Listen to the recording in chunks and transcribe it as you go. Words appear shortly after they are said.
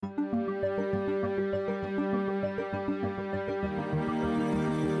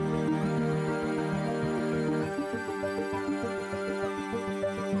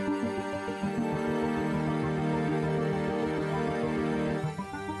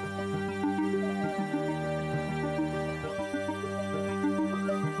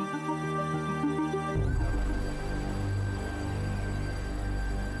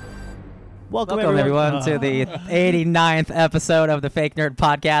Welcome everyone to the 89th episode of the Fake Nerd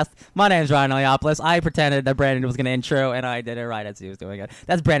Podcast. My name is Ryan Eliopoulos. I pretended that Brandon was going to intro, and I did it right as he was doing it.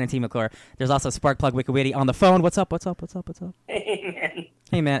 That's Brandon T. McClure. There's also Sparkplug Wikowitty on the phone. What's up? Hey, man.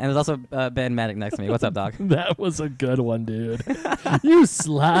 Hey, man. And there's also Ben Maddock next to me. What's up, dog? That was a good one, dude. You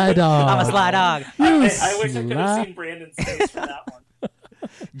sly dog. I'm a sly dog. I wish I could have seen Brandon's face for that one.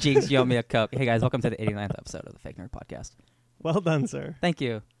 Jinx, you owe me a Coke. Hey, guys. Welcome to the 89th episode of the Fake Nerd Podcast. Well done, sir. Thank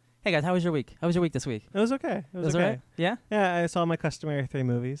you. Hey, guys. How was your week? How was your week this week? It was okay. It was okay. Right? Yeah? Yeah, I saw my customary 3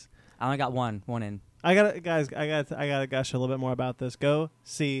 movies. I only got one in. I gotta gush a little bit more about this. Go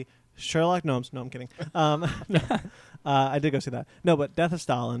see Sherlock Gnomes. No, I'm kidding. I did go see that. No, but Death of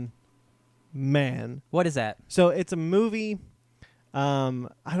Stalin. Man. What is that? So it's a movie. I'm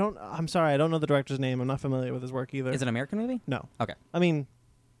sorry, I don't know the director's name. I'm not familiar with his work either. Is it an American movie? No. Okay. I mean,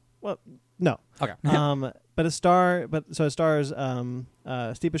 well, no. Okay. But it stars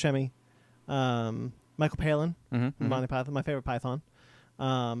Steve Buscemi, Michael Palin, Monty Python, my favorite Python.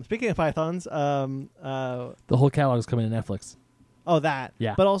 Speaking of Pythons, the whole catalog is coming to Netflix. Oh, that.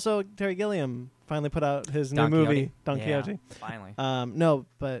 Yeah. But also Terry Gilliam finally put out his new movie, Don Quixote. Finally. No,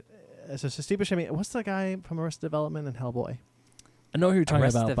 but so Steve Buscemi. What's the guy from Arrested Development and Hellboy? I know who you're talking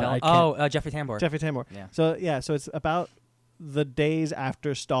about, but I can't. Jeffrey Tambor. Jeffrey Tambor. Yeah. So it's about the days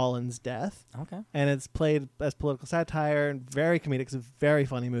after Stalin's death. Okay. And it's played as political satire and very comedic. It's a very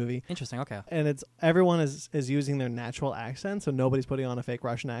funny movie. Interesting. Okay. And it's everyone is using their natural accent, so nobody's putting on a fake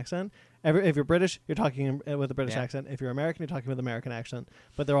Russian accent. If you're British, you're talking with a British accent. If you're American, you're talking with an American accent.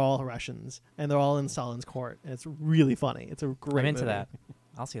 But they're all Russians, and they're all in Stalin's court. And it's really funny. It's a great I'm into movie. that.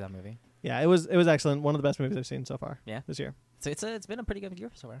 I'll see that movie. Yeah, it was excellent. One of the best movies I've seen so far. Yeah. This year. So it's been a pretty good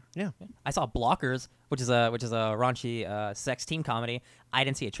year so far. Yeah. I saw Blockers, which is a raunchy sex teen comedy. I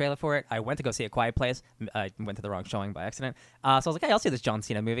didn't see a trailer for it. I went to go see A Quiet Place. I went to the wrong showing by accident. So I was like, hey, I'll see this John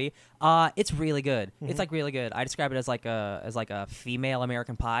Cena movie. It's really good. Mm-hmm. It's like really good. I describe it as like a female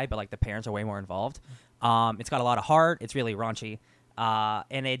American Pie, but like the parents are way more involved. It's got a lot of heart. It's really raunchy.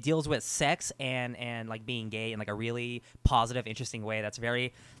 And it deals with sex and like being gay in like a really positive, interesting way. That's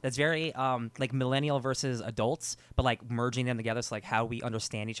very like millennial versus adults, but like merging them together. So like how we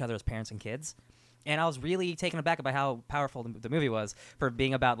understand each other as parents and kids. And I was really taken aback by how powerful the movie was for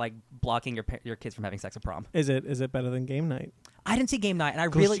being about like blocking your kids from having sex at prom. Is it better than Game Night? I didn't see Game Night,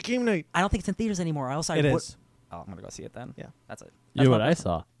 and Go see Game Night. I don't think it's in theaters anymore. It is. Oh, I'm gonna go see it then. Yeah, that's it. You know what I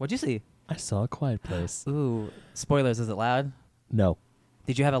saw? What'd you see? I saw A Quiet Place. Ooh, spoilers. Is it loud? No.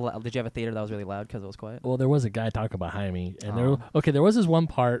 Did you have a theater that was really loud because it was quiet? Well, there was a guy talking behind me, and there was this one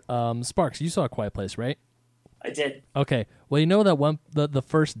part. Sparks, you saw A Quiet Place, right? I did. Okay. Well, you know that one the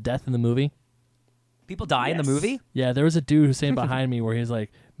first death in the movie. People die in the movie? Yeah, there was a dude who's saying behind me where he's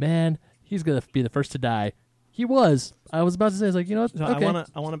like, "Man, he's gonna be the first to die." He was. I was about to say, it's like, you know what? So okay.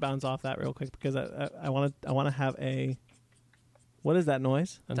 I want to bounce off that real quick because I want to have a. What is that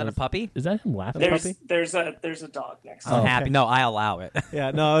noise? Is that a puppy? Is that him laughing? There's a dog next to I'm him. happy. No, I allow it. Yeah,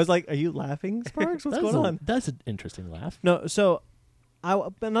 no, I was like, are you laughing, Sparks? What's going on? That's an interesting laugh. No, so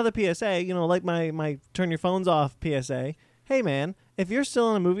another PSA, like my turn your phones off PSA. Hey, man, if you're still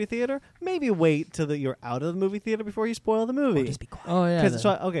in a movie theater, maybe wait till you're out of the movie theater before you spoil the movie. Or just be quiet. Oh,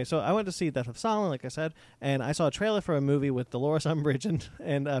 yeah. So I went to see Death of Stalin, like I said, and I saw a trailer for a movie with Dolores Umbridge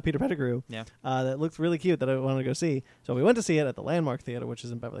and Peter Pettigrew. Yeah. That looked really cute that I wanted to go see. So we went to see it at the Landmark Theater, which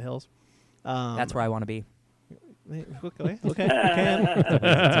is in Beverly Hills. That's where I want to be. Okay, you can.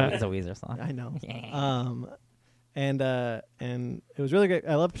 It's a Weezer song. I know. And it was really great.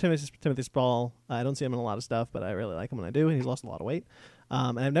 I love Timothy Spall. I don't see him in a lot of stuff, but I really like him when I do, and he's lost a lot of weight.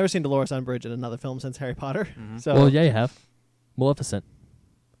 And I've never seen Dolores Umbridge in another film since Harry Potter. Mm-hmm. So well, yeah, you have. Maleficent.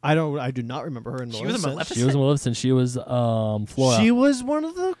 I do not remember her in She was in Maleficent. She was in Maleficent. She was Flora. She was one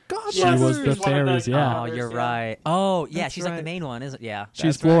of the godmothers. She was the fairies, yeah. Oh, you're right. Oh, yeah, That's she's right. like the main one, isn't it? Yeah.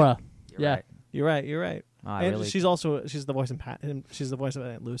 She's Flora. You're Yeah. right. You're right. Oh, And she's the voice she's the voice of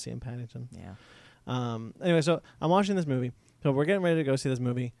Aunt Lucy in Paddington. Yeah. Anyway, so I'm watching this movie. So we're getting ready to go see this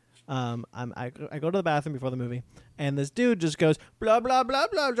movie. I go to the bathroom before the movie, and this dude just goes blah blah blah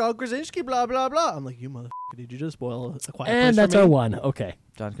blah John Krasinski blah blah blah. I'm like, you motherfucker, did you just spoil A Quiet Place And for that's me? our one. Okay.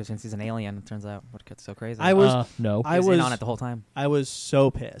 John Krasinski's an alien, it turns out. What gets so crazy? I was no. He was in on it the whole time. I was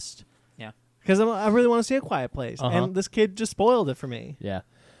so pissed. Yeah. Because I really want to see A Quiet Place, and this kid just spoiled it for me. Yeah.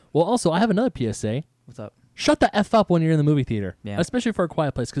 Well, also, I have another PSA. What's up? Shut the F up when you're in the movie theater. Yeah. Especially for A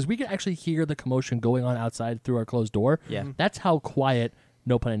Quiet Place, because we can actually hear the commotion going on outside through our closed door. Yeah. That's how quiet,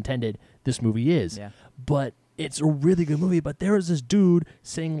 no pun intended, this movie is. Yeah. But it's a really good movie. But there was this dude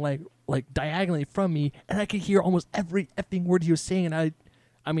saying like diagonally from me, and I could hear almost every effing word he was saying. And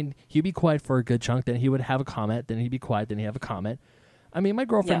I mean, he'd be quiet for a good chunk, then he would have a comment, then he'd be quiet, then he'd have a comment. I mean, my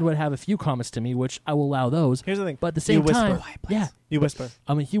girlfriend Yeah. would have a few comments to me, which I will allow those. Here's the thing. But at the You same time, whisper. yeah. You whisper.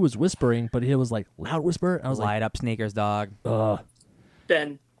 I mean, he was whispering, but he was like loud whisper. And I was Light up sneakers, dog. like,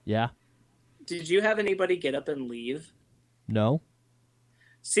 Ben, yeah, did you have anybody get up and leave? no.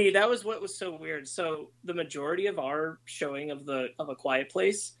 See, that was what was so weird. So the majority of our showing of A Quiet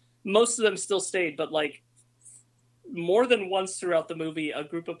Place, most of them still stayed, but like more than once throughout the movie, a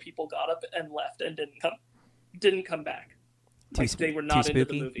group of people got up and left and didn't come back. Too Like sp- they were too not into the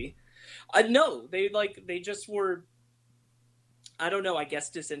spooky? movie. No, they just were. I don't know. I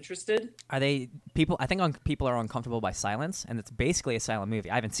guess disinterested. Are they people? I think people are uncomfortable by silence, and it's basically a silent movie.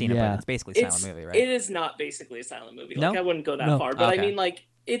 I haven't seen it, Yeah. but it's basically a silent movie, right? It is not basically a silent movie. No? Like I wouldn't go that No. far, but Okay. I mean, like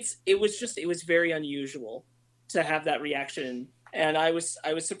it was very unusual to have that reaction, and I was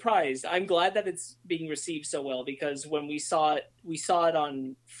surprised. I'm glad that it's being received so well because when we saw it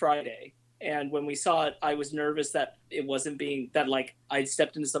on Friday, and when we saw it, I was nervous that it wasn't that like I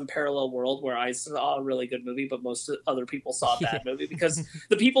stepped into some parallel world where I saw a really good movie, but most other people saw a bad movie because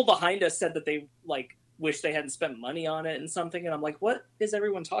the people behind us said that they like wish they hadn't spent money on it and something, and I'm like, what is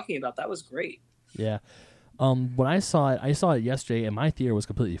everyone talking about? That was great. Yeah. When I saw it yesterday, and my theater was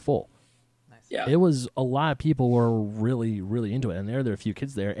completely full. Yeah. It was a lot of people were really, really into it, and there are a few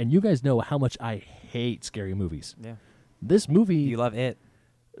kids there. And you guys know how much I hate scary movies. Yeah. This movie, You love it.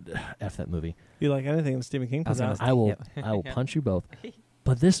 F that movie. You like anything that Stephen King I was puts gonna out? say- I will punch you both.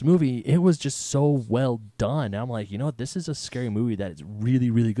 But this movie, it was just so well done. I'm like, you know what? This is a scary movie that is really,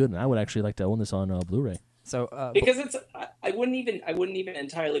 really good, and I would actually like to own this on Blu-ray. So Because I wouldn't even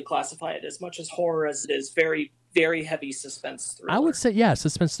entirely classify it as much as horror as it is very, very heavy suspense thriller. I would say, yeah,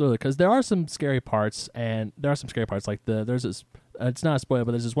 suspense thriller, because there are some scary parts, like there's this. It's not a spoiler,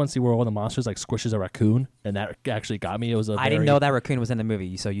 but there's this one scene where one of the monsters like squishes a raccoon, and that actually got me. It was I didn't know that raccoon was in the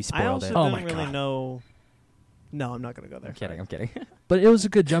movie, so you I spoiled also it. Oh didn't my really God. know. No, I'm not going to go there. I'm kidding. But it was a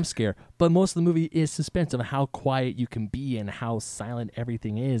good jump scare. But most of the movie is suspense of how quiet you can be and how silent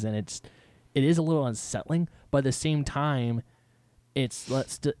everything is, and it is a little unsettling. But at the same time, it's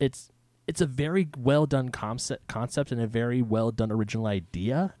a very well done concept and a very well done original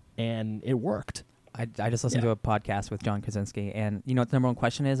idea, and it worked. I just listened to a podcast with John Krasinski, and you know what the number one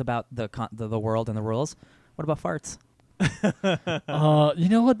question is about the world and the rules? What about farts? You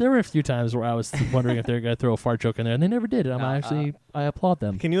know what? There were a few times where I was wondering if they were going to throw a fart joke in there, and they never did. And I applaud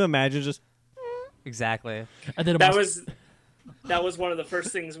them. Can you imagine just Exactly. And then that was one of the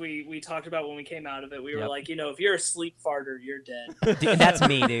first things we talked about when we came out of it. We were Yep. like, if you're a sleep farter, you're dead. Dude, that's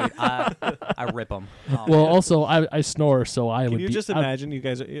me, dude. I rip them. well, also I snore, so I can would. you be, just imagine you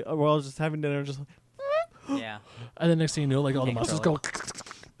guys we're all just having dinner just yeah. And then next thing you know, like all the Can't monsters go. control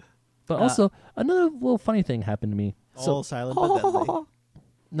But also another little funny thing happened to me. all silent but deadly.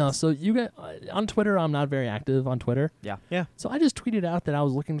 No, so you get on Twitter. I'm not very active on Twitter. Yeah. Yeah. So I just tweeted out that I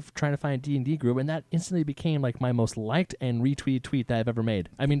was trying to find a D&D group, and that instantly became like my most liked and retweeted tweet that I've ever made.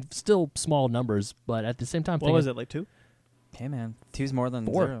 I mean, still small numbers, but at the same time, What was it, like 2? Hey, man. 2's more than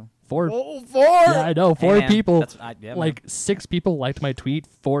 4. 0. 4. Oh, 4! Yeah, I know. 4 Hey, man. people. Yeah, Like 6 people liked my tweet,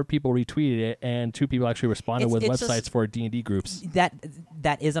 4 people retweeted it, and 2 people actually responded It's- with it's websites just- for D&D groups. that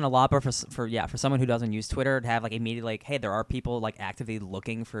isn't a lot, but for someone who doesn't use Twitter to have like immediately like, hey, there are people like actively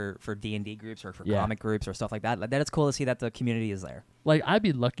looking for D&D groups or for Yeah. comic groups or stuff like that. Like, that is cool to see that the community is there. Like I'd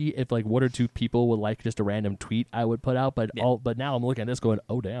be lucky if like 1 or 2 people would like just a random tweet I would put out, but Yeah. but now I'm looking at this going,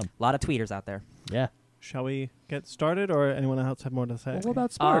 oh damn, A lot of tweeters out there. yeah. Shall we get started, or anyone else have more to say? Well, what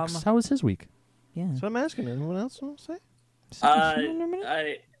about Sparks? How was his week? Yeah. So I'm asking. Anyone else want to say?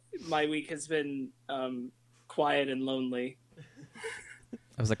 My week has been quiet and lonely.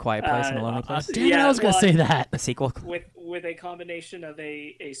 It was a quiet place and a lonely place. Damn it, Yeah, I was gonna well, say that. A sequel. with a combination of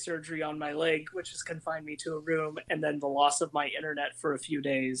a surgery on my leg, which has confined me to a room, and then the loss of my internet for a few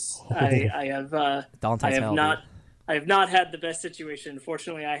days. I have Valentine's hell, dude. I have not had the best situation.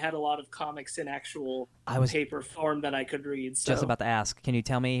 Fortunately, I had a lot of comics in actual I was paper form that I could read. So. just about to ask. Can you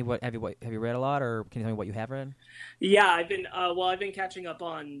tell me have you read a lot, or can you tell me what you have read? Yeah, I've been catching up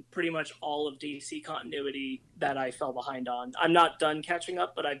on pretty much all of DC continuity that I fell behind on. I'm not done catching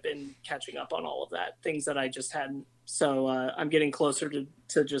up, but I've been catching up on all of that, things that I just hadn't. So I'm getting closer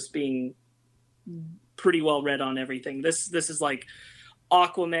to just being pretty well read on everything. This is like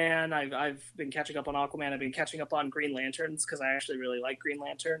Aquaman. I've been catching up on Aquaman. I've been catching up on Green Lanterns because I actually really like Green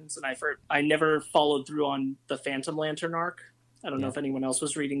Lanterns, and I never followed through on the Phantom Lantern arc. I don't know if anyone else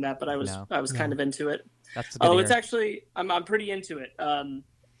was reading that, but I was kind of into it. That's good to It's hear. actually I'm pretty into it.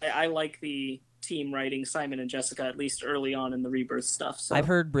 I like the team writing Simon and Jessica, at least early on in the Rebirth stuff. So I've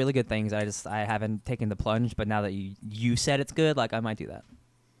heard really good things. I haven't taken the plunge, but now that you said it's good, like I might do that.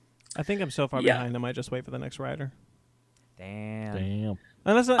 I think I'm so far Yeah. behind. I might just wait for the next rider. Damn. Damn.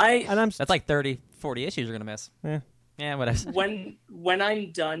 And that's That's like 30, 40 issues you're gonna miss. Yeah. Yeah, whatever. when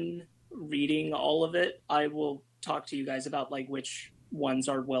I'm done reading all of it, I will talk to you guys about like which ones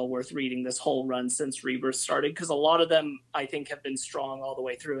are well worth reading this whole run since Rebirth started, because a lot of them I think have been strong all the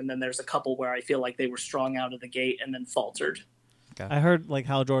way through, and then there's a couple where I feel like they were strong out of the gate and then faltered. I heard like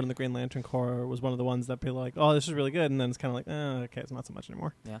Hal Jordan, the Green Lantern Corps, was one of the ones that people like, oh, this is really good, and then it's kind of like, okay, it's not so much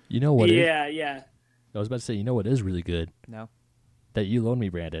anymore. Yeah. You know what? Yeah. I was about to say, you know what is really good? No. That you loaned me,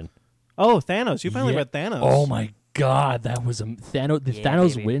 Brandon. Oh, Thanos! You finally Yeah. read Thanos. Oh my God, that was Thanos. The Yeah,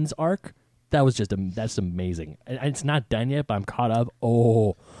 Thanos baby. wins arc. That was that's amazing. And it's not done yet, but I'm caught up.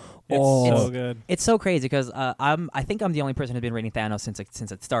 Oh, It's so good. It's so crazy because I think I'm the only person who's been reading Thanos since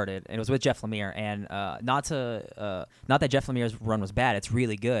it started, and it was with Jeff Lemire. And not that Jeff Lemire's run was bad, it's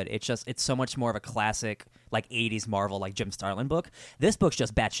really good. It's so much more of a classic like 80s Marvel like Jim Starlin book. This book's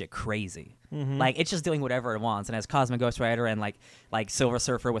just batshit crazy. Like it's just doing whatever it wants, and has Cosmic Ghost Rider and like Silver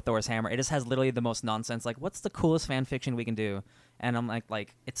Surfer with Thor's hammer. It just has literally the most nonsense. Like, what's the coolest fan fiction we can do? And I'm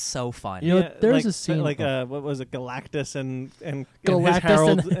like it's so fun. You know, there's like, a scene like what was it, Galactus and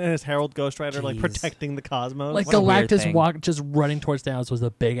Galactus his Herald Ghost Rider like Jeez. protecting the cosmos. like What a weird Galactus thing. just running towards Thanos with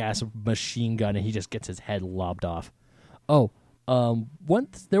a big ass machine gun, and he just gets his head lobbed off. Oh,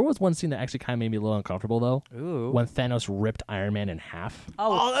 there was one scene that actually kind of made me a little uncomfortable though. Ooh. When Thanos ripped Iron Man in half.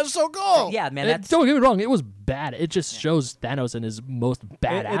 Oh, that's so cool. Yeah, man. And That's don't get me wrong, it was bad. It just shows Thanos in his most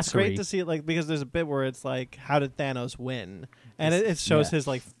badassery. It's great to see it, like, because there's a bit where it's like, how did Thanos win? And it shows his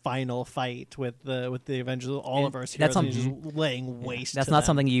like final fight with the Avengers, all of Earth's heroes, that's and he's just laying waste. That's to not them.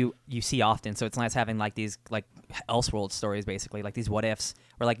 something you see often. So it's nice having like these like Elseworld stories, basically, like these what ifs,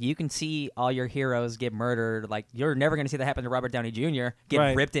 where like you can see all your heroes get murdered. Like you're never going to see that happen to Robert Downey Jr. Get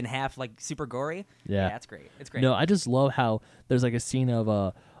Right. ripped in half, like super gory. Yeah. That's great. It's great. No, I just love how there's like a scene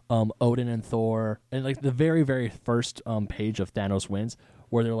of Odin and Thor, and like the very very first page of Thanos Wins,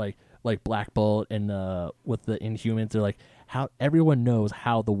 where they're like Black Bolt and with the Inhumans, they're like how everyone knows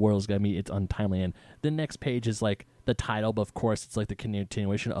how the world's gonna meet its untimely end. The next page is like the title, but of course it's like the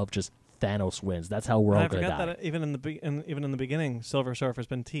continuation of just Thanos wins. That's how we're all I gonna forgot die. that even in the beginning, Silver Surfer's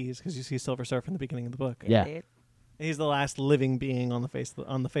been teased, because you see Silver Surfer in the beginning of the book. Yeah. He's the last living being on the face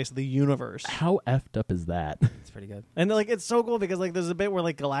of the universe. How effed up is that? It's pretty good. And like it's so cool because like there's a bit where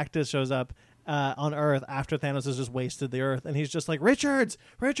like Galactus shows up on Earth after Thanos has just wasted the Earth, and he's just like, Richards,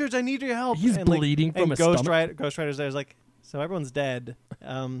 I need your help. He's and, like, bleeding from and his Ghost stomach. Ghost Rider's there. Is like, so everyone's dead.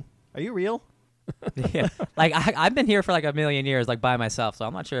 Are you real? Yeah. Like I've been here for like a million years, like by myself. So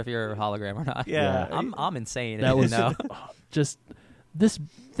I'm not sure if you're a hologram or not. Yeah. I'm insane. That was no. just this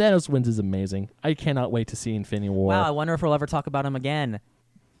Thanos Wins is amazing. I cannot wait to see Infinity War. Wow. I wonder if we'll ever talk about him again.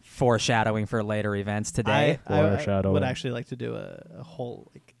 Foreshadowing for later events today. I Foreshadowing. would actually like to do a whole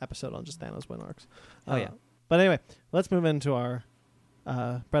like episode on just Thanos win arcs. Oh, yeah. But anyway, let's move into our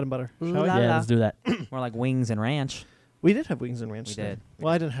bread and butter. Shall we? La Yeah, la. let's do that. More like wings and ranch. We did have wings and ranch. We today. did.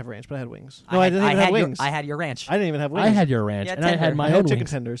 Well, I didn't have ranch, but I had wings. No, I didn't even had have wings. I had your ranch. I didn't even have wings. I had your ranch, Yeah, and I tender. had my I had own chicken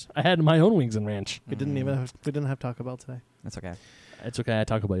wings. tenders. I had my own wings and ranch. We didn't even have Taco Bell today. That's okay. It's okay. I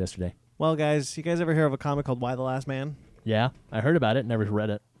talked about it yesterday. Well, guys, you guys ever hear of a comic called Y the Last Man? Yeah, I heard about it. Never read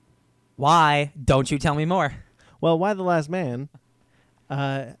it. Why don't you tell me more? Well, Y the Last Man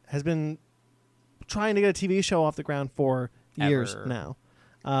has been trying to get a TV show off the ground for years Ever. now.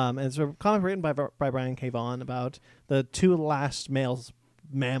 And it's a comic written by Brian K. Vaughan about the two last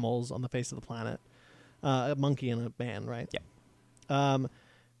mammals on the face of the planet, a monkey and a man, right? Yeah.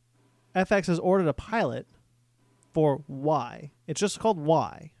 FX has ordered a pilot for Y. It's just called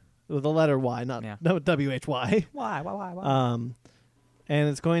Y, with the letter Y, not Yeah. no WHY. Why? And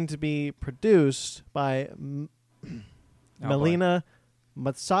it's going to be produced by Melina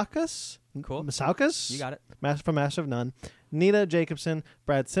Matsoukas. Cool. Matsoukas? You got it. From Master of None. Nita Jacobson,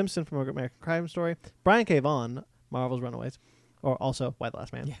 Brad Simpson from American Crime Story, Brian K. Vaughan, Marvel's Runaways, or also Why the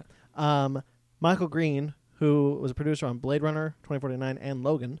Last Man. Yeah. Michael Green, who was a producer on Blade Runner 2049 and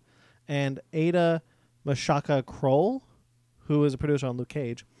Logan, and Ada Mashaka Kroll, who was a producer on Luke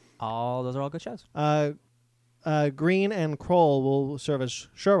Cage. Those are all good shows. Green and Kroll will serve as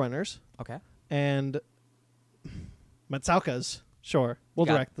showrunners, Okay. and Matsoukas, will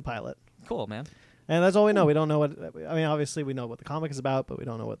Got it. direct the pilot. Cool, man. And that's all we know. We don't know what. I mean, obviously, we know what the comic is about, but we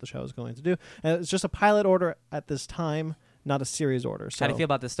don't know what the show is going to do. And it's just a pilot order at this time, not a series order. So How do you feel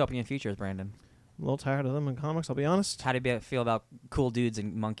about dystopian futures, Brandon? I'm a little tired of them in comics, I'll be honest. How do you feel about cool dudes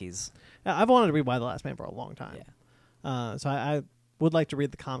and monkeys? I've wanted to read Y the Last Man for a long time. Yeah. So I would like to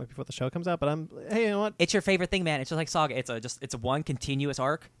read the comic before the show comes out. But hey, you know what? It's your favorite thing, man. It's just like Saga. It's a one continuous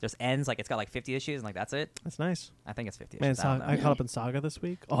arc. Just ends like it's got like 50 issues and like that's it. That's nice. I think it's 50 Man, issues. I don't Saga, I know. caught up in Saga this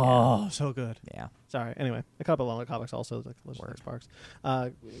week. Oh, so good. Yeah. Sorry. Anyway, I caught up on longer comics also, like Legends of Sparks.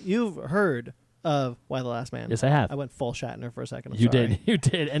 You've heard of Why the Last Man? Yes, I have. I went full Shatner for a second. I'm You sorry. did. You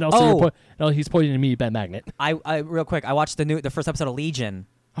did. And also, he's pointing to me, Ben Magnet. I real quick. I watched the first episode of Legion.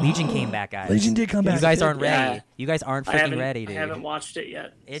 Legion came back, guys. Legion did come back. You guys aren't Yeah. ready. You guys aren't I freaking haven't, ready, dude. I haven't watched it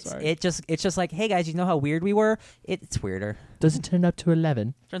yet. Sorry. It's just like, hey guys, you know how weird we were? It's weirder. Does it turn up to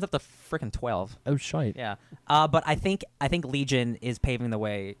 11? Turns up to freaking 12. Oh, shite. Yeah. But I think Legion is paving the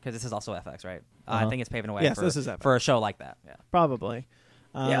way because this is also FX, right? I think it's paving the way Yes, for, this is FX. for a show like that. Yeah. Probably.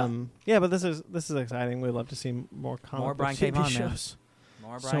 Yeah. Yeah, but this is exciting. We'd love to see more comic More book Brian TV K. Vaughan, man. shows.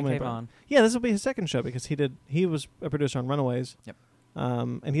 More So Brian many K. Brian- Vaughan. Yeah, this will be his second show because he was a producer on Runaways. Yep.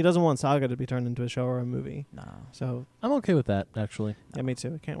 And he doesn't want Saga to be turned into a show or a movie. No. So I'm okay with that, actually. yeah, me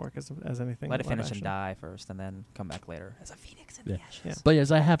too. It can't work as anything. Let it live finish action. and die first, and then come back later as a phoenix in Yeah. the ashes. Yeah. But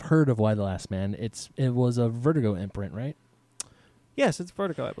yes, I have heard of Why the Last Man. It was a Vertigo imprint, right? Yes, it's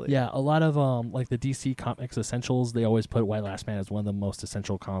Vertigo, I believe. Yeah, a lot of like the DC Comics Essentials, they always put Why the Last Man as one of the most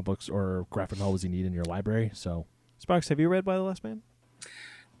essential comic books or graphic novels you need in your library. So Sparks, have you read Why the Last Man?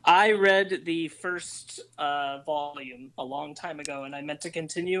 I read the first volume a long time ago, and I meant to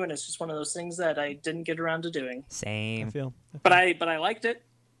continue, and it's just one of those things that I didn't get around to doing. Same. But I liked it.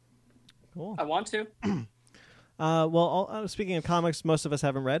 Cool. I want to. Speaking of comics, most of us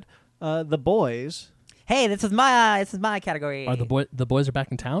haven't read. The Boys. Hey, this is my category. are the boys are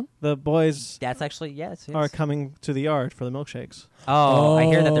back in town? The Boys That's actually yes. are coming to the yard for the milkshakes. Oh, I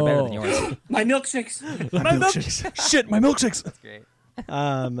hear that they're better than Oh. yours. My milkshakes. My milkshakes. Shit, my milkshakes! That's great.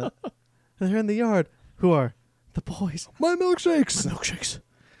 They're in the yard. Who are the boys? My milkshakes! Milkshakes.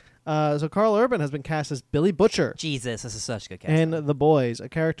 So Carl Urban has been cast as Billy Butcher Jesus, this is such a good cast. in The Boys, a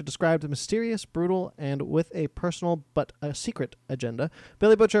character described as mysterious, brutal, and with a personal but a secret agenda.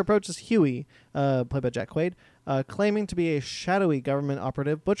 Billy Butcher approaches Huey, played by Jack Quaid, claiming to be a shadowy government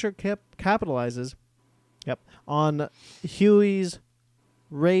operative. Butcher capitalizes on Huey's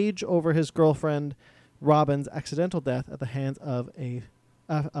rage over his girlfriend Robin's accidental death at the hands of a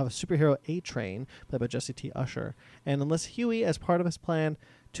superhero A-Train, played by Jesse T. Usher, and enlists Huey as part of his plan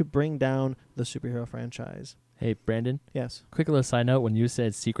to bring down the superhero franchise. Hey, Brandon, Yes. quick little side note. When you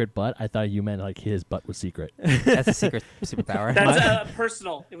said secret butt, I thought you meant like his butt was secret. That's a secret superpower. That's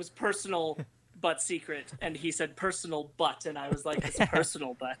personal. It was personal but secret, and he said personal butt, and I was like, his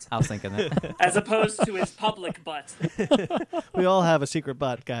personal butt, I was thinking that. as opposed to his public butt. We all have a secret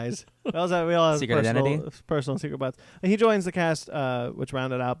butt, guys. We all have Secret personal, identity? personal secret butts. And he joins the cast, which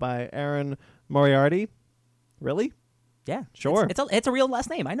rounded out by Aaron Moriarty. Really? Yeah, Sure. It's a real last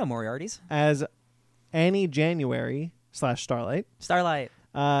name. I know Moriarty's. As Annie January / Starlight. Starlight.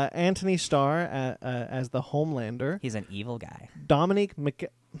 Anthony Starr as the Homelander. He's an evil guy. Dominique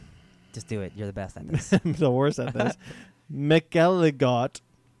Just do it. You're the best at this. I'm the worst at this. McElligott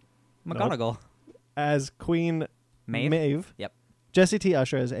McGonagall. as Queen Maeve? Yep. Jesse T.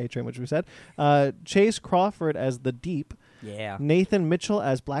 Usher as A-Train, which we said. Chase Crawford as The Deep. Yeah. Nathan Mitchell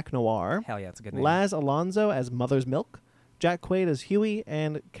as Black Noir. Hell yeah, it's a good name. Laz Alonso as Mother's Milk. Jack Quaid as Huey.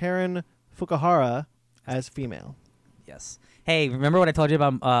 And Karen Fukuhara as female. Yes. Hey, remember what I told you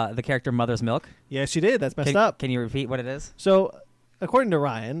about the character Mother's Milk? Yes, you did. That's messed up. Can you repeat what it is? So, according to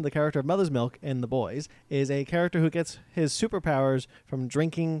Ryan, the character of Mother's Milk in The Boys is a character who gets his superpowers from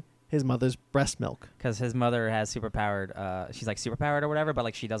drinking his mother's breast milk. Because his mother has superpowered. She's like superpowered or whatever, but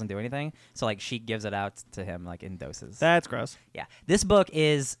like she doesn't do anything. So like she gives it out to him like in doses. That's gross. Yeah. This book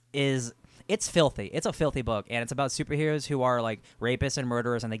is it's filthy. It's a filthy book, and it's about superheroes who are like rapists and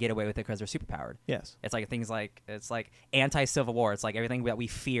murderers, and they get away with it because they're superpowered. Yes. It's like things like it's like anti-Civil War. It's like everything that we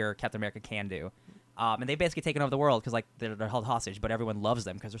fear Captain America can do. And they've basically taken over the world because like they're held hostage, but everyone loves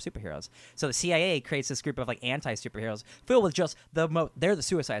them because they're superheroes. So the CIA creates this group of like anti-superheroes filled with just they're the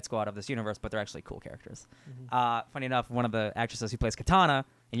Suicide Squad of this universe, but they're actually cool characters. Funny enough, one of the actresses who plays Katana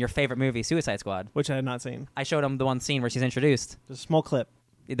in your favorite movie, Suicide Squad, Which I had not seen. I showed him the one scene where she's introduced. Just a small clip.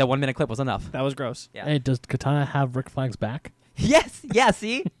 The 1 minute clip was enough. That was gross. Yeah. Hey, does Katana have Rick Flags back? Yes. Yeah.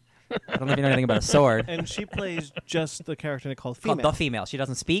 See. I don't know if you know anything about a sword. And she plays just the character called Called female. the female. She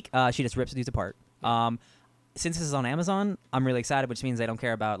doesn't speak. She just rips dudes apart. Since this is on Amazon, I'm really excited, which means they don't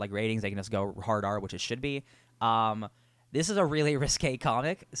care about like ratings. They can just go hard R, which it should be. This is a really risque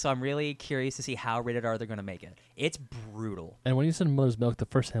comic, so I'm really curious to see how rated R they're going to make it. It's brutal. And when you said Mother's Milk, the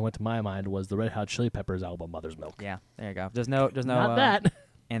first thing that went to my mind was the Red Hot Chili Peppers album Mother's Milk. Yeah, there you go. There's no. Not that.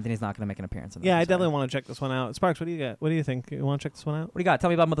 Anthony's not going to make an appearance in that. Yeah, I I'm sorry. definitely want to check this one out. Sparks, what do you got? What do you think? You want to check this one out? What do you got? Tell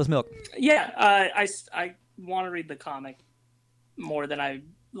me about Mother's Milk. Yeah, I want to read the comic. more than I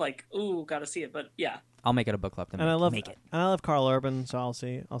like. Ooh, got to see it. But yeah, I'll make it a book club. And I love make it. And I love Carl Urban, so I'll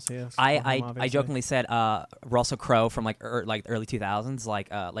see. Us. I jokingly said Russell Crowe from like early 2000s,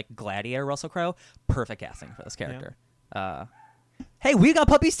 like Gladiator Russell Crowe, perfect casting for this character. Hey, we got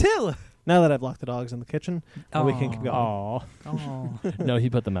puppies too. Now that I've locked the dogs in the kitchen, we can keep going. Oh. No, he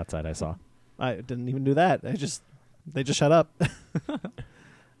put them outside. I saw. I didn't even do that. They just shut up.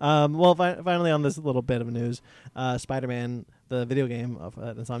 Well, finally on this little bit of news, Spider-Man, the video game of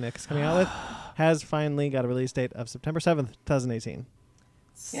Insomniac is coming out with, has finally got a release date of September 7th, 2018.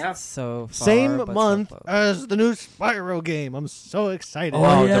 Yeah. So far, Same but so month close. as the new Spyro game. I'm so excited.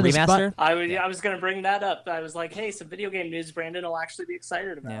 Oh, yeah, the the remaster. I was gonna bring that up. I was like, hey, some video game news Brandon will actually be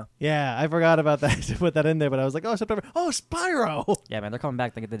excited about. Yeah. Yeah, I forgot about that to put that in there, but I was like, oh, September. Oh, Spyro. Yeah, man, they're coming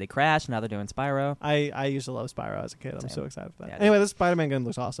back. They crashed. Now they're doing Spyro. I used to love Spyro as a kid. I'm Same. so excited for that. Yeah, Anyway, this Spider-Man game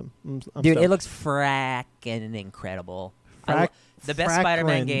looks awesome. I'm Dude, stoked. it looks fracking incredible. The best Fracklin.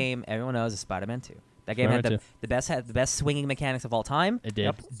 Spider-Man game everyone knows is Spider-Man 2. That game had Spider-Man the best swinging mechanics of all time. It did.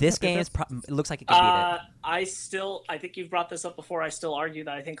 Yep. This game is it looks like it could beat it. I think you've brought this up before. I still argue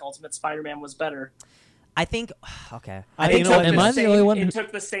that I think Ultimate Spider-Man was better. I think okay. I It you know took what? Am I the only one who- It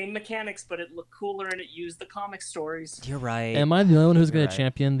took the same mechanics, but it looked cooler and it used the comic stories. You're right. Am I the only one who's going You're to right.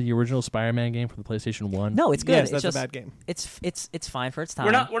 champion the original Spider-Man game for the PlayStation 1? No, it's good. Yes, it's that's just a bad game. It's fine for its time.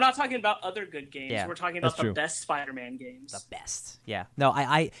 We're not talking about other good games. Yeah, We're talking that's about the true. best Spider-Man games. the best. Yeah. No,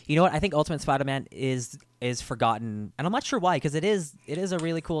 I you know what? I think Ultimate Spider-Man is forgotten, and I'm not sure why, because it is a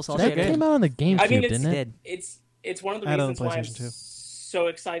really cool cell That shaded came game. out on the GameCube, I mean, it's, didn't it? it's one of the I had it on reasons why I'm PlayStation 2. so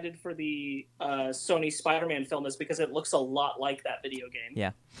excited for the Sony Spider-Man film is because it looks a lot like that video game.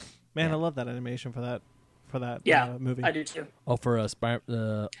 Yeah. Man, Yeah. I love that animation for that Yeah, movie. I do too. Oh, for a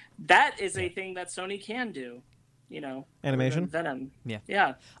That is a thing that Sony can do. You know, Animation? other than Venom. Yeah.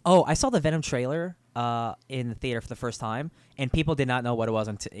 Yeah. Oh, I saw the Venom trailer in the theater for the first time, and people did not know what it was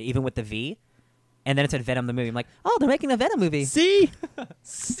until, even with the V. And then it said Venom the movie. I'm like, oh, they're making a Venom movie. See?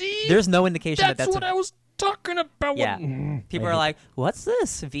 There's no indication That's that's what I was talking about. Yeah. People are like, what's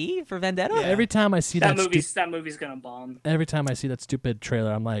this? V for Vendetta? Yeah. Every time I see that, That movie's gonna bomb. every time I see that stupid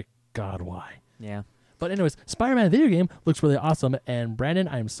trailer, I'm like, God, why? Yeah. But anyways, Spider-Man video game looks really awesome, and Brandon,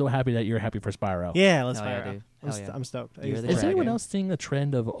 I am so happy that you're happy for Spyro. Yeah, let's Hell yeah, Spyro. dude. Hell yeah. I'm stoked. I You're used the to Is play that anyone game. else seeing the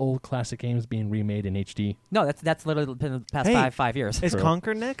trend of old classic games being remade in HD? No, that's literally been the past Hey, five years. Is True.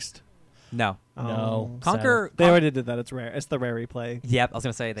 Conquer next? No. No. Conquer. They already did that. It's rare. It's the rare replay. Yep, I was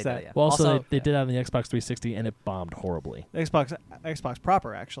gonna say they Sad. did. Yeah. Well, also, also they did that on the Xbox 360, and it bombed horribly. Xbox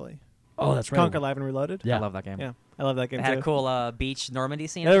proper actually. Oh, that's right. Conquer Live and Reloaded. Yeah. I love that game. Yeah, I love that game It had too. a cool beach Normandy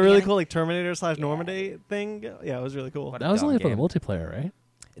scene. It at had the a really beginning. cool like Terminator / Normandy thing. Yeah, it was really cool. What a That was dumb only for the game. multiplayer, right?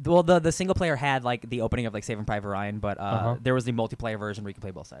 Well, the single player had like the opening of like Saving Private Ryan, but Uh-huh. there was the multiplayer version where you could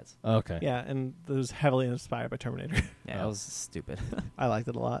play both sides. Okay. Yeah, and it was heavily inspired by Terminator. Yeah, Oh. it was stupid. I liked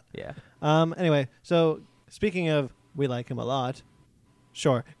it a lot. Yeah. Anyway, so speaking of we like him a lot,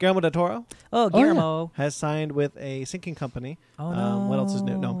 sure. Guillermo del Toro Oh, yeah. Guillermo. has signed with a sinking company. Oh no. What else is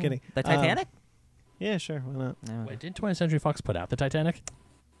new? No, I'm kidding. The Titanic. Yeah, sure. Why not? No. Wait, didn't 20th Century Fox put out the Titanic?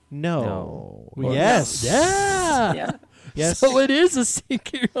 No. No. Yes. Yeah. Yeah. Yes. So it is a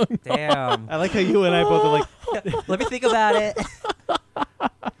sinking. Damn. I like how you and I both are like. Let me think about it.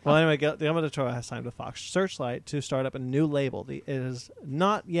 Well, anyway, Guillermo del Toro has signed with Fox Searchlight to start up a new label. It is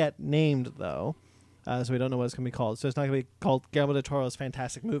not yet named though, so we don't know what it's going to be called. So it's not going to be called Guillermo del Toro's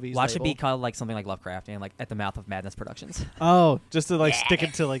Fantastic Movies. Watch it label. be called like something like Lovecraftian, like At the Mouth of Madness Productions. Oh, just to like stick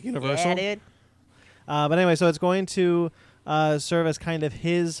it to like Universal. Yeah, dude. But anyway, so it's going to serve as kind of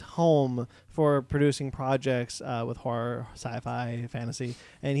his home for producing projects with horror, sci-fi, fantasy,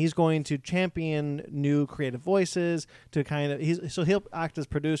 and he's going to champion new creative voices to kind of he'll act as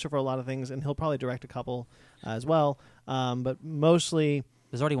producer for a lot of things, and he'll probably direct a couple as well. But mostly,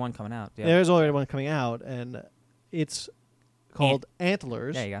 There's already one coming out. Yeah. there's already one coming out, and it's called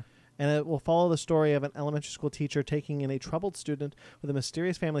Antlers. There you go. And it will follow the story of an elementary school teacher taking in a troubled student with a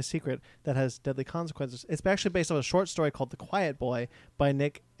mysterious family secret that has deadly consequences. It's actually based on a short story called The Quiet Boy by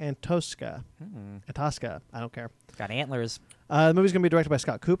Nick Antosca. Antosca, I don't care. Got antlers. The movie's going to be directed by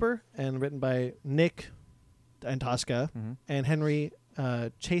Scott Cooper and written by Nick Antosca and Henry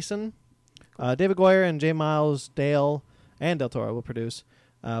Chasen. David Goyer and J. Miles Dale and Del Toro will produce,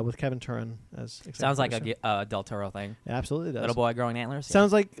 with Kevin Turin as executive Sounds like producer. a Del Toro thing. It absolutely does. Little boy growing antlers. Yeah.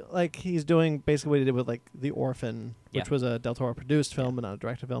 Sounds like he's doing basically what he did with like The Orphan, which Yeah. was a Del Toro produced film but not a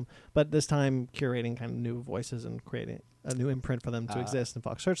directed film. But this time curating kind of new voices and creating a new imprint for them to exist in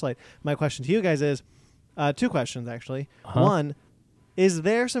Fox Searchlight. My question to you guys is two questions actually. Uh-huh. One, is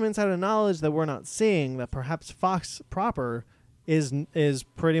there some insider knowledge that we're not seeing that perhaps Fox proper is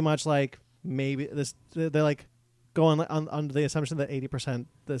pretty much like maybe this they're like go on the assumption that 80%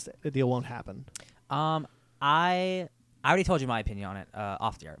 this deal won't happen? I already told you my opinion on it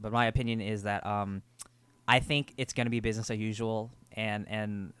off the air, but my opinion is that I think it's going to be business as usual,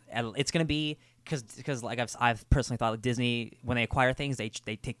 and it's going to be because like I've personally thought like Disney, when they acquire things, they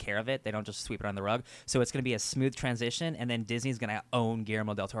take care of it. They don't just sweep it on the rug. So it's going to be a smooth transition, and then Disney's going to own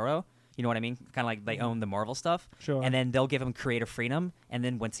Guillermo del Toro. You know what I mean? Kind of like they own the Marvel stuff. Sure. And then they'll give him creative freedom, and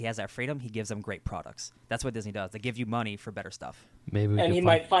then once he has that freedom, he gives them great products. That's what Disney does. They give you money for better stuff. Maybe we And can he find-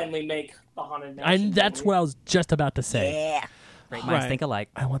 might finally make the Haunted Mansion. And that's movie. what I was just about to say. Yeah. Great minds Right. think alike.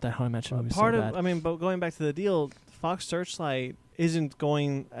 I want that Haunted Mansion movie Part so of, bad. I mean, but going back to the deal, Fox Searchlight isn't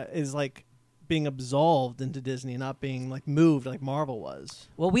going is like being absolved into Disney, not being like moved like Marvel was.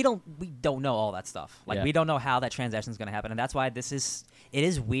 Well, we don't know all that stuff. Like Yeah. we don't know how that transaction is going to happen, and that's why it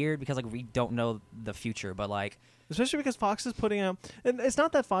is weird because like we don't know the future. But like, Especially because Fox is putting out, and it's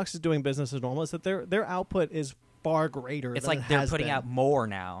not that Fox is doing business as normal; it's that their output is far greater. it's than like it they're has putting been. out more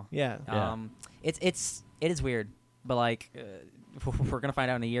now. Yeah. Yeah. It is weird, but like we're gonna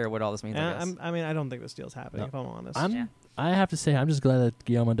find out in a year what all this means. I guess. I mean, I don't think this deal's happening. No. If I'm honest, Yeah. I have to say, I'm just glad that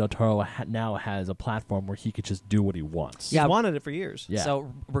Guillermo del Toro now has a platform where he could just do what he wants. He's Yeah. wanted it for years. Yeah.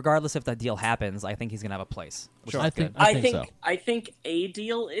 So regardless if that deal happens, I think he's gonna have a place. Which Sure. is I think- good. I think so. I think a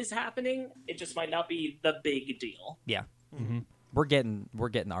deal is happening. It just might not be the big deal. Yeah. Mm-hmm. We're getting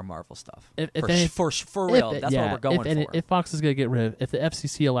our Marvel stuff. If For real, that's what we're going for. If Fox is going to get rid of, if the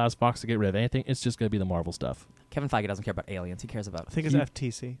FCC allows Fox to get rid of anything, it's just going to be the Marvel stuff. Kevin Feige doesn't care about aliens. He cares about. I think it's You-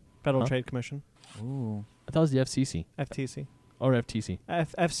 FTC, Federal Huh? Trade Commission. Ooh. I thought it was the FCC FTC. or FTC,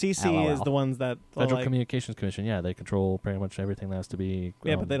 FCC LOL. is the ones that are Federal like, Communications Commission. Yeah, they control pretty much everything that has to be.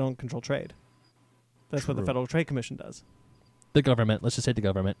 yeah, but they don't control trade. That's what the True. Federal Trade Commission does. The government. Let's just say the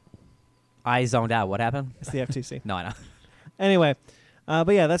government. I zoned out. What happened? It's the FTC. No, I know. Anyway,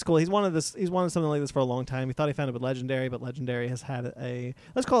 but yeah, that's cool. He's wanted this. He's wanted something like this for a long time. He thought he found it with Legendary, but Legendary has had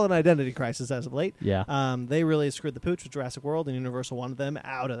let's call it an identity crisis as of late. Yeah. They really screwed the pooch with Jurassic World, and Universal wanted them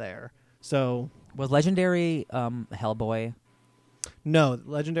out of there. So Was Legendary Hellboy? no,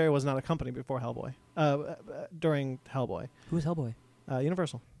 Legendary was not a company before Hellboy. During Hellboy, Who was Hellboy?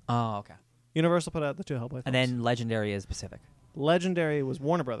 Universal. Oh, okay. Universal put out the two Hellboy films. And then Legendary is Pacific. Legendary was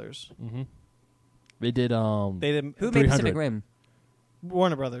Warner Brothers. Mm-hmm. They did. They did Who made 300. Pacific Rim?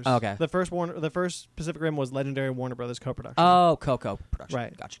 Warner Brothers. Oh, okay. The first Pacific Rim was Legendary Warner Brothers co-production. Oh, Coco production.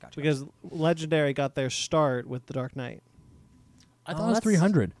 Right. Gotcha. Because Legendary got their start with The Dark Knight. I Oh, thought it was that's-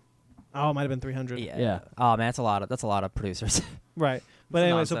 300. Oh, it might have been 300. Yeah. Oh man, that's a lot of producers. Right. But It's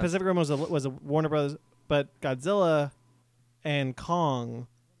anyway, so nonsense. Pacific Rim was a Warner Brothers, but Godzilla and Kong,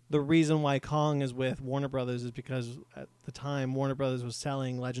 the reason why Kong is with Warner Brothers is because at the time Warner Brothers was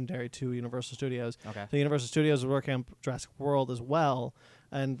selling Legendary to Universal Studios. Okay. So Universal Studios was working on Jurassic World as well,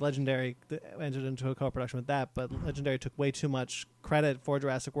 and Legendary entered into a co-production with that, but Legendary took way too much credit for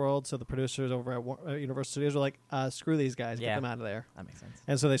Jurassic World, so the producers over at Universal Studios were like, screw these guys, Yeah. get them out of there. That makes sense.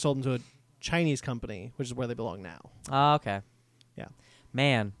 And so they sold them to a Chinese company, which is where they belong now. Oh, okay. Yeah.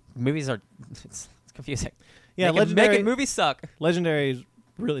 Man, movies are it's confusing. Yeah, making movies suck. Legendary's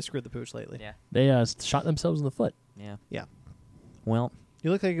really screwed the pooch lately. Yeah. They shot themselves in the foot. Yeah. Yeah. Well,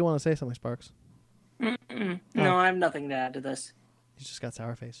 You look like you want to say something, Sparks. No, I have nothing to add to this. You just got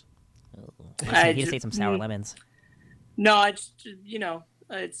sour face. he just ate some sour lemons. No, I just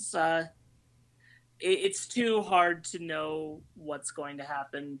it's too hard to know what's going to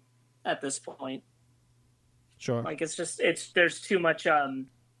happen at this point. Sure. Like there's too much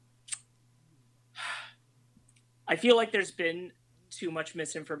I feel like there's been too much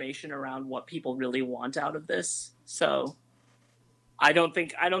misinformation around what people really want out of this. So I don't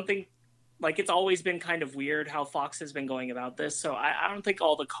think like it's always been kind of weird how Fox has been going about this. So I don't think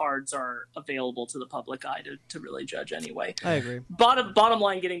all the cards are available to the public eye to really judge anyway. I agree. Bottom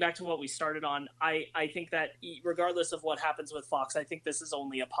line, getting back to what we started on, I think that regardless of what happens with Fox, I think this is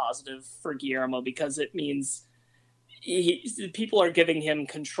only a positive for Guillermo because it means people are giving him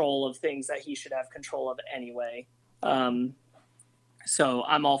control of things that he should have control of anyway. So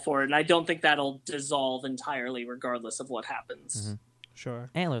I'm all for it. And I don't think that'll dissolve entirely regardless of what happens. Mm-hmm. Sure.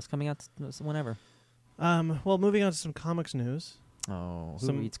 Antlers coming out whenever. Well, moving on to some comics news. Oh, who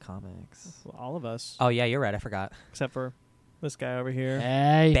Some- reads comics? Well, all of us, Oh yeah, you're right. I forgot. except for this guy over here.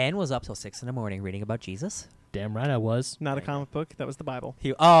 Hey. Ben was up till 6 a.m. reading about Jesus. Damn right I was. Not a comic book. That was the Bible.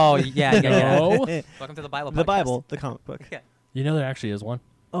 Oh yeah. No. Welcome to the Bible. The podcast. Bible, the comic book. Yeah. You know there actually is one.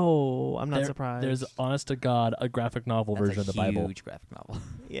 Oh, I'm not There- surprised. There's honest to God a graphic novel That's version a of the Bible. huge graphic novel.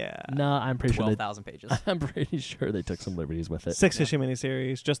 yeah. No, I'm pretty sure 12,000 pages. I'm pretty sure they took some liberties with it. 6 issue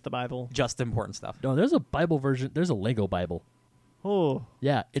miniseries, just the Bible. Just important stuff. No, there's a Bible version. There's a Lego Bible. Oh,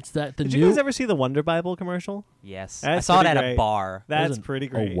 Yeah, it's that the did new. you guys ever see the Wonder Bible commercial? Yes, That's I saw it pretty at great. a bar. That's Wasn't- pretty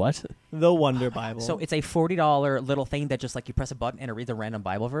great. Oh, what? The Wonder Bible. So it's a $40 little thing that just like you press a button and it reads a random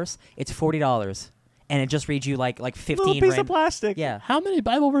Bible verse. It's $40, and it just reads you like 15. little piece of plastic. Yeah, How many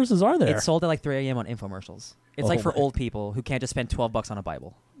Bible verses are there? it's sold at like 3 a.m. on infomercials. It's Oh like for my- old people who can't just spend $12 on a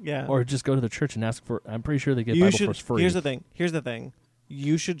Bible. Yeah. Or just go to the church and ask for. I'm pretty sure they get you Bible should. verse free. Here's the thing. Here's the thing.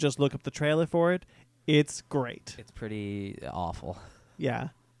 You should just look up the trailer for it. It's great. It's pretty awful. Yeah.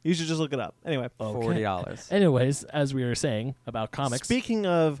 You should just look it up. Anyway. Okay. $40. Anyways, as we were saying about comics, Speaking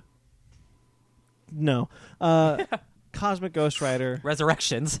of. No. Cosmic Ghost Rider.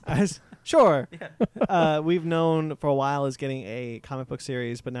 Resurrections. Sure. We've known for a while is getting a comic book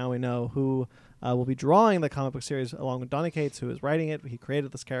series, but now we know who will be drawing the comic book series along with Donny Cates, who is writing it. He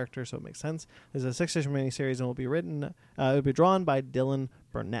created this character, so it makes sense. There's a 6-issue miniseries and will be written. It will be drawn by Dylan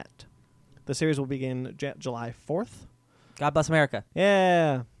Burnett. The series will begin July 4th. God bless America.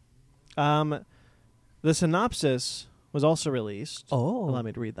 Yeah. The synopsis was also released. Oh. Allow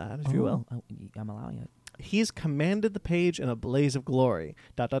me to read that, if you will. Oh, I'm allowing it. He's commanded the page in a blaze of glory. ...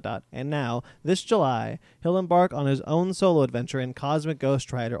 And now, this July, he'll embark on his own solo adventure in Cosmic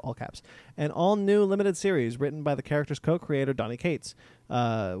Ghost Rider, all caps, an all-new limited series written by the character's co-creator Donny Cates,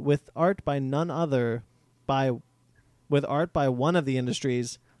 with art by one of the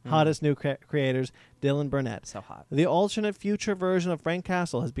industry's hottest new creators, Dylan Burnett. So hot. The alternate future version of Frank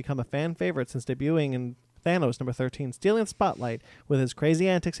Castle has become a fan favorite since debuting in Thanos number 13, stealing the spotlight with his crazy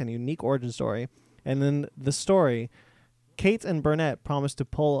antics and unique origin story. And in the story, Cates and Burnett promise to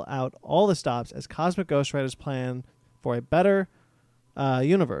pull out all the stops as Cosmic Ghost Rider's plan for a better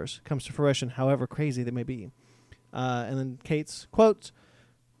universe comes to fruition, however crazy they may be. And then Cates quotes,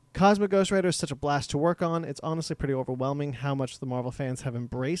 Cosmic Ghost Rider is such a blast to work on. It's honestly pretty overwhelming how much the Marvel fans have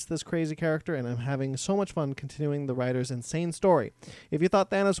embraced this crazy character, and I'm having so much fun continuing the writer's insane story. If you thought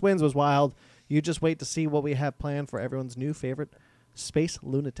Thanos Wins was wild, you just wait to see what we have planned for everyone's new favorite space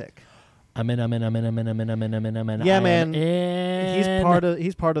lunatic. I'm in. Yeah, man.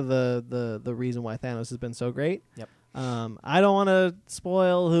 He's part of the reason why Thanos has been so great. Yep. I don't want to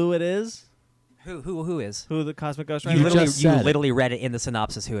spoil who it is. Who is? Who the Cosmic Ghost You Rider is. just said it. literally read it in the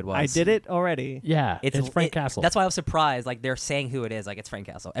synopsis who it was. I did it already. Yeah, it's Frank Castle. That's why I was surprised. Like they're saying who it is. Like it's Frank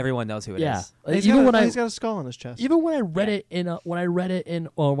Castle. Everyone knows who it is. yeah. He's Even got when he's got a skull on his chest. even when I read it in when I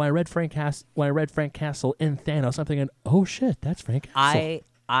read Frank Castle in Thanos, I'm thinking, oh shit, that's Frank Castle.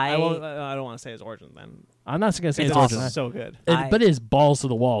 I don't want to say his origin then. I'm not gonna say It's his origin. so good. But his balls to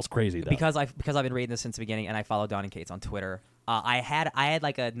the walls crazy though. because I've been reading this since the beginning, and I follow Donny Cates on Twitter. I had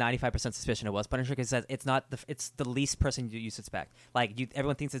like a 95% suspicion it was Punisher because it says it's the least person you suspect. Like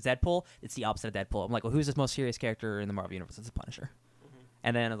everyone thinks it's Deadpool. It's the opposite of Deadpool. I'm like, well, who's the most serious character in the Marvel universe? It's the Punisher.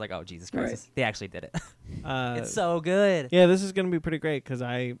 And then I was like, oh Jesus Christ, Right. they actually did it. Uh, It's so good. yeah, this is going to be pretty great because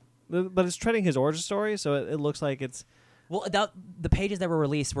but it's treading his origin story, so it looks like it's. Well, the pages that were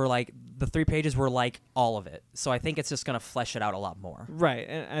released were like the 3 pages were like all of it. So I think it's just gonna flesh it out a lot more. Right,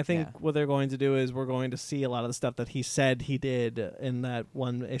 and I think Yeah. what they're going to do is we're going to see a lot of the stuff that he said he did in that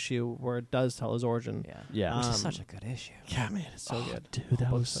one issue where it does tell his origin. Yeah, Yeah. which is Um, such a good issue. Yeah, man, it's so good. Dude, The that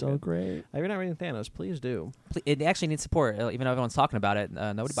book's was so good. great. If you're not reading Thanos, please do. It actually needs support, even though everyone's talking about it.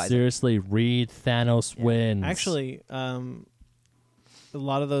 Nobody buys it. Seriously, read Thanos Yeah. wins. Actually, a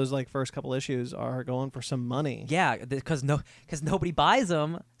lot of those like first couple issues are going for some money. Yeah, because nobody buys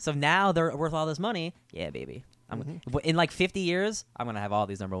them, so now they're worth all this money. Yeah, baby. In like 50 years, I'm gonna have all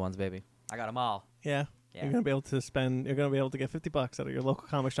these number ones, baby. I got them all. Yeah. Yeah. You're gonna be able to spend. You're gonna be able to get $50 out of your local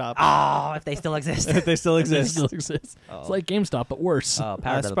comic shop Oh, if they still exist. if they still it exist. still exists. Oh. It's like GameStop, but worse. Oh,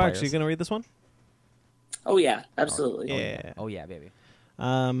 power to the Sparks, players. you gonna read this one? Oh yeah, absolutely. Yeah. Oh yeah, baby.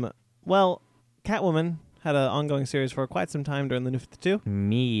 Well, Catwoman had an ongoing series for quite some time during the New 52,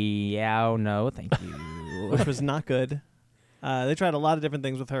 Meow, no, thank you. which was not good. They tried a lot of different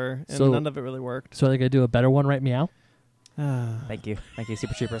things with her, and So- none of it really worked. So they gotta do a better one, right? Meow. Thank you,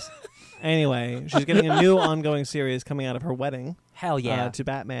 Super Troopers. Anyway, she's getting a new ongoing series coming out of her wedding Hell yeah. to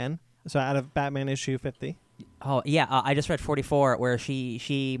Batman. So out of Batman issue 50. Oh yeah, I just read 44 where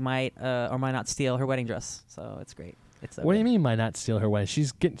she might or might not steal her wedding dress. So it's great. It's so What do you good. mean by not steal her wedding?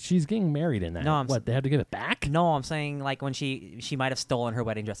 She's getting married in that. No, I'm what? They have to give it back? No, I'm saying like when she might have stolen her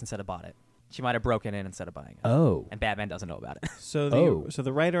wedding dress instead of bought it. She might have broken in instead of buying it. Oh. And Batman doesn't know about it. So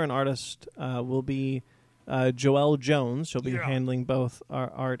the writer and artist will be Joelle Jones. She'll be handling both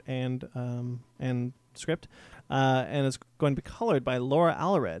art and script, and it's going to be colored by Laura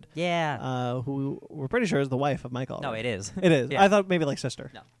Allred, Yeah. who we're pretty sure is the wife of Mike Allred. No, it is. It is. Yeah. I thought maybe like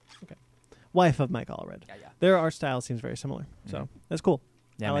sister. No. Okay. Wife of Mike Allred. Yeah. Their art style seems very similar, so that's cool.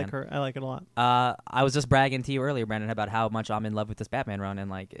 Yeah, I man. like her. I like it a lot. I was just bragging to you earlier, Brandon, about how much I'm in love with this Batman run, and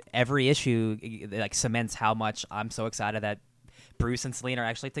like every issue like cements how much I'm so excited that Bruce and Selina are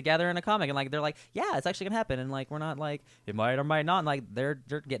actually together in a comic, and like they're like, yeah, it's actually gonna happen, and like we're not like it might or might not, and like they're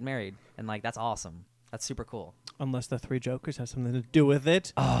getting married, and like that's awesome. That's super cool. Unless the three Jokers have something to do with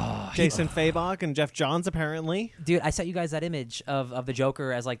it. Oh, Jason Fabok and Jeff Johns, apparently. dude, I sent you guys that image of the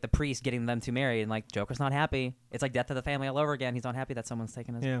Joker as like the priest getting them to marry, and like Joker's not happy. It's like death to the family all over again. He's not happy that someone's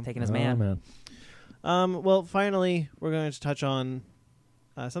taking his Oh, man. Well, finally, we're going to touch on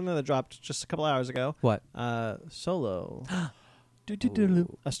something that dropped just a couple hours ago. What? Solo,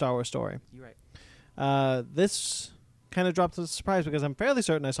 Do-do-do-do. a Star Wars story. You're right. This kind of dropped as a surprise because I'm fairly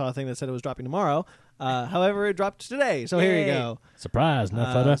certain I saw a thing that said it was dropping tomorrow. However, it dropped today, so here you Yay. go. Surprise, no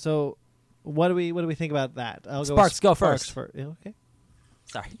photo. So, what do we think about that? I'll Sparks, with go Sparks first. Yeah, okay.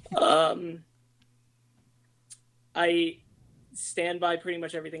 Sorry. I stand by pretty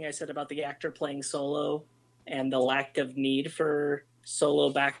much everything I said about the actor playing Solo and the lack of need for Solo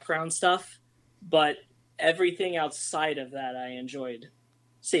background stuff, but everything outside of that I enjoyed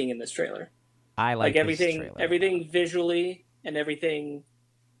seeing in this trailer. I like this trailer. everything visually and everything.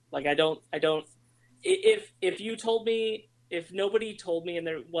 Like I don't. If nobody told me and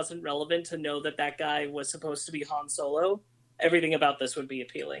it wasn't relevant to know that guy was supposed to be Han Solo, everything about this would be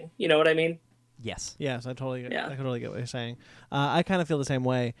appealing. You know what I mean? Yes. Yes, I totally get. Yeah. I totally get what you're saying. I kind of feel the same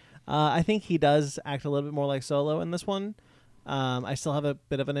way. I think he does act a little bit more like Solo in this one. I still have a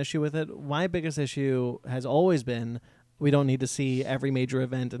bit of an issue with it. My biggest issue has always been we don't need to see every major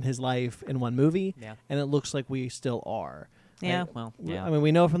event in his life in one movie, Yeah. and it looks like we still are. Yeah. Right? Well. Yeah. I mean,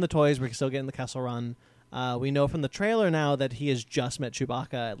 we know from the toys we're still getting the Kessel Run. We know from the trailer now that he has just met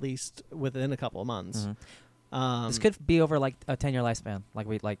Chewbacca at least within a couple of months. This could be over like a 10-year lifespan.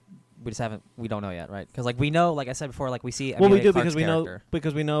 We just haven't. We don't know yet, right? Because like we know, like I said before, like we see. Well, we Emilia do Clarke's because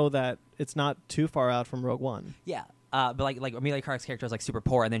character. we know that it's not too far out from Rogue One. Yeah. But like Emilia Clarke's character is like super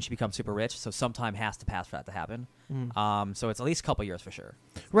poor, and then she becomes super rich. So some time has to pass for that to happen. So it's at least a couple years for sure.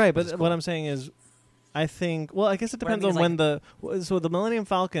 Right, Which but is what cool. I'm saying is, I think. Well, I guess it What I depends mean on is, when the Millennium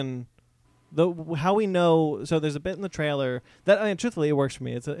Falcon. How we know. So there's a bit in the trailer that I mean, truthfully, it works for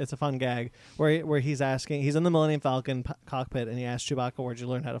me. It's a fun gag where he's asking. He's in the Millennium Falcon cockpit and he asks Chewbacca, "Where'd you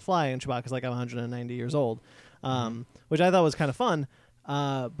learn how to fly?" And Chewbacca's like, "I'm 190 years old," which I thought was kind of fun.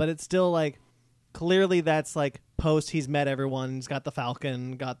 But it's still like clearly that's like post he's met everyone. He's got the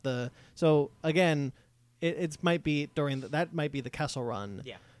Falcon, got the. So again, it might be during that might be the Kessel Run.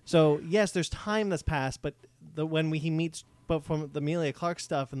 Yeah. So yes, there's time that's passed, but he meets, but from the Emilia Clarke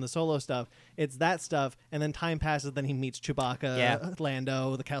stuff and the Solo stuff, it's that stuff, and then time passes, then he meets Chewbacca, Yeah.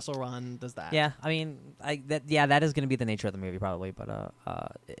 Lando, the Kessel Run, does that. Yeah. I mean, that is going to be the nature of the movie probably. But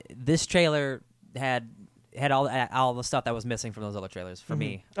this trailer had all the stuff that was missing from those other trailers for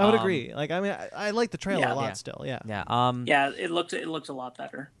me. I would agree. Like, I mean, I like the trailer Yeah. a lot Yeah. still. Yeah. Yeah. Yeah, it looked a lot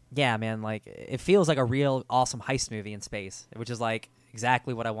better. Yeah, man. Like it feels like a real awesome heist movie in space, which is like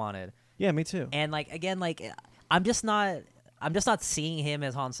exactly what I wanted. Yeah, me too. And like again, like I'm just not seeing him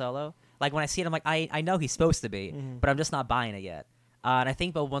as Han Solo. Like when I see it, I'm like, I know he's supposed to be, but I'm just not buying it yet. And I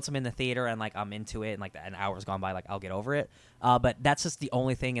think, but once I'm in the theater and like I'm into it, and like an hour's gone by, like I'll get over it. But that's just the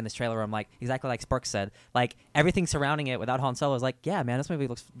only thing in this trailer where I'm like, exactly like Sparks said, like everything surrounding it without Han Solo is like, yeah, man, this movie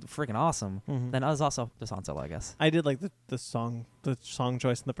looks freaking awesome. Then I was also just Han Solo, I guess. I did like the song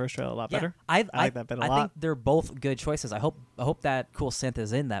choice in the first trailer a lot better. I like that bit a I lot. think they're both good choices. I hope that cool synth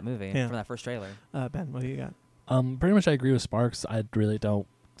is in that movie Yeah. from that first trailer. Ben, what do you got? Pretty much I agree with Sparks. I really don't.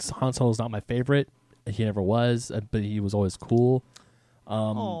 Han Solo's not my favorite. He never was, but he was always cool.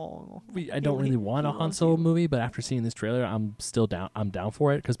 I don't really want a Han Solo movie, but after seeing this trailer, I'm still down. I'm down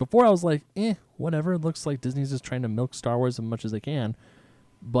for it because before I was like, whatever. It looks like Disney's just trying to milk Star Wars as much as they can.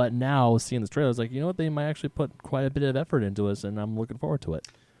 But now seeing this trailer, I was like, you know what? They might actually put quite a bit of effort into this, and I'm looking forward to it.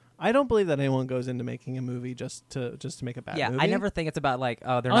 I don't believe that anyone goes into making a movie just to make a bad movie. I never think it's about like, they're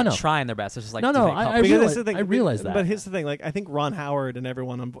Oh, not no. trying their best. It's just like No, different I companies. Because realize- it's the thing, I realize that. But here's the thing: like, I think Ron Howard and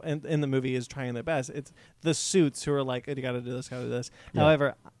everyone in the movie is trying their best. It's the suits who are like, oh, "You got to do this, got to do this." Yeah.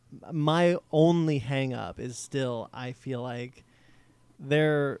 However, my only hang up is still, I feel like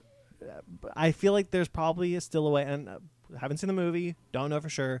there's probably still a way, and haven't seen the movie, don't know for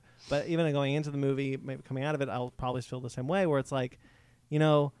sure, but even going into the movie, maybe coming out of it, I'll probably feel the same way. Where it's like,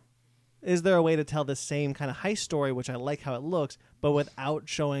 is there a way to tell the same kind of heist story, which I like how it looks, but without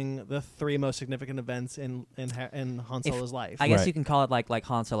showing the three most significant events in Han Solo's life? I guess Right. you can call it like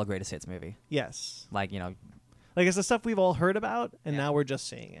Han Solo greatest hits movie. Yes. Like Like, it's the stuff we've all heard about, and Yeah. now we're just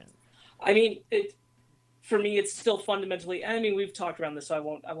seeing it. I mean, for me, it's still fundamentally. I mean, we've talked around this, so I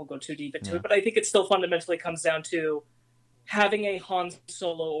won't go too deep into Yeah. it. But I think it still fundamentally comes down to having a Han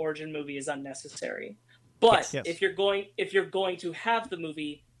Solo origin movie is unnecessary. But Yes. if you're going to have the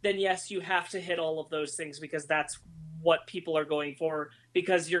movie, then yes, you have to hit all of those things because that's what people are going for.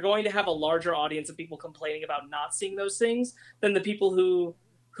 Because you're going to have a larger audience of people complaining about not seeing those things than the people who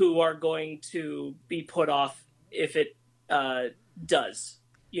are going to be put off if it does.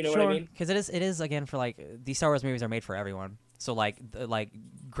 You know what I mean? Because it is again for like these Star Wars movies are made for everyone. So like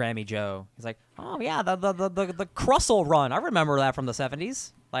Grammy Joe, he's like, oh yeah, the Crustle run. I remember that from the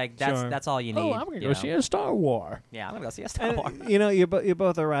 '70s. Like that's all you need. Oh, I'm gonna go see a Star War. Yeah, I'm gonna go see a Star Wars. You know, you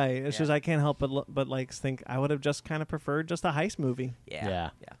both are right. It's just I can't help but like think I would have just kind of preferred just a heist movie.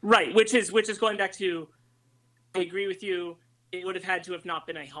 Yeah. Right, which is going back to, I agree with you. It would have had to have not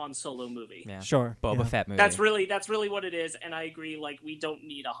been a Han Solo movie. Yeah. Sure, Boba Fett movie. That's really what it is, and I agree. Like, we don't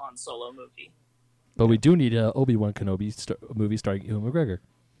need a Han Solo movie. But we do need a Obi-Wan Kenobi movie starring Ewan McGregor.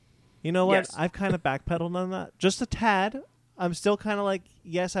 You know what? Yes. I've kind of backpedaled on that just a tad. I'm still kind of like,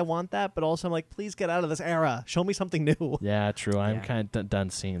 yes, I want that, but also I'm like, please get out of this era. Show me something new. Yeah, true. I'm Yeah. kind of done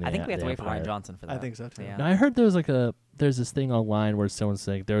seeing the I think we have to the wait for Ryan Empire. Johnson for that. I think so too. Yeah. Now, I heard there's this thing online where someone's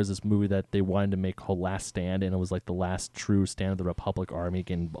saying there was this movie that they wanted to make called Last Stand, and it was like the last true stand of the Republic Army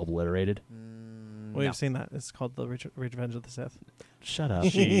getting obliterated. We've seen that. It's called The Revenge of the Sith. Shut up.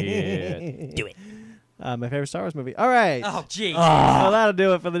 Shit. Do it. My favorite Star Wars movie. All right. Oh, jeez. Well, that'll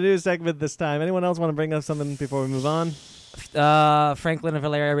do it for the news segment this time. Anyone else want to bring up something before we move on? Franklin and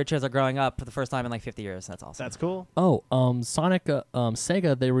Valeria Richards are growing up for the first time in like 50 years. That's awesome. That's cool. Oh, Sonic,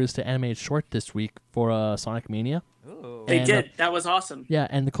 Sega, they released an animated short this week for Sonic Mania. Ooh. They And, did. That was awesome. Yeah,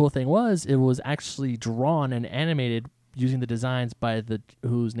 and the cool thing was it was actually drawn and animated using the designs by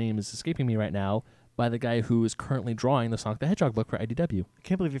whose name is escaping me right now, by the guy who is currently drawing the Sonic the Hedgehog book for IDW. I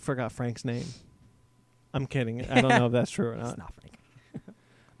can't believe you forgot Frank's name. I'm kidding. I don't know if that's true or It's not. not funny.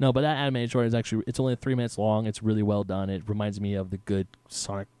 No, but that animated short is actually, it's only 3 minutes long. It's really well done. It reminds me of the good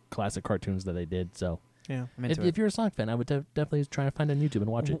Sonic classic cartoons that they did. So Yeah. I'm into if you're a Sonic fan, I would definitely try to find it on YouTube and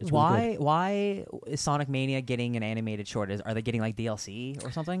watch it. It's really Why is Sonic Mania getting an animated short? Are they getting like DLC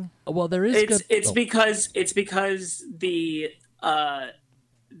or something? good. Well, there is It's good. because the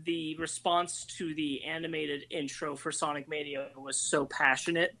response to the animated intro for Sonic Mania was so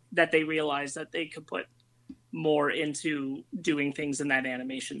passionate that they realized that they could put more into doing things in that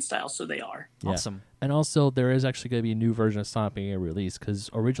animation style, so they are. Yeah. Awesome. And also, there is actually going to be a new version of Sonic being released, because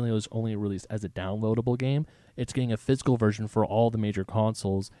originally it was only released as a downloadable game. It's getting a physical version for all the major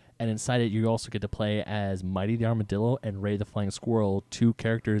consoles, and inside it, you also get to play as Mighty the Armadillo and Ray the Flying Squirrel, two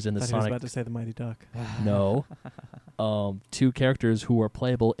characters in the I thought he was Sonic. about to say the Mighty Duck. No, two characters who are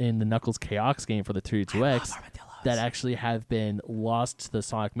playable in the Knuckles Chaos game for the 32X that actually have been lost to the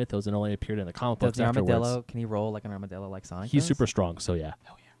Sonic mythos and only appeared in the comic Does books the afterwards. armadillo? Can he roll like an armadillo like Sonic? He's does? super strong, so yeah.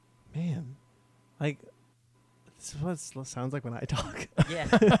 Man. Like, this is what it sounds like when I talk. Yeah.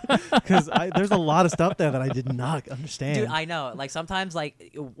 Because there's a lot of stuff there that I did not understand. Dude, I know. Like sometimes,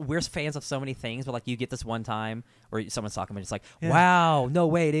 like we're fans of so many things, but like you get this one time where someone's talking, and it's like, Yeah. wow, no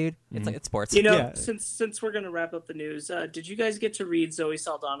way, dude. It's like it's sports. You know, Yeah. since we're gonna wrap up the news, did you guys get to read Zoe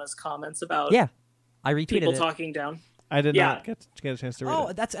Saldana's comments about Yeah, I retweeted people it. talking down? I did Yeah. not get a chance to read Oh,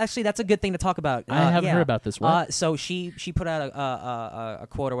 it. that's a good thing to talk about. I haven't yeah. heard about this. What? So she put out a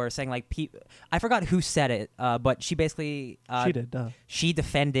quote where saying like I forgot who said it, but she basically She did, duh. she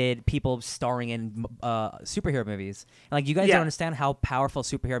defended people starring in superhero movies. And, like you guys Yeah. don't understand how powerful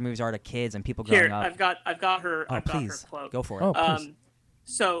superhero movies are to kids and people Here, growing up. I've got her. Oh, I've got her please quote. go for it. Oh, please.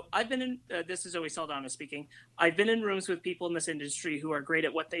 So I've been in. This is Zoe Saldana speaking. I've been in rooms with people in this industry who are great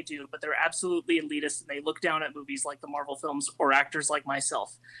at what they do, but they're absolutely elitist and they look down at movies like the Marvel films or actors like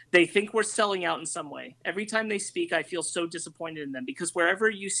myself. They think we're selling out in some way. Every time they speak, I feel so disappointed in them because wherever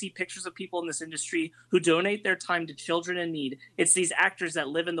you see pictures of people in this industry who donate their time to children in need, it's these actors that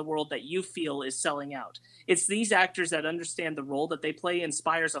live in the world that you feel is selling out. It's these actors that understand the role that they play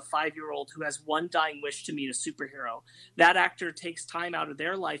inspires a 5-year-old who has one dying wish to meet a superhero. That actor takes time out of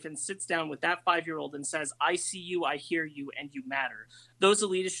their life and sits down with that 5-year-old and says, I see you, I hear you, and you matter. Those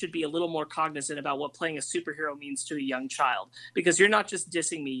elitists should be a little more cognizant about what playing a superhero means to a young child, because you're not just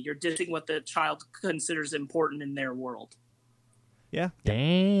dissing me, you're dissing what the child considers important in their world. Yeah.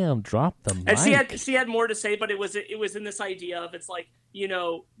 Damn, drop the mic. And she had more to say, but it was in this idea of, it's like, you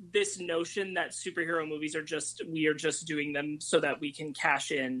know, this notion that superhero movies we are just doing them so that we can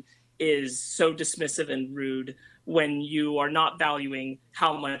cash in is so dismissive and rude when you are not valuing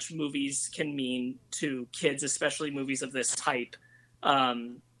how much movies can mean to kids, especially movies of this type.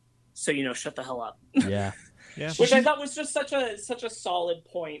 So, you know, shut the hell up. Yeah. Yeah. Which I thought was just such a solid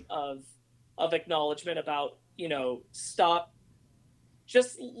point of acknowledgement about, you know, stop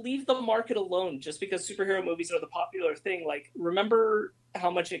just leave the market alone. Just because superhero movies are the popular thing, like, remember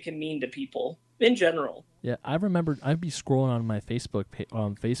how much it can mean to people in general. Yeah, I remember I'd be scrolling on my Facebook,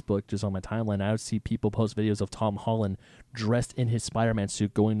 just on my timeline. I would see people post videos of Tom Holland dressed in his Spider-Man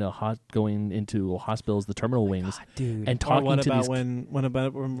suit going into hospitals, the terminal wings, dude. and Or talking what to about these.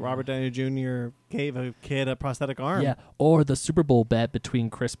 when Robert Downey Jr. gave a kid a prosthetic arm? Yeah, or the Super Bowl bet between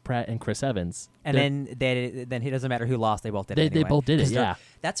Chris Pratt and Chris Evans. And then it doesn't matter who lost; they both did it. They Anyway. both did it. 'Cause Yeah,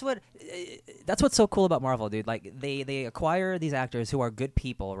 that's what's so cool about Marvel, dude. Like they acquire these actors who are good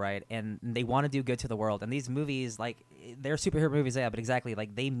people, right? And they want to do good to the world. And these movies, like they're superhero movies, yeah, but exactly,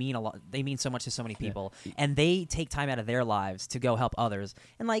 like they mean a lot. They mean so much to so many people, and they take time out of their lives to go help others.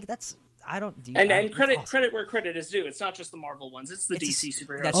 And like that's And credit where credit is due. It's not just the Marvel ones; it's the DC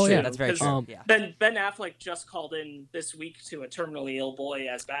superheroes. That's Oh, true. yeah. That's very true. Yeah. Ben Affleck just called in this week to a terminally ill boy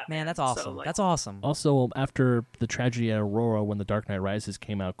as Batman. Man, that's awesome. So, like, That's awesome. Also, after the tragedy at Aurora, when The Dark Knight Rises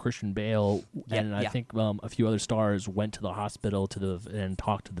came out, Christian Bale and I yeah. think a few other stars went to the hospital and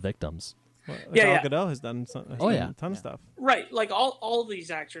talked to the victims. Well, Yeah, Gal Gadot has done a ton of stuff. right. Like all of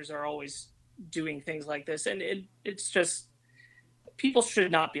these actors are always doing things like this, and it's just people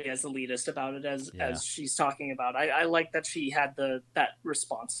should not be as elitist about it as she's talking about. I like that she had that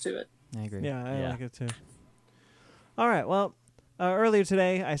response to it. I agree. Yeah, I Yeah. like it too. All right. Well, earlier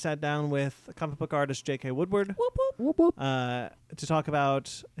today, I sat down with comic book artist J.K. Woodward Whoop, whoop. to talk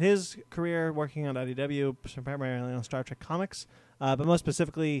about his career working on IDW, primarily on Star Trek comics, but most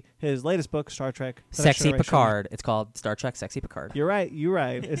specifically his latest book, Star Trek: The Next Sexy Generation. Picard. It's called Star Trek Sexy Picard. You're right.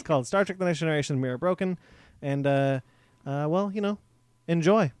 It's called Star Trek: The Next Generation Mirror Broken, and well,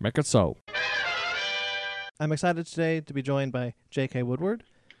 enjoy. Make it so. I'm excited today to be joined by J.K. Woodward.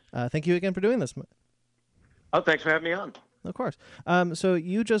 Thank you again for doing this. Oh, thanks for having me on. Of course. So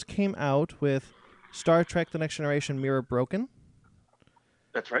you just came out with Star Trek: The Next Generation Mirror Broken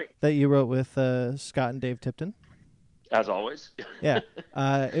That's right, that you wrote with Scott and Dave Tipton. as always. Yeah.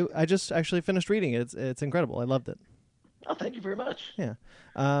 I just actually finished reading it. It's incredible. I loved it. Oh, thank you very much. Yeah.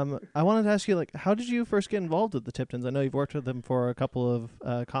 I wanted to ask you, how did you first get involved with the Tiptons? I know you've worked with them for a couple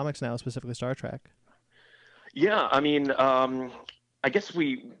of comics now, specifically Star Trek. Yeah, I mean, I guess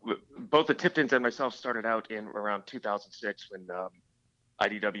both the Tiptons and myself started out in around 2006 when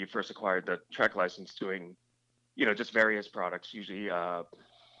IDW first acquired the Trek license, doing, just various products, usually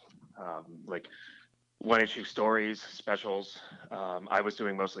like one-issue stories, specials. I was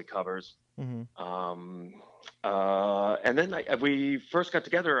doing mostly covers. Mm-hmm. And then we first got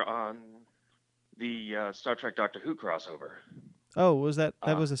together on the Star Trek Doctor Who crossover. Oh, was that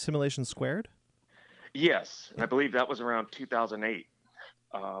was a Simulation Squared? Yes, and I believe that was around 2008.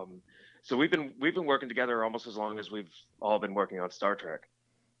 So we've been working together almost as long as we've all been working on Star Trek.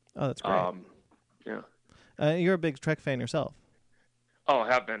 Oh, that's great. Yeah. You're a big Trek fan yourself. Oh,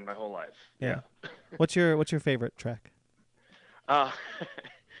 I have been my whole life. Yeah. What's your favorite Trek? That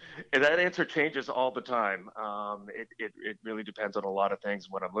answer changes all the time. It really depends on a lot of things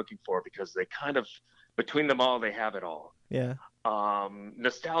what I'm looking for, because they kind of, between them all, they have it all. Yeah.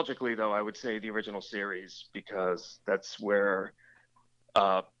 Nostalgically, though, I would say the original series, because that's where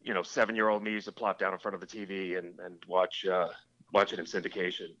 7-year-old me used to plop down in front of the TV and watch it in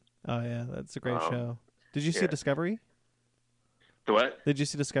syndication. Oh yeah, that's a great show. Did you see Discovery? The what? Did you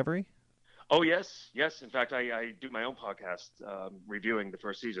see Discovery? Oh yes. In fact, I do my own podcast reviewing the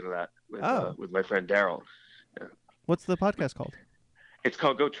first season of that with my friend Daryl. Yeah. What's the podcast called? It's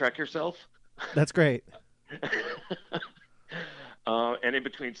called Go Trek Yourself. That's great. And in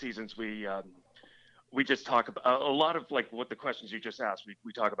between seasons, we just talk about a lot of like what the questions you just asked.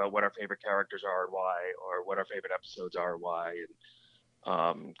 We talk about what our favorite characters are and why, or what our favorite episodes are and why,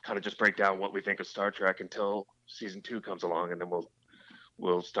 and kind of just break down what we think of Star Trek until season 2 comes along, and then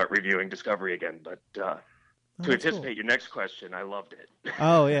we'll start reviewing Discovery again. But to anticipate your next question, I loved it.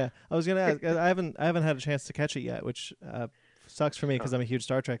 Oh yeah, I was gonna ask. I haven't had a chance to catch it yet, which sucks for me because I'm a huge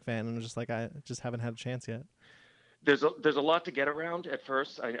Star Trek fan, and I'm just like I just haven't had a chance yet. There's a lot to get around at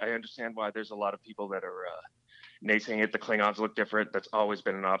first. I understand why there's a lot of people that are naysaying it. The Klingons look different. That's always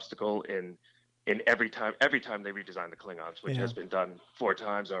been an obstacle in every time they redesign the Klingons, which has been done 4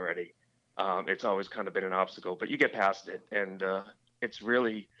 times already. It's always kind of been an obstacle, but you get past it, and it's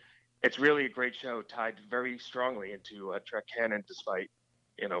really a great show, tied very strongly into Trek canon, despite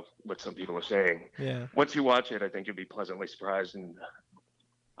what some people are saying. Yeah. Once you watch it, I think you'll be pleasantly surprised, and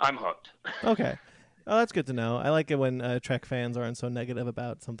I'm hooked. Okay. Oh, that's good to know. I like it when Trek fans aren't so negative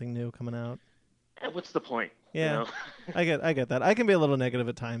about something new coming out. And what's the point? Yeah, I get that. I can be a little negative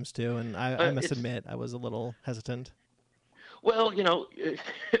at times too, and I must admit I was a little hesitant. Well,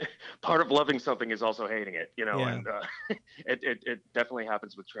 part of loving something is also hating it, Yeah. and it definitely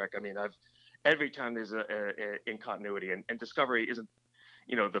happens with Trek. I mean, every time there's a incontinuity, and Discovery isn't,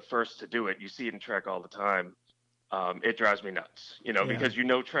 the first to do it. You see it in Trek all the time. It drives me nuts, Yeah. because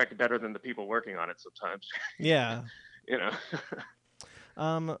Trek better than the people working on it sometimes. Yeah. you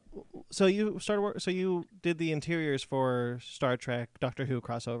know. So you started work. So you did the interiors for Star Trek, Doctor Who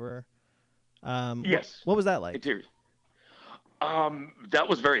crossover. Yes. What was that like? Interior. That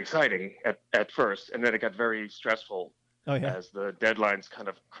was very exciting at first, and then it got very stressful Oh yeah. as the deadlines kind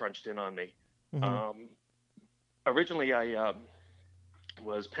of crunched in on me. Mhm. Originally, I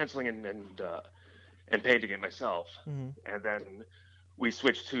was penciling and painting it myself, Mhm. and then we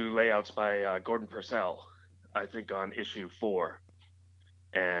switched to layouts by Gordon Purcell, I think on issue 4,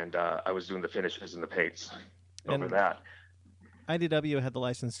 and I was doing the finishes and the paints over And that. IDW had the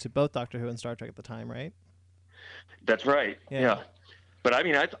license to both Doctor Who and Star Trek at the time, right? That's right. Yeah. Yeah. But I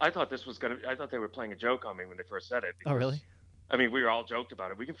mean, I thought this was I thought they were playing a joke on me when they first said it. Oh really? I mean, we were all joked about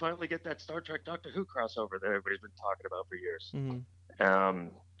it. We can finally get that Star Trek Doctor Who crossover that everybody's been talking about for years.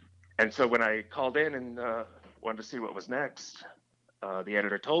 Mhm. And so when I called in and wanted to see what was next, the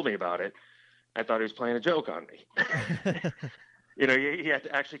editor told me about it. I thought he was playing a joke on me. He had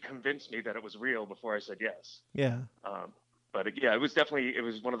to actually convince me that it was real before I said yes. Yeah. But yeah, it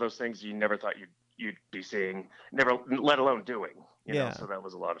was one of those things you never thought you'd be seeing, never, let alone doing. Yeah. So that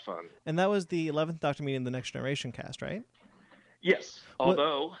was a lot of fun. And that was the 11th Doctor meeting the Next Generation cast, right? Yes, What-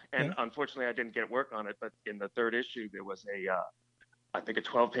 although, and yeah. unfortunately I didn't get work on it, but in the 3rd issue there was I think a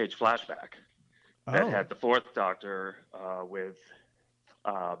 12-page flashback that Oh. had the 4th Doctor with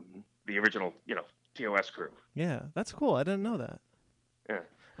the original, TOS crew. Yeah, that's cool. I didn't know that.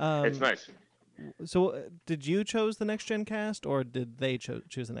 Yeah, it's nice. So, did you chose the Next Gen cast, or did they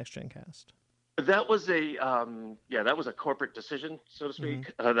choose the Next Gen cast? That was that was a corporate decision, so to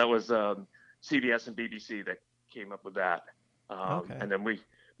speak. That was CBS and BBC that came up with that. Okay. And then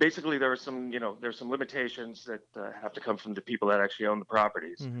there are some, there's some limitations that have to come from the people that actually own the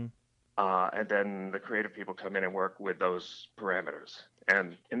properties. Mm-hmm. And then the creative people come in and work with those parameters.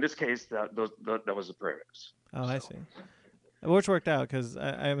 And in this case, that was the parameters. Oh, I see. Which worked out because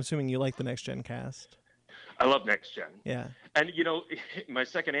I'm assuming you like the Next Gen cast. I love Next Gen. Yeah. And, my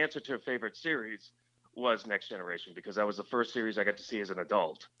second answer to a favorite series was Next Generation, because that was the first series I got to see as an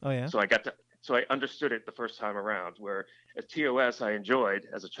adult. Oh yeah. So I understood it the first time around, where at TOS I enjoyed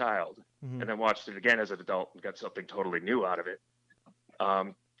as a child, Mhm. and then watched it again as an adult and got something totally new out of it.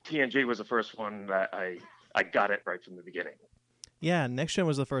 TNG was the first one that I got it right from the beginning. Yeah, Next Gen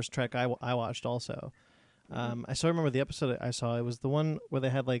was the first Trek I watched also. I still remember the episode I saw. It was the one where they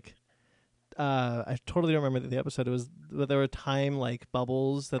had like, I totally don't remember the episode. It was where there were time like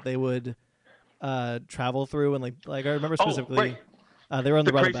bubbles that they would travel through, and like I remember specifically, they were on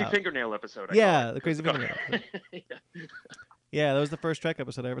the crazy runabout. fingernail episode. I Yeah, call it. the crazy fingernail episode. Yeah, that was the first Trek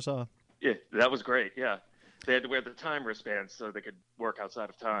episode I ever saw. Yeah, that was great. Yeah, they had to wear the time wristbands so they could work outside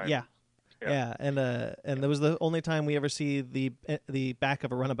of time. Yeah. Yeah. And that was the only time we ever see the back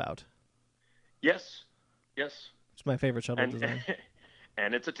of a runabout. Yes. It's my favorite shuttle design.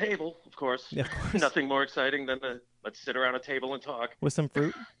 And it's a table, of course. Yeah, of course. Nothing more exciting than let's sit around a table and talk. With some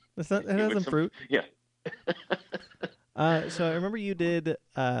fruit. It has some fruit. Yeah. So I remember you did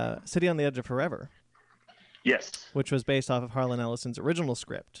City on the Edge of Forever, Yes. which was based off of Harlan Ellison's original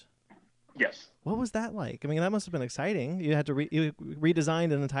script. Yes. What was that like? I mean, that must have been exciting. You had to you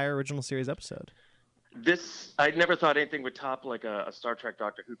redesigned an entire original series episode. I never thought anything would top like a Star Trek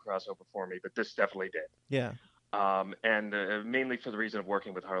Doctor Who crossover for me, but this definitely did. Yeah. And mainly for the reason of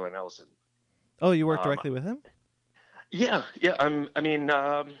working with Harlan Ellison. Oh, you worked directly with him? Yeah.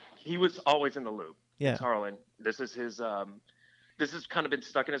 He was always in the loop. Yeah. It's Harlan. This is his. This has kind of been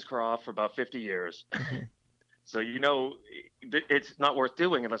stuck in his craw for about 50 years. So it's not worth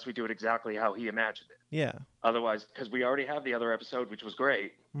doing unless we do it exactly how he imagined it. Yeah. Otherwise, because we already have the other episode, which was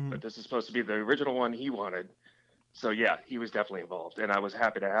great, but this is supposed to be the original one he wanted. So yeah, he was definitely involved, and I was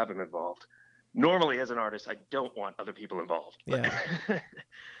happy to have him involved. Normally, as an artist, I don't want other people involved. But, Yeah.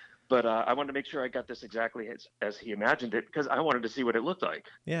 but I wanted to make sure I got this exactly as he imagined it, because I wanted to see what it looked like.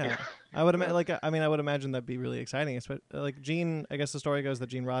 Yeah. I would imagine. I would imagine that'd be really exciting. Like Gene, I guess the story goes that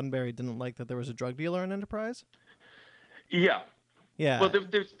Gene Roddenberry didn't like that there was a drug dealer in Enterprise. Yeah. Yeah. Well,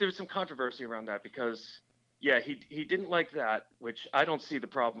 there's some controversy around that because, yeah, he didn't like that, which I don't see the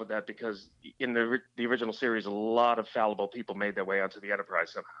problem with that, because in the original series, a lot of fallible people made their way onto the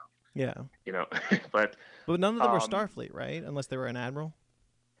Enterprise somehow. Yeah. But none of them were Starfleet, right? Unless they were an admiral.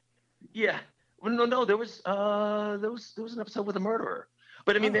 Yeah. Well, no. There was an episode with a murderer,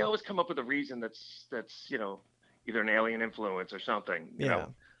 but I mean, they always come up with a reason that's either an alien influence or something. You Yeah.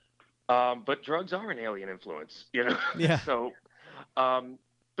 know, but drugs are an alien influence. You know, Yeah. so.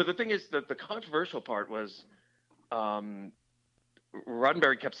 But the thing is that the controversial part was Roddenberry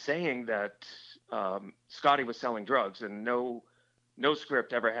kept saying that Scotty was selling drugs, and no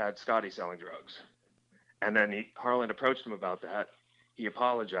script ever had Scotty selling drugs. And then Harlan approached him about that. He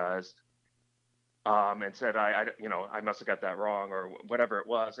apologized and said, I must have got that wrong or whatever it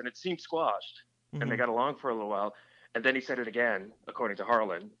was. And it seemed squashed. And they got along for a little while. And then he said it again, according to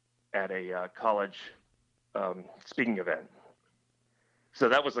Harlan, at a college speaking event. So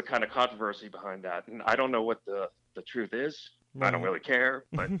that was the kind of controversy behind that. And I don't know what the truth is. Right. I don't really care.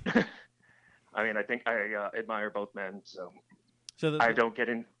 But I mean, I think I admire both men. So I don't get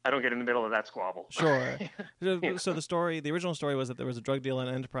in the middle of that squabble. Sure. So the original story was that there was a drug deal on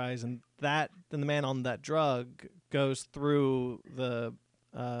Enterprise, and the man on that drug goes through the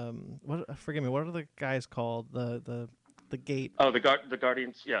forgive me, what are the guys called? The gate. Oh, the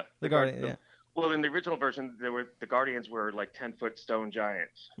Guardians, yeah. The Guardian, yeah. Well, in the original version, the Guardians were like 10-foot stone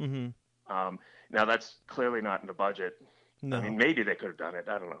giants. Mm-hmm. Now that's clearly not in the budget. No. I mean, maybe they could have done it.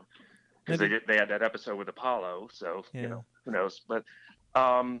 I don't know. Because they had that episode with Apollo, so Yeah. you know, who knows? But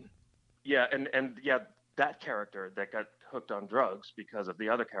that character that got hooked on drugs because of the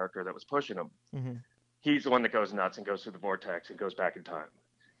other character that was pushing him, Mm-hmm. he's the one that goes nuts and goes through the vortex and goes back in time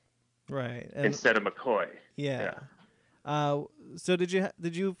Right. And, instead of McCoy. yeah. So did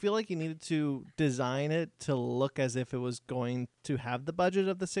you feel like you needed to design it to look as if it was going to have the budget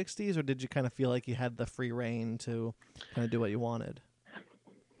of the 60s, or did you kind of feel like you had the free reign to kind of do what you wanted?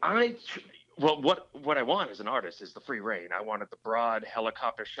 What I want as an artist is the free reign. I wanted the broad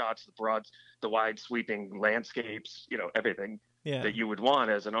helicopter shots, the wide sweeping landscapes, you know, everything that you would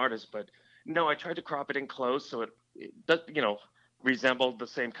want as an artist. But no, I tried to crop it in close so it does, you know, resembled the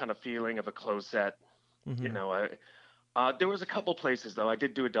same kind of feeling of a closed set. Mm-hmm. You know, there was a couple places though. I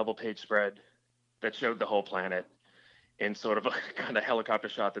did do a double page spread that showed the whole planet in sort of a kind of helicopter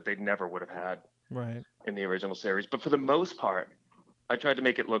shot that they never would have had Right. in the original series. But for the most part, I tried to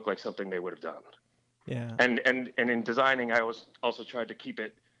make it look like something they would have done. Yeah. And in designing, I also tried to keep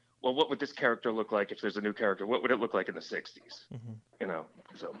it. Well, what would this character look like if there's a new character? What would it look like in the 60s? Mm-hmm. You know,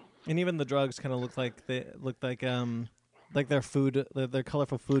 so. And even the drugs kind of looked like their food, their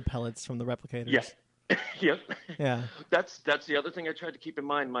colorful food pellets from the replicators. Yeah. Yep. Yeah. That's the other thing I tried to keep in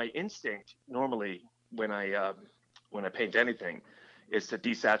mind. My instinct normally when I paint anything is to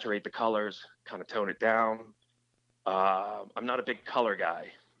desaturate the colors, kind of tone it down. I'm not a big color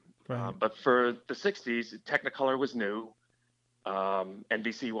guy, Right. but for the 60s, Technicolor was new.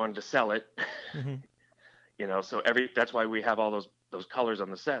 NBC wanted to sell it, Mm-hmm. you know, so that's why we have all those colors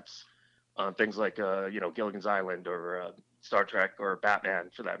on the sets on things like Gilligan's Island or Star Trek or Batman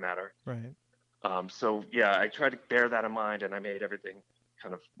for that matter. Right. So yeah, I tried to bear that in mind, and I made everything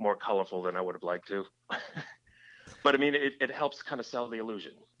kind of more colorful than I would have liked to. But I mean, it helps kind of sell the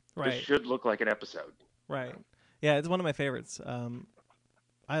illusion. Right. This should look like an episode. Right. Yeah, it's one of my favorites.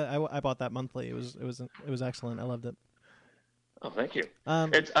 I bought that monthly. It was excellent. I loved it. Oh, thank you.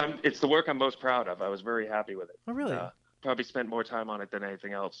 It's the work I'm most proud of. I was very happy with it. Oh, really? Probably spent more time on it than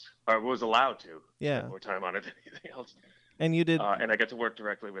anything else, or was allowed to. Yeah. Spend more time on it than anything else. And you did. And I get to work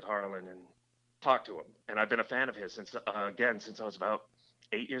directly with Harlan and talk to him. And I've been a fan of his since I was about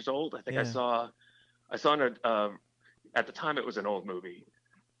 8 years old. I think Yeah. I saw at the time it was an old movie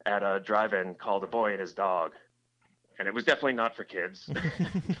at a drive-in called A Boy and His Dog. And it was definitely not for kids.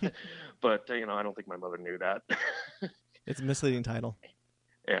 But, I don't think my mother knew that. It's a misleading title.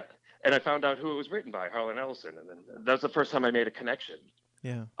 Yeah. And I found out who it was written by, Harlan Ellison. And then that was the first time I made a connection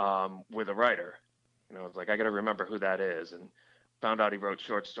Yeah. with a writer. I was like, I got to remember who that is. And found out he wrote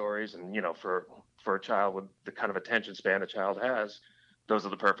short stories. And, for a child with the kind of attention span a child has, those are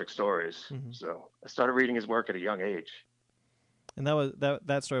the perfect stories. Mhm. So I started reading his work at a young age. And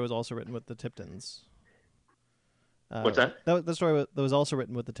that story was also written with the Tiptons. What's that? The story that was also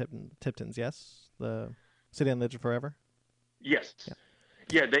written with the Tiptons. Yes, the City on the Edge of Forever. Yes.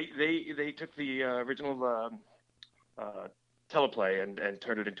 Yeah. They took the original teleplay and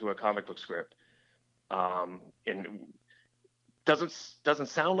turned it into a comic book script. And doesn't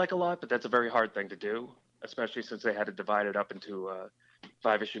sound like a lot, but that's a very hard thing to do, especially since they had to divide it up into a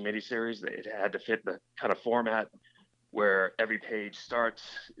 5-issue miniseries. It had to fit the kind of format where every page starts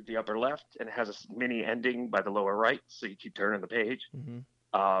at the upper left and has a mini ending by the lower right, so you keep turning the page.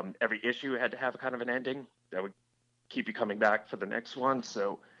 Mm-hmm. Every issue had to have a kind of an ending that would keep you coming back for the next one.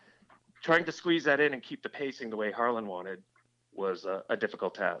 So trying to squeeze that in and keep the pacing the way Harlan wanted was a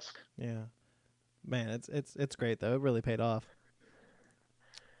difficult task. Yeah, man, it's great though. It really paid off.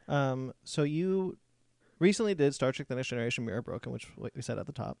 So you recently did Star Trek: The Next Generation Mirror Broken, which we said at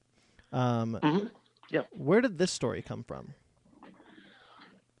the top. Yeah. Where did this story come from?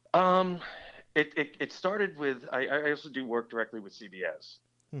 It started with I also do work directly with CBS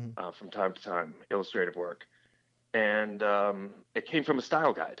from time to time, illustrative work, and it came from a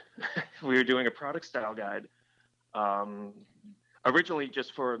style guide. We were doing a product style guide, originally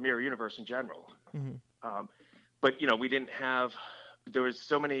just for Mirror Universe in general, but we didn't have. There was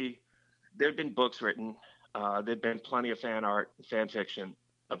so many. There had been books written. There'd been plenty of fan art, fan fiction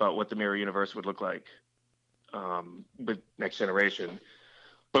about what the Mirror Universe would look like with Next Generation.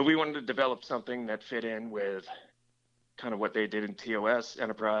 But we wanted to develop something that fit in with kind of what they did in TOS,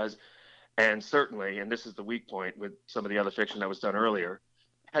 Enterprise, and certainly, and this is the weak point with some of the other fiction that was done earlier,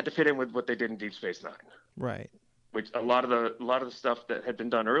 had to fit in with what they did in Deep Space Nine. Right. Which a lot of the stuff that had been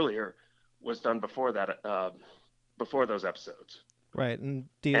done earlier was done before that, before those episodes. Right, and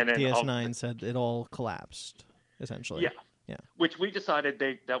DS9 said it all collapsed, essentially. Yeah. Which we decided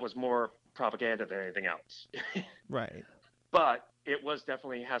that was more propaganda than anything else. Right. But it was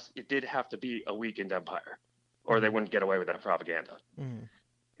definitely it did have to be a weakened empire, or they wouldn't get away with that propaganda.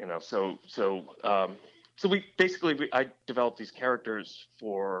 So we basically I developed these characters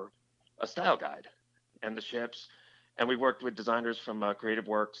for a style guide and the ships, and we worked with designers from Creative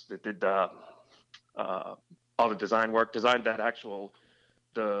Works that did all the design work, designed that actual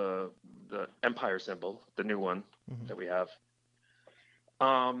the Empire symbol, the new one that we have.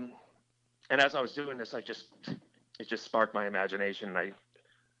 And as I was doing this, it just sparked my imagination. And I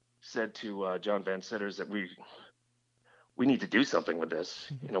said to John Van Sitters that we need to do something with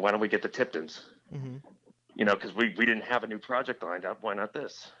this. Why don't we get the Tiptons? Because we didn't have a new project lined up. Why not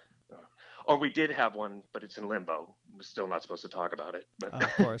this? Or we did have one, but it's in limbo. We're still not supposed to talk about it. But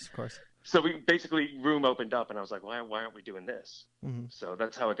of course. So we basically, room opened up, and I was like, why aren't we doing this? So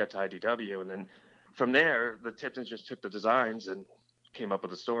that's how it got to IDW. And then from there, the Tiptons just took the designs and came up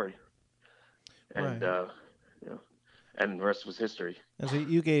with a story. And, and the rest was history. And so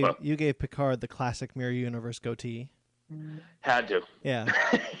you gave Picard the classic Mirror Universe goatee. Had to. Yeah.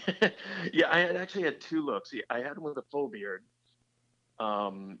 Yeah, I actually had two looks. I had him with a full beard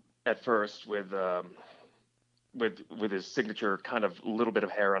at first with his signature kind of little bit of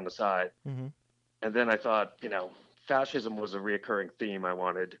hair on the side. And then I thought, fascism was a reoccurring theme I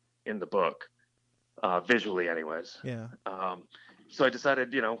wanted in the book, visually anyways. Yeah. So I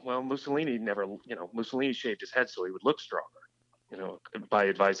decided, Mussolini Mussolini shaved his head so he would look stronger, by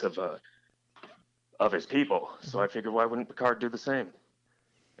advice of his people. So I figured, why wouldn't Picard do the same?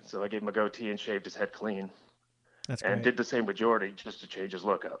 So I gave him a goatee and shaved his head clean. That's and great. did the same with Geordi just to change his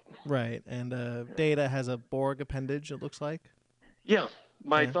look up. Right. And Data has a Borg appendage, it looks like. Yeah.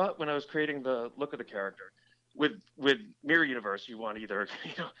 My thought when I was creating the look of the character, with Mirror Universe, you want either,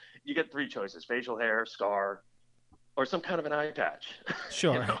 you get three choices: facial hair, scar, or some kind of an eye patch.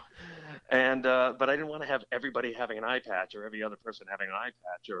 Sure. And but I didn't want to have everybody having an eye patch or every other person having an eye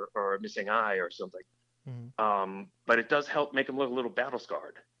patch or a missing eye or something. But it does help make him look a little battle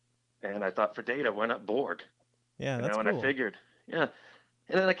scarred. And I thought, for Data, why not Borg? Yeah, that's cool. And I figured, and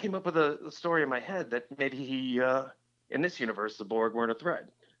then I came up with a story in my head that maybe he, in this universe, the Borg weren't a threat.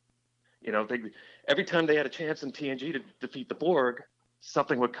 Every time they had a chance in TNG to defeat the Borg,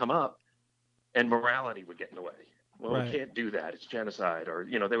 something would come up, and morality would get in the way. Well, we can't do that. It's genocide. Or,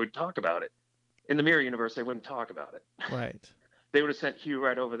 they would talk about it. In the Mirror Universe, they wouldn't talk about it. Right. They would have sent Hugh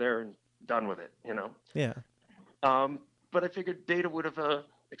right over there and done with it, Yeah. But I figured Data would have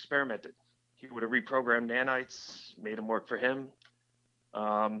experimented. He would have reprogrammed nanites, made them work for him,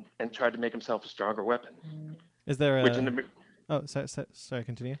 and tried to make himself a stronger weapon. Is there a... Oh, sorry,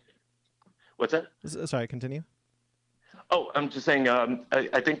 continue. What's that? Sorry, continue. Oh, I'm just saying,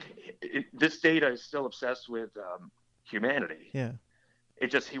 I think this Data is still obsessed with humanity. Yeah.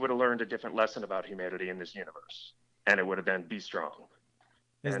 It just, he would have learned a different lesson about humanity in this universe, and it would have been be strong.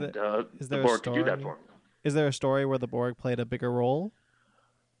 Is the there Borg could do that for him. Is there a story where the Borg played a bigger role?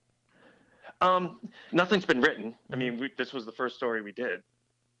 Nothing's been written. I mean, this was the first story we did,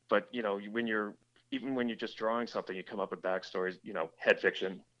 but when you're just drawing something, you come up with backstories, head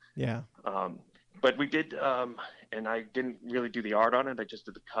fiction. Yeah. But we did, and I didn't really do the art on it. I just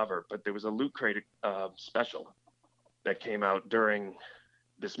did the cover. But there was a Loot Crate special that came out during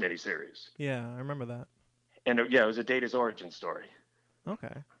this miniseries. Yeah, I remember that. And it was a Data's origin story.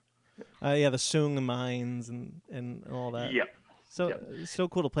 Okay. The Sung mines and all that. Yeah. So it's so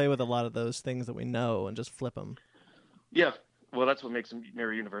cool to play with a lot of those things that we know and just flip them. Yeah. Well, that's what makes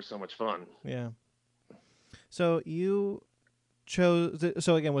Mirror Universe so much fun. Yeah. So you chose...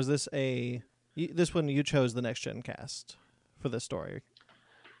 So again, was this this one you chose the Next Gen cast for this story?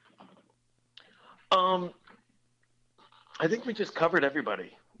 Um, I think we just covered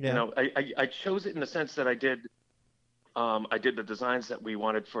everybody. Yeah. You know, I chose it in the sense that I did the designs that we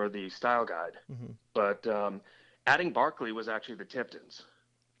wanted for the style guide, Mhm. but adding Barkley was actually the Tiptons.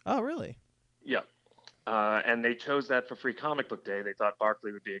 Oh, really? Yeah. And they chose that for Free Comic Book Day. They thought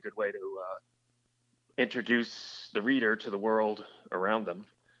Barkley would be a good way to introduce the reader to the world around them,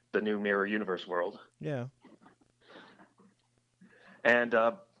 the new Mirror Universe world. Yeah. And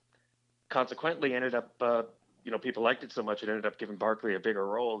consequently ended up, people liked it so much, it ended up giving Barkley a bigger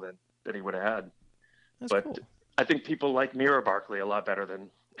role than he would have had. That's But cool. I think people like Mirror Barkley a lot better than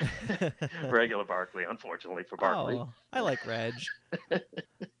regular Barkley, unfortunately, for Barkley. Oh, I like Reg.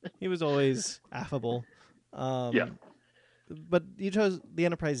 He was always affable. Yeah. But you chose the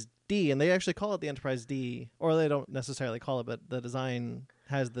Enterprise D, and they actually call it the Enterprise D, or they don't necessarily call it, but the design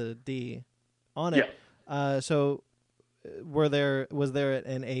has the D on it. Yeah. So was there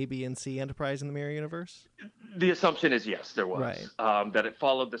an A, B, and C Enterprise in the Mirror Universe? The assumption is yes, there was. Right. That it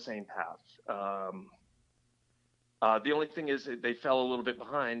followed the same path. The only thing is that they fell a little bit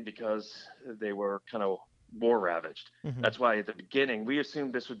behind because they were kind of war ravaged. Mhm. That's why at the beginning we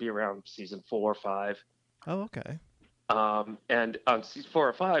assumed this would be around season 4 or 5. Oh, okay. And on season 4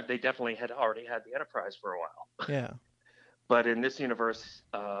 or 5, they definitely had already had the Enterprise for a while. Yeah. But in this universe,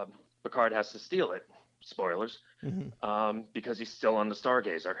 Picard has to steal it. Spoilers. Mhm. Because he's still on the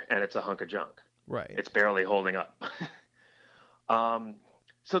Stargazer, and it's a hunk of junk. Right. It's barely holding up.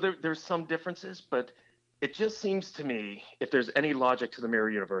 So there's some differences, but it just seems to me, if there's any logic to the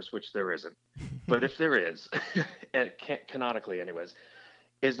Mirror Universe, which there isn't, but if there is, and canonically anyways,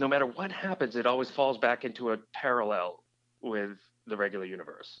 is no matter what happens, it always falls back into a parallel with the regular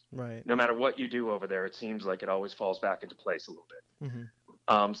universe. Right. No matter what you do over there, it seems like it always falls back into place a little bit.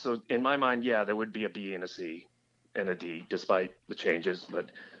 Mhm. So in my mind, yeah, there would be a B and a C and a D, despite the changes,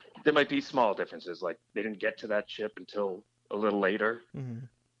 but there might be small differences, like they didn't get to that ship until a little later. Mhm.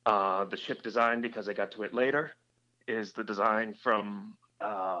 The ship design, because I got to it later, is the design from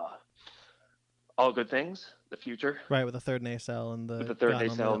All Good Things, the future. Right, with the third nacelle and the With the third gun on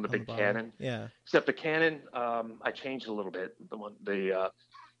nacelle and the on big bottom. cannon. Yeah. Except the cannon, I changed a little bit. The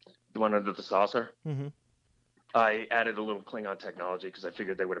one under the saucer. Mm-hmm. I added a little Klingon technology because I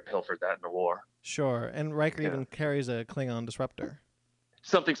figured they would have pilfered that in the war. Sure, and Riker Yeah. even carries a Klingon disruptor.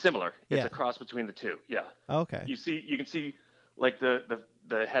 Something similar. It's Yeah. a cross between the two. Yeah. Okay. You can see like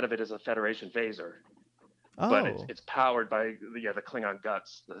the head of it is a Federation phaser, Oh. but it's powered by the Klingon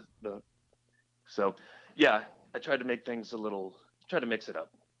guts. So yeah, I tried to make things try to mix it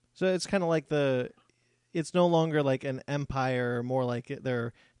up. So it's kind of like it's no longer like an empire, more like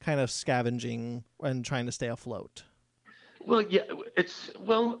they're kind of scavenging and trying to stay afloat. Well, yeah,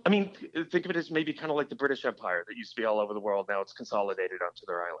 I mean, think of it as maybe kind of like the British Empire that used to be all over the world. Now it's consolidated onto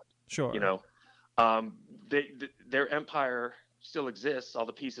their island. Sure. You know, their empire still exists. All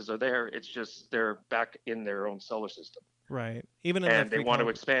the pieces are there. It's just they're back in their own solar system. Right. Even in And the they want to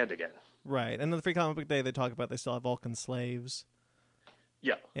expand again. Right. And in the Free Comic Book Day, they talk about they still have Vulcan slaves.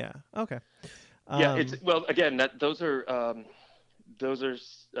 Yeah. Yeah. Okay. Yeah. Again, those are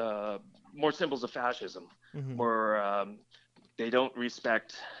more symbols of fascism, Mhm. where they don't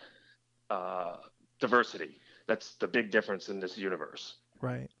respect diversity. That's the big difference in this universe.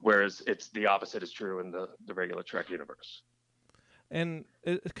 Right. Whereas it's the opposite is true in the regular Trek universe. And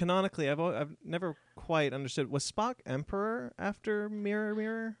canonically, I've never quite understood, was Spock Emperor after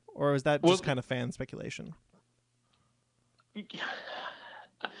Mirror, or is that just kind of fan speculation?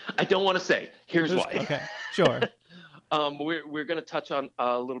 I don't want to say. Here's why. Okay, sure. We're going to touch on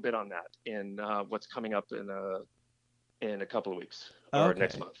a little bit on that in what's coming up in a couple of weeks or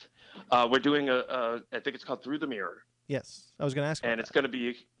next month. We're doing I think it's called Through the Mirror. Yes, I was going to ask. And it's going to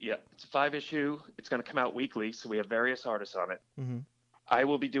be it's a 5-issue. It's going to come out weekly, so we have various artists on it. Mm-hmm. I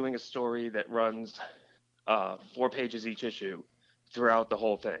will be doing a story that runs 4 pages each issue throughout the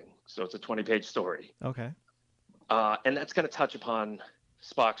whole thing. So it's a 20-page story. Okay. And that's going to touch upon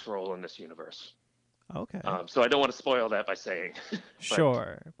Spock's role in this universe. Okay. So I don't want to spoil that by saying.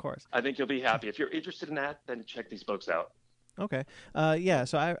 Sure, of course. I think you'll be happy. If you're interested in that, then check these books out. Okay. Yeah.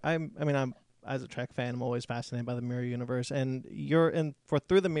 So I'm as a Trek fan, I'm always fascinated by the Mirror Universe, and for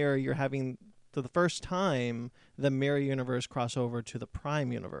Through the Mirror, you're having for the first time the Mirror Universe cross over to the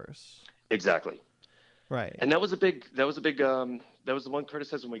Prime Universe. Exactly. Right. And that was the one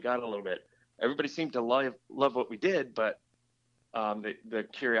criticism we got a little bit. Everybody seemed to love what we did, but the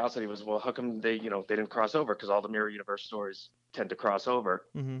curiosity was, well, how come they didn't cross over? Because all the Mirror Universe stories tend to cross over.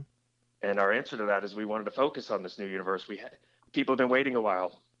 Mm-hmm. And our answer to that is we wanted to focus on this new universe. People have been waiting a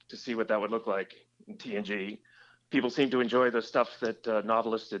while to see what that would look like in TNG. People seem to enjoy the stuff that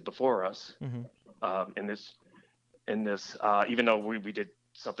novelists did before us. Mm-hmm. in this even though we did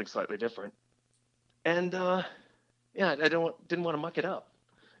something slightly different. And yeah, I didn't want to muck it up.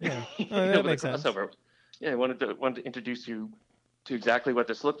 Yeah, You oh, know, that with a makes sense. crossover. Yeah, I wanted to introduce you to exactly what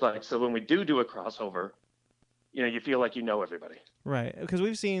this looked like. So when we do a crossover, you know, you feel like you know everybody. Right, because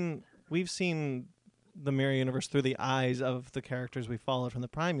we've seen the Mirror Universe through the eyes of the characters we followed from the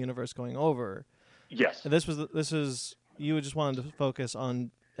Prime Universe going over. Yes. And this was you just wanted to focus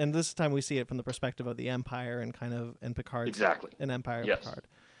on, and this time we see it from the perspective of the Empire and kind of and Picard. Exactly. An Empire Yes. Picard.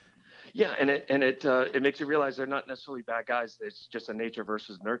 Yeah, and it makes you realize they're not necessarily bad guys. It's just a nature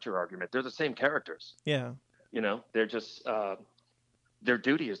versus nurture argument. They're the same characters. Yeah, You know, they're just their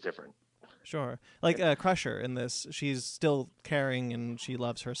duty is different. sure. Like Crusher in this, she's still caring and she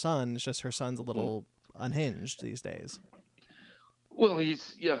loves her son. It's just her son's a little unhinged these days. Well,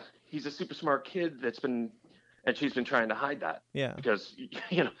 he's a super smart kid and she's been trying to hide that Yeah, because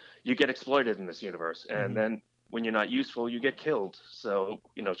you know you get exploited in this universe, and Mhm. then when you're not useful, you get killed. So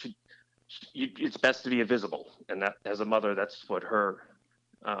you know it's best to be invisible, and that as a mother, that's what her,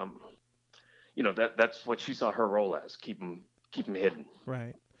 you know that's what she saw her role as keep him hidden.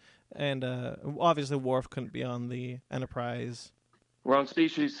 right. And obviously Worf couldn't be on the Enterprise. Wrong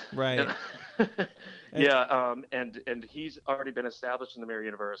species. Right. Yeah, and he's already been established in the Mirror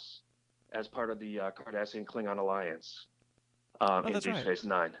Universe as part of the Cardassian Klingon Alliance in that's Deep right. Space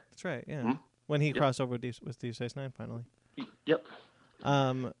Nine. That's right. Yeah. Hmm? When he Yep. crossed over with Deep Space Nine finally. Yep.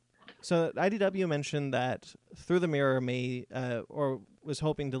 So IDW mentioned that Through the Mirror may or was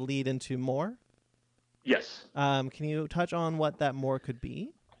hoping to lead into more. Yes. Can you touch on what that more could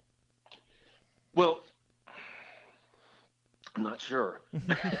be? Well, I'm not sure.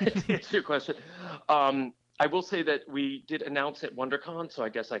 To answer your question, I will say that we did announce at WonderCon, so I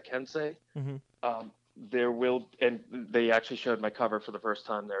guess I can say Mm-hmm. there will, and they actually showed my cover for the first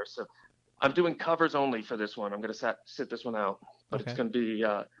time there. So I'm doing covers only for this one. I'm going to sit this one out, but Okay. it's going to be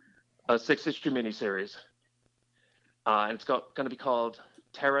a 6-issue miniseries, and it's going to be called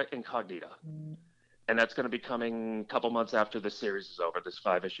Terra Incognita, and that's going to be coming a couple months after this series is over. This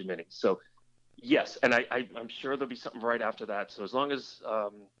 5-issue mini. So. Yes, and I'm sure there'll be something right after that. So as long as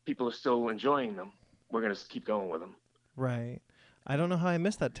people are still enjoying them, we're going to keep going with them. Right. I don't know how I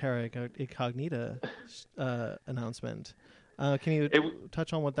missed that Terra Incognita announcement. Can you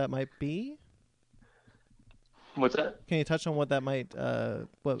touch on what that might be? What's that? Can you touch on what that might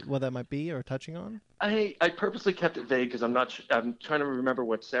what that might be or touching on? I purposely kept it vague because I'm trying to remember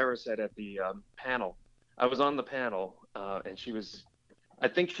what Sarah said at the panel. I was on the panel and I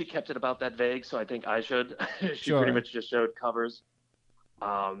think she kept it about that vague, so I think I should. She Sure. pretty much just showed covers,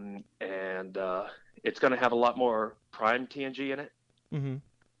 and it's going to have a lot more Prime TNG in it,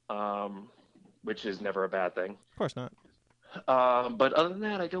 Mm-hmm. which is never a bad thing. Of course not. But other than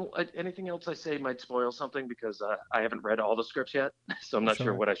that, anything else I say might spoil something because I haven't read all the scripts yet, so I'm not Sure.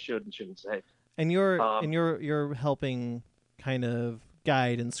 sure what I should and shouldn't say. And you're helping kind of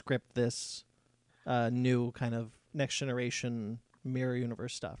guide and script this new kind of next generation Mirror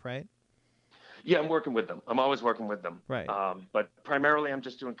Universe stuff, right? Yeah, I'm working with them. I'm always working with them. Right. But primarily, I'm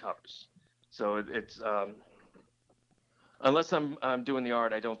just doing covers. So it's unless I'm doing the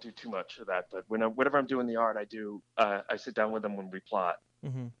art, I don't do too much of that. But whenever I'm doing the art, I sit down with them when we plot,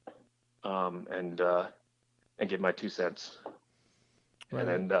 Mm-hmm. and give my 2 cents. Right.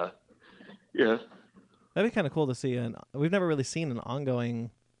 And then yeah. That'd be kind of cool to see. We've never really seen an ongoing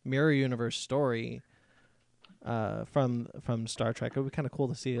Mirror Universe story from Star Trek. It would be kind of cool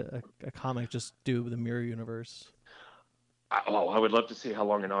to see a comic just do the Mirror Universe. I would love to see how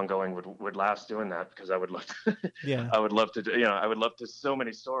long an ongoing would last doing that because I would love to. Yeah. I would love to. I would love to. So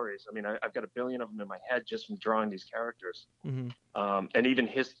many stories. I mean, I've got a billion of them in my head just from drawing these characters, Mm-hmm. and even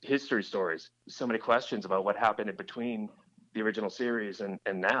history stories. So many questions about what happened in between the original series and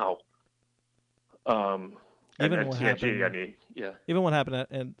now. And what TNG. happened- I mean, yeah. Even what happened at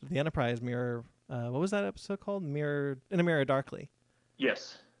the Enterprise Mirror. What was that episode called? In a Mirror Darkly,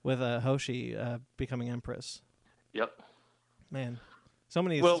 Yes. with Hoshi becoming Empress. Yep. Man, so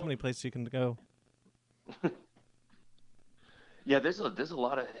many places you can go. Yeah, there's a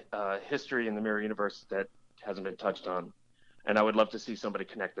lot of history in the Mirror Universe that hasn't been touched on, and I would love to see somebody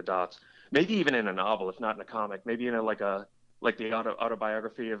connect the dots. Maybe even in a novel, if not in a comic. Maybe in like the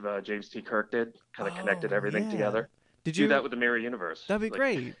autobiography of James T. Kirk did, kind of connected everything yeah. together. Did Do you? that with the Mirror Universe. That'd be Like,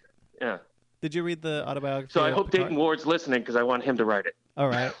 great. Yeah. Did you read the autobiography? So I of hope Picard? Dayton Ward's listening because I want him to write it. All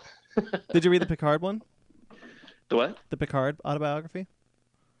right. Did you read the Picard one? The what? The Picard autobiography?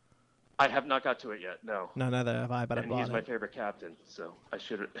 I have not got to it yet. No. No, neither have I, but I And bought he's my it. favorite captain, so I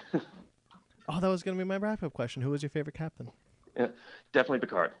should. Oh, that was going to be my wrap-up question. Who was your favorite captain? Yeah, definitely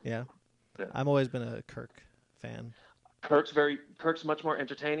Picard. Yeah. I've always been a Kirk fan. Kirk's much more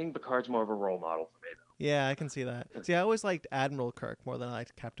entertaining. Picard's more of a role model for me, though. Yeah, I can see that. See, I always liked Admiral Kirk more than I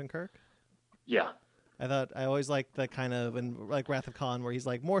liked Captain Kirk. Yeah. I always liked the kind of in like Wrath of Khan where he's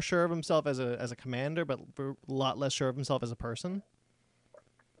like more sure of himself as a commander, but a lot less sure of himself as a person.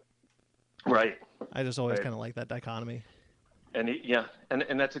 Right. I just always Right. kind of like that dichotomy. And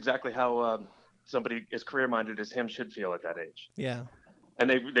and that's exactly how somebody as career-minded as him should feel at that age. Yeah. And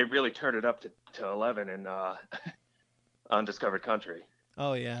they really turned it up to 11 in Undiscovered Country.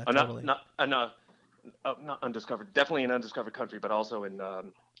 Oh yeah, Oh, totally. not Undiscovered. Definitely in Undiscovered Country, but also in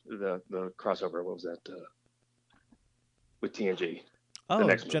the crossover. What was that? With TNG. Oh,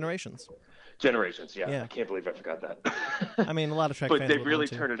 next movie. Generations. Generations. Yeah. Yeah. I can't believe I forgot that. I mean, a lot of Trek but fans they would really want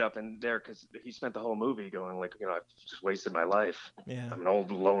to. turned it up in there because he spent the whole movie going like, I've just wasted my life. Yeah. I'm an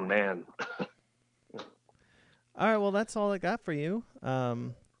old lone man. All right. Well, that's all I got for you. I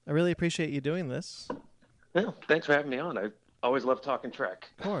really appreciate you doing this. Yeah, thanks for having me on. I always love talking Trek.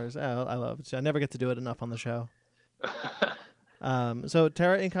 Of course, I love it. I never get to do it enough on the show. So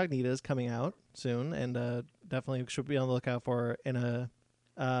Terra Incognita is coming out soon, and definitely should be on the lookout for in a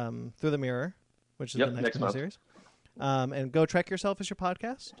Through the Mirror, which is Yep, the next next month. series. And Go Trek Yourself is your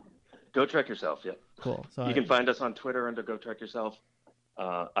podcast. Go Trek Yourself. Yeah. Cool. So You can find us on Twitter under Go Trek Yourself,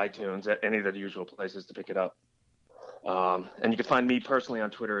 iTunes, at any of the usual places to pick it up. And you can find me personally on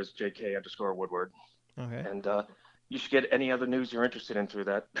Twitter as JK_Woodward. okay. And you should get any other news you're interested in through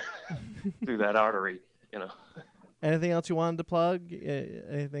that through that artery. Anything else you wanted to plug?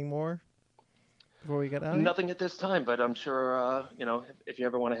 Anything more before we get out? Nothing at this time, but I'm sure if you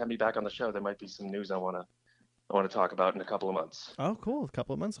ever want to have me back on the show, there might be some news I want to talk about in a couple of months. Oh, cool. A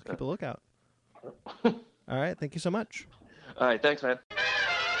couple of months. I'll keep a lookout. All right. Thank you so much. All right, thanks, man.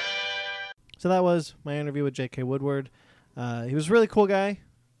 So that was my interview with J.K. Woodward. He was a really cool guy.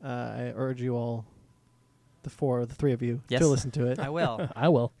 I urge you all, the three of you, Yes. to listen to it. I will. I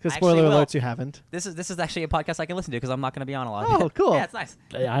will. Because I actually spoiler will. alerts, you haven't. This is actually a podcast I can listen to because I'm not going to be on a lot. Oh, cool. Yeah, it's nice.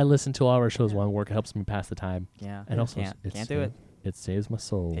 I listen to all our shows while I work. It helps me pass the time. Yeah. And also, can't do it. It saves my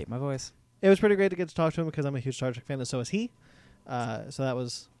soul. Hate my voice. It was pretty great to get to talk to him because I'm a huge Star Trek fan, and so is he. So that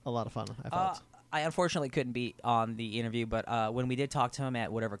was a lot of fun, I felt. I unfortunately couldn't be on the interview, but when we did talk to him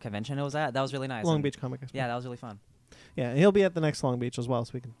at whatever convention it was at, that was really nice. Long And- Beach Comic Expo. Yeah, that was really fun. Yeah, he'll be at the next Long Beach as well,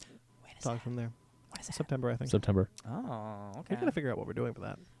 so we can When is talk that? from there. When is that? September, I think. September. Oh, okay. We gotta figure out what we're doing for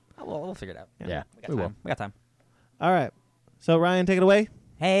that. Oh, well, we'll figure it out. Yeah, We got we time. will. We got time. All right. So Ryan, take it away.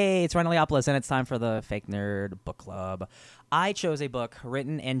 Hey, it's Ryan Leopolis, and it's time for the Fake Nerd Book Club. I chose a book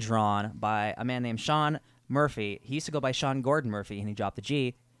written and drawn by a man named Sean Murphy. He used to go by Sean Gordon Murphy, and he dropped the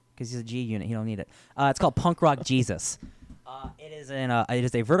G because he's a G unit. He don't need it. It's called Punk Rock Jesus. It is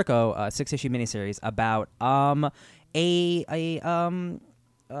a Vertigo 6-issue miniseries about a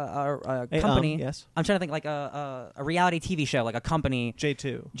company. Yes. I'm trying to think like a reality TV show, like a company.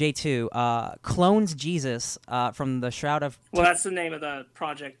 J2. J2 clones Jesus from the Shroud of Well, that's the name of the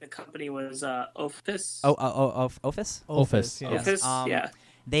project. The company was Ophis. Ophis. Ophis. Yeah. Yes. Ophis, yeah.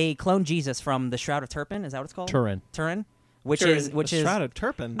 They cloned Jesus from the Shroud of Turpin. Is that what it's called? Turin. Turin, which Turin. is which The is. Shroud of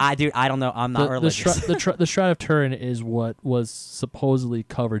Turpin. I don't know. I'm not The religious. the Shroud of Turin is what was supposedly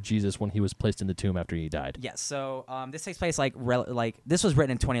covered Jesus when he was placed in the tomb after he died. Yes. So this takes place like this was written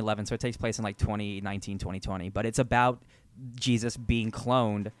in 2011, so it takes place in like 2019, 2020. But it's about Jesus being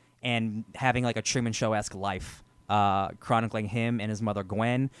cloned and having like a Truman Show-esque life, chronicling him and his mother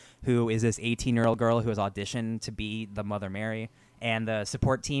Gwen, who is this 18-year-old girl who has auditioned to be the Mother Mary, and the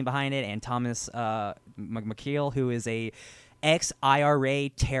support team behind it, and Thomas McKeel, who is a ex-IRA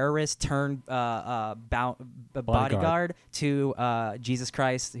terrorist turned bodyguard to Jesus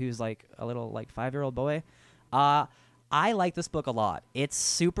Christ, who's like a little like 5-year-old boy. I like this book a lot. It's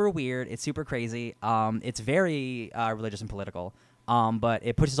super weird. It's super crazy. It's very religious and political, but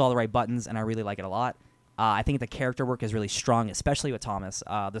it pushes all the right buttons, and I really like it a lot. I think the character work is really strong, especially with Thomas.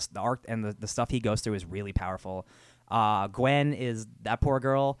 The art and the stuff he goes through is really powerful. Gwen is that poor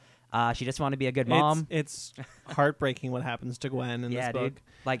girl. She just wanted to be a good mom. It's heartbreaking what happens to Gwen in Yeah, this book. dude.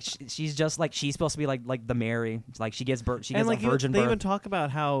 Like she's just like she's supposed to be like the Mary. Like she gives birth. She gives And like a virgin they birth. even talk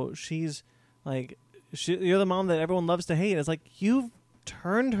about how she's like, you're the mom that everyone loves to hate. It's like you've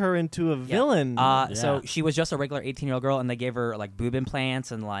turned her into a villain. So Yeah. she was just a regular 18-year-old girl, and they gave her like boob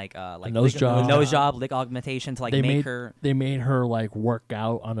implants and like nose job. lip augmentation to like They make made her they made her like work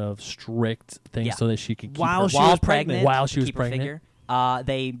out on a strict thing Yeah. so that she could keep While her, she while was pregnant. While she was keep her pregnant. figure.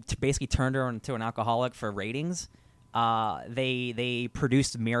 They basically turned her into an alcoholic for ratings. They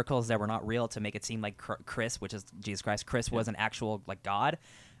produced miracles that were not real to make it seem like Chris, which is Jesus Christ. Chris was an actual like God.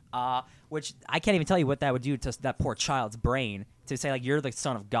 Which I can't even tell you what that would do to that poor child's brain to say like you're the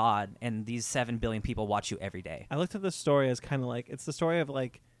son of God and these 7 billion people watch you every day. I looked at this story as kind of like it's the story of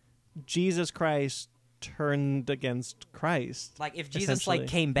like Jesus Christ turned against Christ. Like if Jesus essentially. like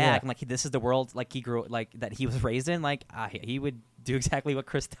came back Yeah. and like this is the world like he grew like that he was raised in, like he would do exactly what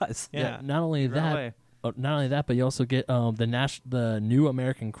Chris does. Yeah. Not only Right that, away. but you also get the New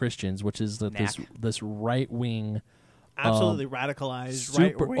American Christians, which is this right wing. Absolutely radicalized,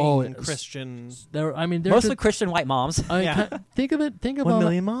 super- right-wing it's- Christian. They're Mostly Christian white moms. I mean, Yeah. think of it. Think of 1 them.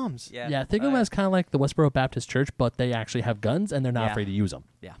 million moms. Yeah, think of them as kind of like the Westboro Baptist Church, but they actually have guns and they're not Yeah. afraid to use them.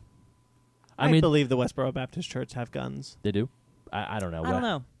 Yeah. I I mean, believe the Westboro Baptist Church have guns. they do. I don't know. I don't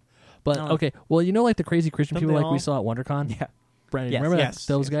know. But I don't know. okay, well, you know, like the crazy Christian Don't people they like we all? saw at WonderCon. Yeah. Brandon, Yes. remember Yes.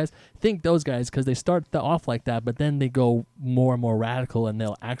 those guys? Think those guys because they start off like that, but then they go more and more radical, and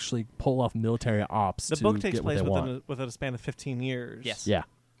they'll actually pull off military ops. The to book takes get what place they want. within a span of 15 years. Yes. Yeah,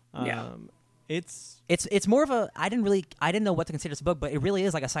 Yeah. It's It's more of a I didn't know what to consider this book, but it really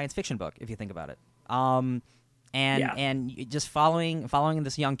is like a science fiction book if you think about it. And Yeah. just following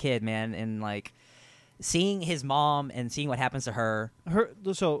this young kid, man, and like seeing his mom and seeing what happens to her.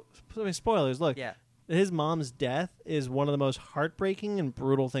 so. I mean, spoilers. Look, Yeah. his mom's death is one of the most heartbreaking and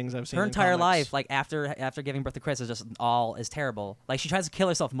brutal things I've seen. Her in entire comics. life, like after giving birth to Chris, is terrible. Like she tries to kill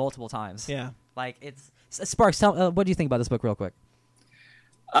herself multiple times. Yeah. Like it's Sparks. What do you think about this book, real quick?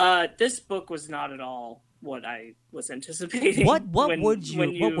 This book was not at all what I was anticipating. What when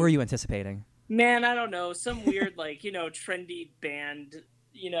were you anticipating? Man, I don't know. Some weird, like, trendy band,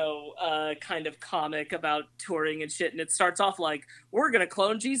 kind of comic about touring and shit. And it starts off like, we're going to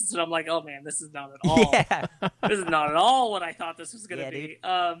clone Jesus. And I'm like, oh, man, this is not at all. Yeah. This is not at all what I thought this was going to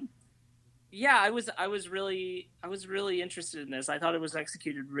Yeah, be. Yeah, I was really interested in this. I thought it was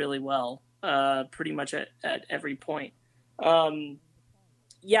executed really well, pretty much at every point.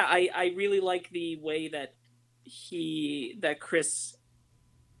 Yeah, I really like the way that Chris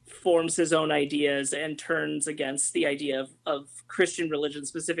forms his own ideas and turns against the idea of Christian religion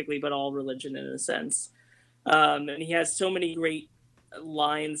specifically, but all religion in a sense. And he has so many great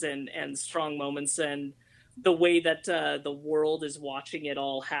lines and strong moments, and the way that the world is watching it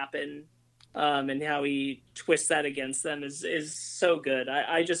all happen, and how he twists that against them is so good.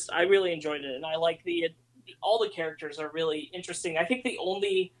 I really enjoyed it, and I like all the characters are really interesting. I think the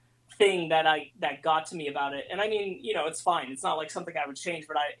only thing that got to me about it, and I mean, it's fine. It's not like something I would change,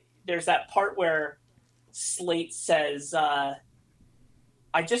 but there's that part where Slate says,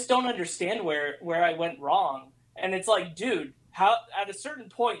 I just don't understand where I went wrong. And it's like, dude, how at a certain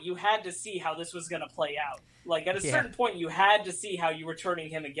point you had to see how this was going to play out. Like at a certain point you had to see how you were turning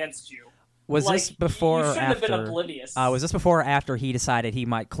him against you. Was Like, this before you or shouldn't after? have been oblivious. Was this before or after he decided he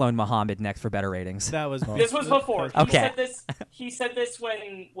might clone Muhammad next for better ratings? That was This was before. Okay. He said this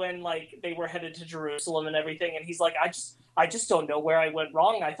when like they were headed to Jerusalem and everything, and he's like, I just don't know where I went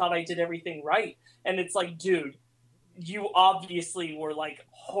wrong. I thought I did everything right. And it's like, dude, you obviously were like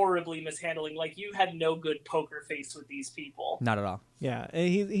horribly mishandling. Like you had no good poker face with these people. Not at all. Yeah, and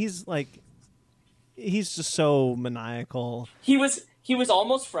he's just so maniacal. He was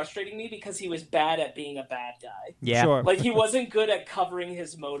almost frustrating me because he was bad at being a bad guy. Yeah. Sure. Like he wasn't good at covering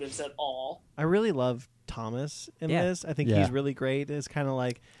his motives at all. I really love Thomas in Yeah. this. I think Yeah. he's really great. It's kind of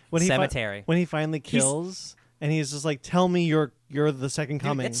like when Cemetery. when he finally kills, and he's just like, "Tell me you're the second Dude,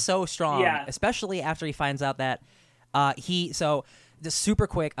 coming." it's so strong, Yeah. especially after he finds out that just super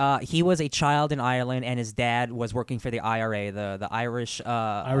quick, he was a child in Ireland, and his dad was working for the IRA, the Irish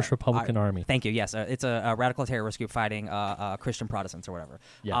Irish Republican Army. Thank you. Yes, it's a radical terrorist group fighting Christian Protestants or whatever.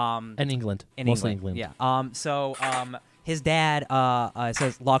 Yeah. And England. In Mostly England. England. Yeah. His dad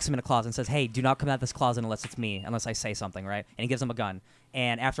locks him in a closet and says, "Hey, do not come out of this closet unless it's me, unless I say something, right?" And he gives him a gun.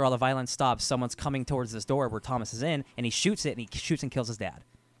 And after all the violence stops, someone's coming towards this door where Thomas is in, and he shoots it, and he shoots and kills his dad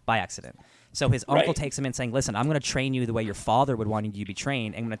by accident. So his uncle Right. takes him in, saying, "Listen, I'm going to train you the way your father would want you to be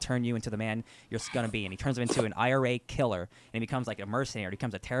trained. I'm going to turn you into the man you're going to be." And he turns him into an IRA killer, and he becomes like a mercenary. He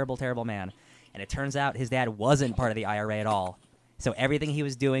becomes a terrible, terrible man. And it turns out his dad wasn't part of the IRA at all. So everything he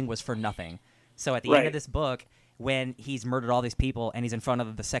was doing was for nothing. So at the end Right. of this book, when he's murdered all these people and he's in front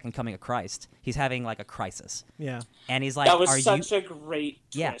of the second coming of Christ, he's having like a crisis. Yeah, And he's like, That was "Are such you?" a great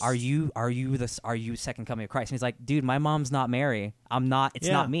twist. Yeah, are you second coming of Christ? And he's like, "Dude, my mom's not Mary. I'm not. It's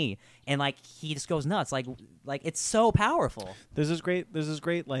Yeah. not me." And like he just goes nuts. Like it's so powerful. there's this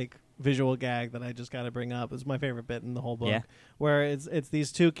great like visual gag that I just got to bring up. It's my favorite bit in the whole book, Yeah. where it's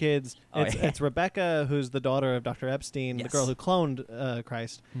these two kids. Oh, It's yeah. it's Rebecca, who's the daughter of Dr. Epstein, Yes. the girl who cloned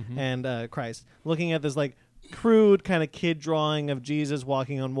Christ, and Christ, looking at this like crude kind of kid drawing of Jesus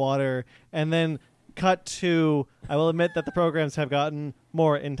walking on water, and then cut to, I will admit that the programs have gotten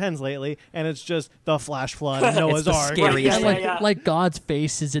more intense lately, and it's just the flash flood, and Noah's the Ark. scariest Like, thing. Like God's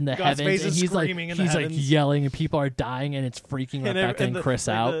face is in the God's heavens, face and is he's like screaming in the he's like heavens. yelling, and people are dying, and it's freaking Rebecca and Chris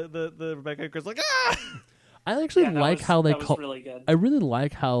out. The Rebecca and Chris like, ah! I actually Yeah, that like was- how they that was call. really good. I really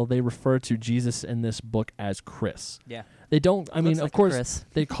like how they refer to Jesus in this book as Chris. Yeah. They don't. I mean, Looks of like course, Chris.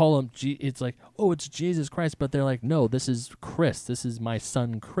 they call him. It's like, oh, it's Jesus Christ, but they're like, no, this is Chris. This is my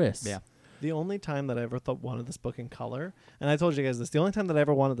son, Chris. Yeah. The only time that I ever wanted this book in color, and I told you guys this, the only time that I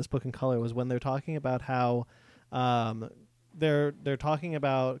ever wanted this book in color was when they're talking about how they're talking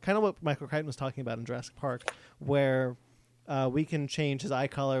about kind of what Michael Crichton was talking about in Jurassic Park, where we can change his eye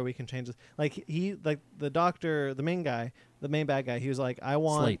color, we can change his, like the doctor, the main bad guy, he was like, I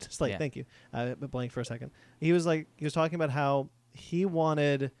want Slate. Yeah. Thank you. I blanked for a second. He was talking about how he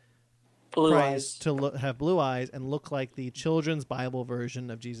wanted Blue Christ eyes. to have blue eyes and look like the children's Bible version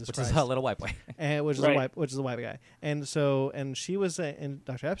of Jesus Which Christ. is a little white boy. And which is Right. a white guy. And so, and she was and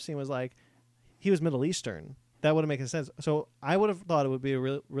Dr. Epstein was like, he was Middle Eastern. That would have made sense. So I would have thought it would be a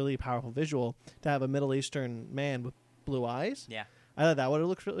really, really powerful visual to have a Middle Eastern man with blue eyes. Yeah. I thought that would have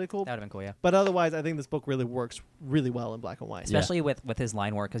looked really cool. That would have been cool, yeah. But otherwise, I think this book really works really well in black and white. Especially with his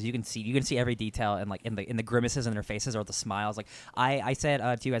line work, because you can see every detail and like in the grimaces in their faces or the smiles. Like I said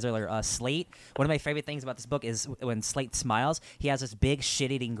to you guys earlier, Slate. One of my favorite things about this book is when Slate smiles, he has this big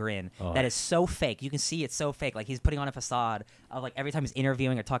shit-eating grin that is so fake. You can see it's so fake. Like he's putting on a facade of like every time he's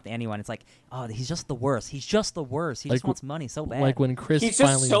interviewing or talking to anyone, it's like, oh, he's just the worst. He's just the worst. He Like just wants money so bad. Like when Chris He's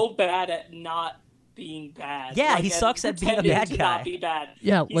finally. just so bad at not being bad. Yeah, he and sucks at being a pretending bad to guy. Not be bad.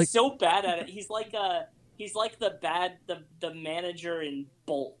 Yeah, he's like- so bad at it. He's like the manager in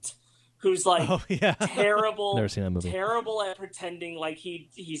Bolt, who's like Oh yeah. terrible. Never seen that movie. Terrible at pretending like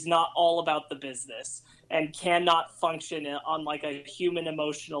he's not all about the business and cannot function on like a human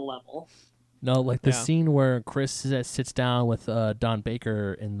emotional level. No, like the Yeah. scene where Chris sits down with Don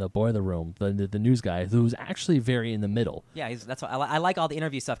Baker in the boiler room, the news guy, who's actually very in the middle. yeah, that's what I like all the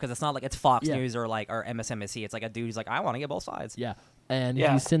interview stuff because it's not like it's Fox Yeah. News or MSNBC. It's like a dude who's like, I want to get both sides. Yeah. And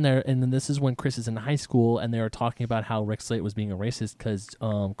Yeah. he's sitting there, and then this is when Chris is in high school, and they were talking about how Rick Slate was being a racist because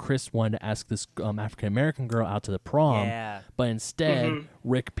Chris wanted to ask this African American girl out to the prom, Yeah. but instead Mhm.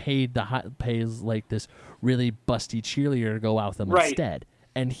 Rick pays like this really busty cheerleader to go out with them Right. instead,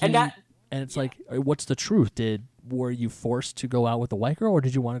 and it's like, what's the truth? Were you forced to go out with a white girl, or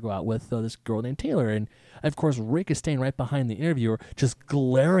did you want to go out with this girl named Taylor? And of course, Rick is staying right behind the interviewer, just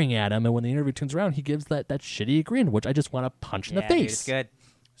glaring at him. And when the interviewer turns around, he gives that shitty grin, which I just want to punch in the Yeah, face. dude, it's good.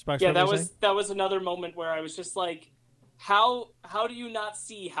 Sparks, Yeah, what that were you was that was another moment where I was just like, how do you not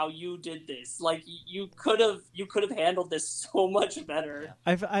see how you did this? Like you could have handled this so much better.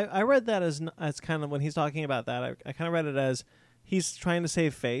 I read that as kind of, when he's talking about that, I kind of read it as he's trying to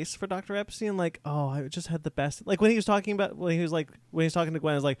save face for Dr. Epstein. Like, oh, I just had the best. Like when he was talking about, when he was talking to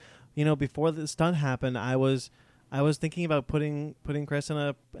Gwen, I was like, before this stunt happened, I was thinking about putting Chris in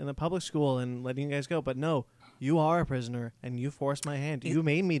a public school and letting you guys go, but no. You are a prisoner, and you forced my hand. You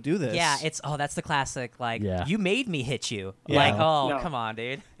made me do this. Yeah, that's the classic. Like, Yeah. you made me hit you. Yeah. Like, oh, No. come on,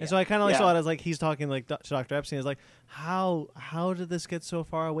 dude. And so I kind of Yeah. saw it as like he's talking like to Dr. Epstein. Is like, how did this get so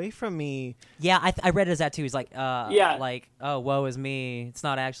far away from me? Yeah, I read it as that too. He's like, Yeah. like, oh, woe is me. It's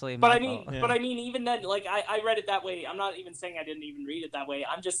not actually But my I mean, fault. Yeah. but I mean, even then, like I read it that way. I'm not even saying I didn't even read it that way.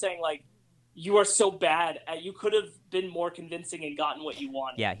 I'm just saying like, you are so bad. You could have been more convincing and gotten what you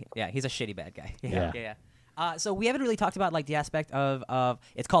wanted. Yeah, he's a shitty bad guy. Yeah. yeah. So we haven't really talked about like the aspect of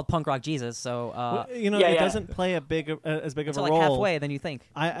it's called Punk Rock Jesus. So Yeah, it yeah. doesn't play as big of it's a like role. halfway than you think.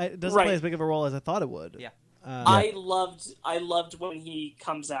 It doesn't Right. play as big of a role as I thought it would. Yeah. I loved when he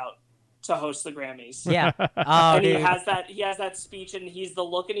comes out to host the Grammys. Yeah. Oh, And dude. he has that speech, and he's the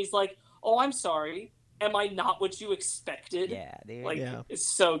look, and he's like, "Oh, I'm sorry. Am I not what you expected?" Yeah, dude. Like Yeah. it's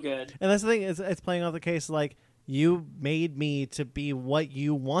so good. And that's the thing. It's playing off the case like you made me to be what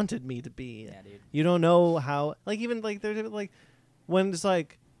you wanted me to be. Yeah, dude. You don't know how. Like even like there's like when it's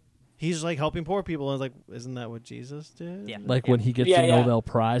like he's like helping poor people, and it's like, isn't that what Jesus did? Yeah. Like when he gets Yeah, the yeah. Nobel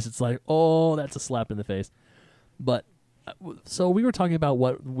Prize, it's like, oh, that's a slap in the face. But so we were talking about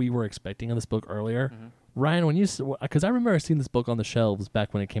what we were expecting in this book earlier. Mm-hmm. Ryan, when you, because I remember seeing this book on the shelves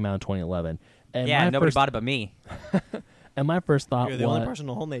back when it came out in 2011, and Yeah, my nobody first, bought it but me. And my first thought You're the was, only person in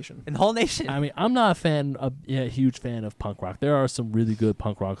the whole nation. In the whole nation. I mean, I'm not a huge fan of punk rock. There are some really good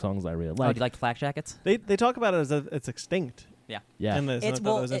punk rock songs I really Oh, like. do you like Flak Jackets? They talk about it as if it's extinct. Yeah. Yeah. In this, It's- and I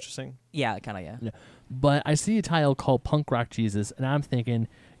thought well, that was it- interesting. Yeah, kind of, yeah. Yeah. But I see a title called Punk Rock Jesus, and I'm thinking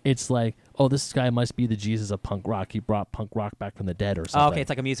it's like, oh, this guy must be the Jesus of punk rock. He brought punk rock back from the dead or Oh, something. okay, it's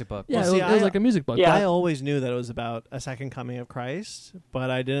like a music book. yeah, Well, see, it was like a music book. Yeah. I always knew that it was about a second coming of Christ, but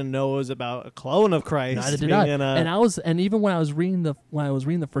I didn't know it was about a clone of Christ. Neither did being I. in a- And even when I was reading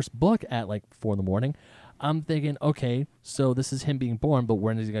the first book at like 4 a.m, I'm thinking, okay, so this is him being born, but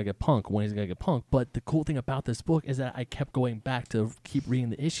when is he gonna get punk? When is he gonna get punk? But the cool thing about this book is that I kept going back to keep reading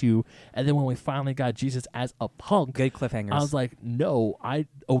the issue, and then when we finally got Jesus as a punk, Good cliffhangers. I was like, no,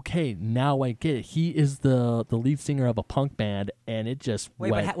 now I get it. He is the lead singer of a punk band, and it just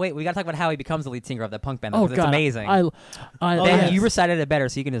wait, went. wait, we gotta talk about how he becomes the lead singer of the punk band. Oh Because God, it's amazing. I Oh, Ben, yes. you recited it better,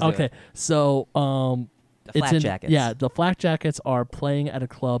 so you can just do okay, it. so The Flak Jackets. Yeah, the Flak Jackets are playing at a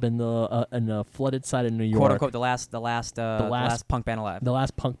club in the flooded side of New York. Quote unquote the last punk band alive. The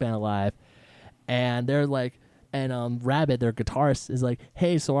last punk band alive, and they're like, and Rabbit, their guitarist, is like,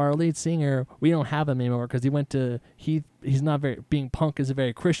 hey, so our lead singer, we don't have him anymore because he's not very being punk isn't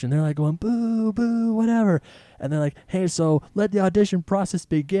very Christian. They're like going boo boo whatever, and they're like, hey, so let the audition process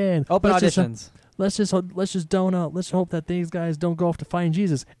begin. Open Let's just- auditions. Let's hope that these guys don't go off to find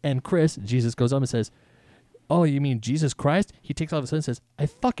Jesus. And Jesus goes up and says, oh, you mean Jesus Christ? He takes off his hood and says, I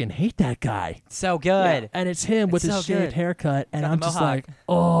fucking hate that guy. So good. And it's him with It's his so shaved good. haircut, and Got the I'm just mohawk. like,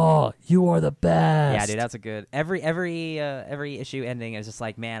 oh, you are the best. Yeah, dude, that's a good. Every issue ending is just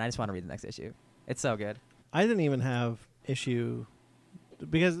like, man, I just want to read the next issue. It's so good. I didn't even have issue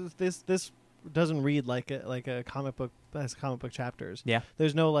because this doesn't read like a comic book has comic book chapters. Yeah.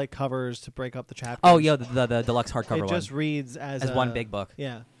 There's no like covers to break up the chapters. Oh, yo, the deluxe hardcover it one. just reads as one big book.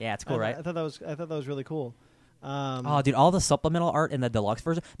 Yeah. Yeah, it's cool, right? I thought that was really cool. Oh, dude, all the supplemental art in the deluxe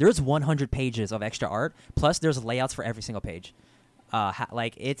version. There's 100 pages of extra art. Plus, there's layouts for every single page.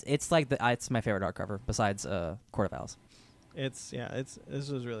 It's like it's my favorite art cover besides Court of Owls. This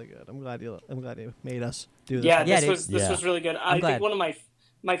was really good. I'm glad you made us do this. Yeah, one. Yeah, this dude. was really good. I glad. think one of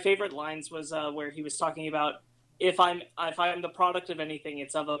my favorite lines was where he was talking about if I'm the product of anything,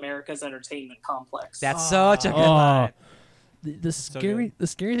 it's of America's entertainment complex. That's such a good Oh. line. The scary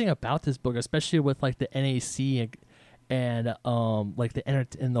thing about this book, especially with like the NAC and like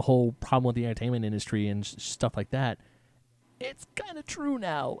and the whole problem with the entertainment industry and stuff like that, it's kind of true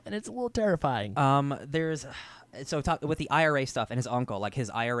now, and it's a little terrifying. There's talk with the IRA stuff and his uncle, like his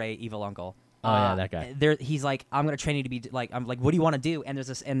IRA evil uncle. Oh, yeah, that guy. He's like, I'm gonna train you to be like. I'm like, what do you want to do? And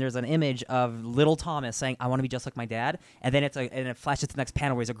there's an image of little Thomas saying, I want to be just like my dad. And then it flashes to the next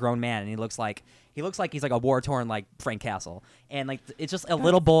panel where he's a grown man and he looks like he's like a war torn like Frank Castle. And like it's just a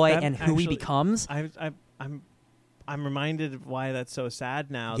little boy that and who he actually- becomes. I'm reminded of why that's so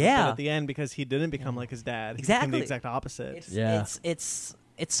sad now. Yeah. At the end, because he didn't become like his dad. He became Exactly. the exact opposite.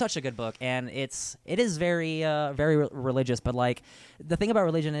 It's such a good book, and it is very religious. But like the thing about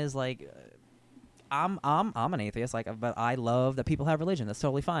religion is like. I'm an atheist, like, but I love that people have religion. That's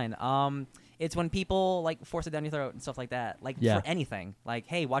totally fine. It's when people like force it down your throat and stuff like that. Like for anything, like,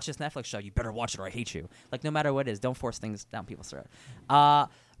 hey, watch this Netflix show. You better watch it or I hate you. Like no matter what it is, don't force things down people's throat.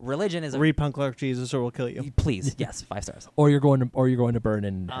 Religion is Read Punk Like Jesus or we'll kill you. Please, yes, 5 stars. Or you're going to burn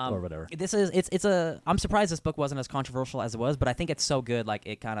in or whatever. I'm surprised this book wasn't as controversial as it was, but I think it's so good. Like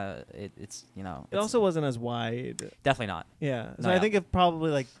it's It also wasn't as wide. definitely not. Yeah. So No, I yeah. think if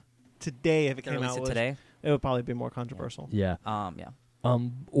probably like today, if it They came released out it today. it would probably be more controversial. Yeah. Yeah.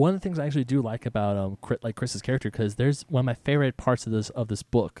 One of the things I actually do like about Chris's character, because there's one of my favorite parts of this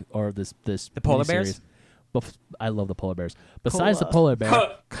book or this The polar bears? miniseries. I love the polar bears. Besides the Cola. polar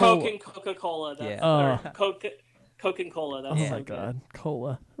bear, Coke and Coca-Cola. That's, Yeah. or Coke and Cola. That's oh so my good. God,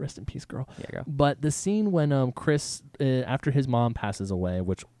 Cola, rest in peace, girl. There you go. But the scene when Chris, after his mom passes away,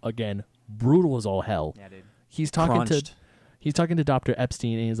 which again brutal as all hell, Yeah, dude. he's talking Crunched. to. He's talking to Dr.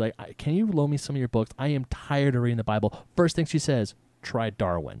 Epstein, and he's like, can you loan me some of your books? I am tired of reading the Bible. First thing she says, try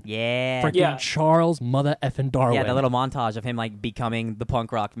Darwin. Yeah. Freaking Yeah. Charles mother effing Darwin. Yeah, the little montage of him like becoming the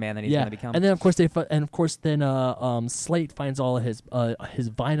punk rock man that he's gonna become. And then of course Slate finds all of his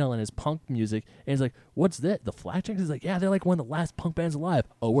vinyl and his punk music, and he's like, "What's that? The Flak Jackets?" He's like, "Yeah, they're like one of the last punk bands alive."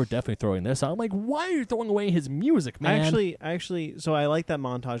 Oh, we're definitely throwing this out. I'm like, "Why are you throwing away his music, man?" Actually, so I like that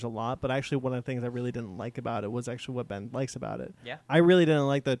montage a lot, but actually one of the things I really didn't like about it was actually what Ben likes about it. Yeah. I really didn't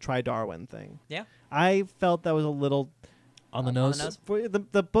like the try Darwin thing. Yeah. I felt that was a little on the on the nose. nose? for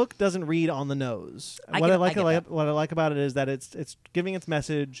the book doesn't read on the nose. I What get- I like I get that. what I like about it is that it's giving its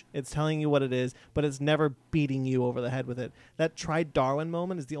message, it's telling you what it is, but it's never beating you over the head with it. That try Darwin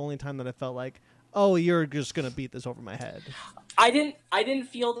moment is the only time that I felt like, oh, you're just gonna beat this over my head. I didn't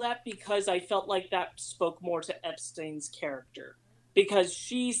feel that because I felt like that spoke more to Epstein's character, because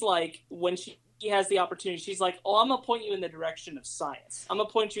she's like when she he has the opportunity, she's like, "Oh, I'm gonna point you in the direction of science. I'm gonna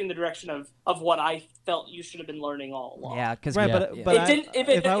point you in the direction of what I felt you should have been learning all along." Yeah, because Right, but it didn't.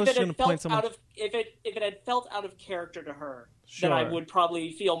 If I was it going had to point felt someone, out of if it had felt out of character to her, sure. then I would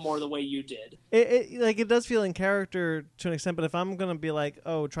probably feel more the way you did. It does feel in character to an extent, but if I'm going to be like,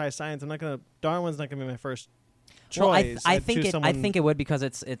 oh, try science, Darwin's not going to be my first choice. Well, I I'd choose I think it would because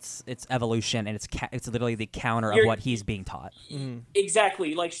it's evolution and it's literally the counter of what he's being taught.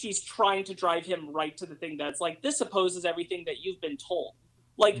 Exactly. Like, she's trying to drive him right to the thing that's like, this opposes everything that you've been told.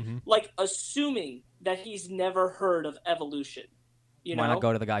 Like assuming that he's never heard of evolution. You know? Why not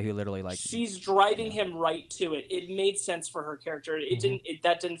go to the guy who literally she's driving him right to it. It made sense for her character. It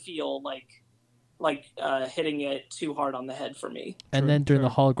didn't feel like hitting it too hard on the head for me. And then during the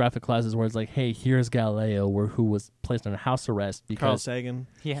holographic classes where it's like, hey, here's Galileo, who was placed under house arrest Carl because Sagan.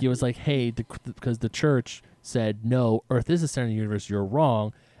 Yeah. he was like, hey, because the church said, no, Earth is the center of the universe, you're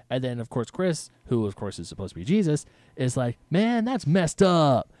wrong. And then, of course, Chris, who, of course, is supposed to be Jesus, is like, man, that's messed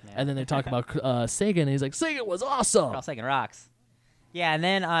up. Yeah. And then they talk about Sagan, and he's like, Sagan was awesome. Carl Sagan rocks. Yeah, and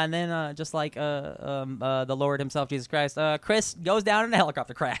then just like the Lord himself, Jesus Christ, Chris goes down in a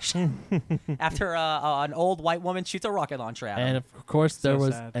helicopter crash after an old white woman shoots a rocket launcher at him. And of course there So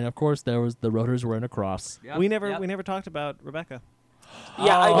was, sad. the rotors were in a cross. Yep, We yep. never talked about Rebecca.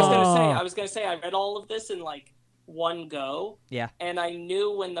 Yeah, I Oh. was gonna say I read all of this in like one go. Yeah. And I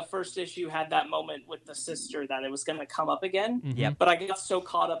knew when the first issue had that moment with the sister that it was gonna come up again. Yep. But I got so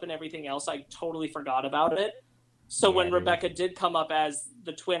caught up in everything else, I totally forgot about it. So Yeah, when dude. Rebecca did come up as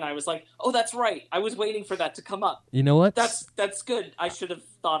the twin, I was like, "Oh, that's right. I was waiting for that to come up. You know what? That's good. I should have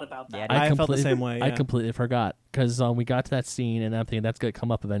thought about that." Yeah, I felt the same way, I yeah. completely forgot because we got to that scene and I'm thinking that's going to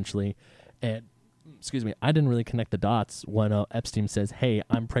come up eventually. And, excuse me, I didn't really connect the dots when Epstein says, hey,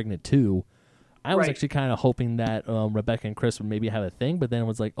 I'm pregnant too. I was Right. actually kind of hoping that Rebecca and Chris would maybe have a thing, but then it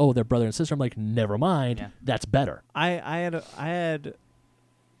was like, oh, they're brother and sister. I'm like, never mind. Yeah. That's better. I had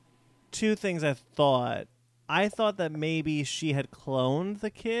two things I thought. I thought that maybe she had cloned the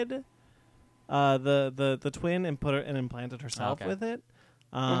kid, the twin, and implanted herself Okay. with it.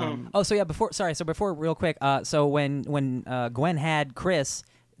 Oh, so yeah. Before real quick. So when Gwen had Chris,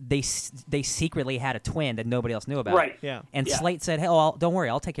 they secretly had a twin that nobody else knew about. Right. Yeah. And Yeah. Slate said, "Hey, don't worry,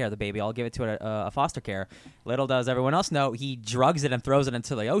 I'll take care of the baby. I'll give it to a foster care." Little does everyone else know, he drugs it and throws it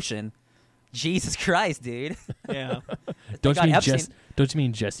into the ocean. Jesus Christ, dude! Yeah. Don't God Epstein- you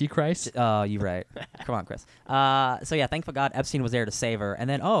mean Jesse Christ? Oh, you're right. Come on, Chris. So yeah, thank God Epstein was there to save her, and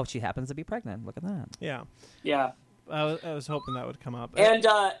then she happens to be pregnant. Look at that. Yeah. Yeah. I was hoping that would come up. And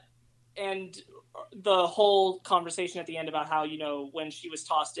the whole conversation at the end about how, when she was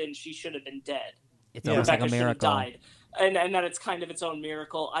tossed in, she should have been dead. It's Yeah. almost like Rebecca a should have miracle. died. And that it's kind of its own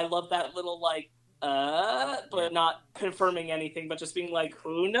miracle. I love that little but not confirming anything, but just being like,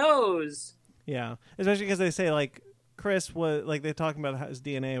 who knows? Yeah, especially because they say like Chris was like they're talking about his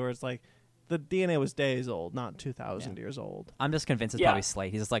DNA, where it's like the DNA was days old, not 2,000 years old. I'm just convinced it's Yeah. probably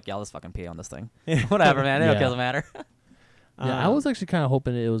Slate. He's just like, yeah, I'll just fucking pee on this thing. Yeah. Whatever, man. It Yeah. doesn't matter. Yeah, I was actually kind of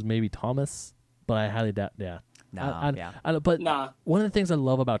hoping it was maybe Thomas, but I highly doubt. Yeah. No, yeah. But Nah. one of the things I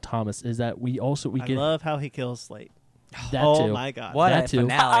love about Thomas is that we I get love how he kills Slate. that oh too. my god! What That a too.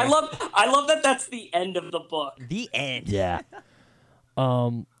 finale. I love that that's the end of the book. The end. Yeah.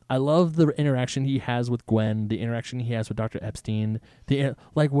 I love the interaction he has with Gwen, the interaction he has with Dr. Epstein,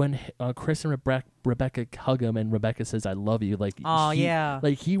 like when Chris and Rebecca hug him and Rebecca says, I love you. Like, Oh, yeah.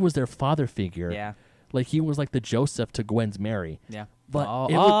 Like, he was their father figure. Yeah. Like, he was like the Joseph to Gwen's Mary. Yeah. But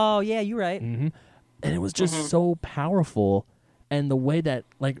it yeah, you're right. and it was just so powerful. And the way that,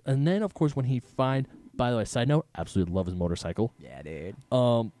 and then, of course, when he by the way, side note, absolutely love his motorcycle. Yeah, dude.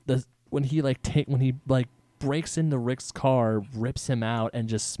 When he breaks into Rick's car, rips him out, and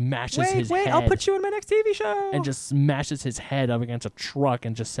just smashes his head. I'll put you in my next TV show. And just smashes his head up against a truck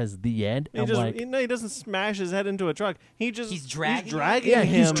and just says the end. He I'm just like, he doesn't smash his head into a truck. He's dragging yeah, him.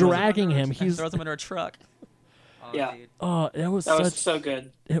 he's dragging him. He He's throws him into a truck. Oh, Yeah. dude. it was That such was so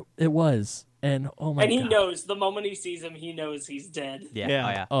good. it was. And oh my And he god. knows the moment he sees him, he knows he's dead. Yeah. Yeah. Oh,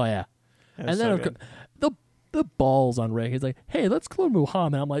 yeah. Oh yeah. That was And then so of good. course, the balls on Rick. He's like, "Hey, let's clone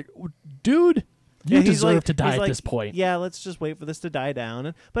Muhammad." I'm like, "Dude, you Yeah, he's deserve like- to die he's at like, this point." Yeah, let's just wait for this to die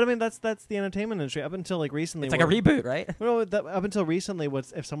down. But I mean, that's the entertainment industry up until recently. It's like a reboot, right? Well, up until recently,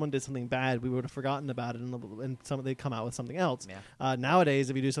 if someone did something bad, we would have forgotten about it, and they'd come out with something else. Yeah. Nowadays,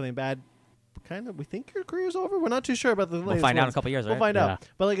 if you do something bad, we think your career's over. We're not too sure about the We'll latest find out in a ones. couple years, right? We'll find Yeah. out.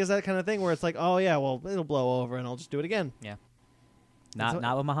 But is that kind of thing where it's like, oh yeah, well it'll blow over, and I'll just do it again. Yeah. That's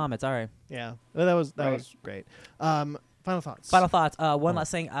Not with Muhammad. It's all right. Yeah, that was Right. great. Final thoughts. Final thoughts. One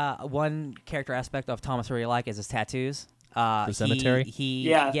last thing. One character aspect of Thomas I really like is his tattoos. The cemetery? He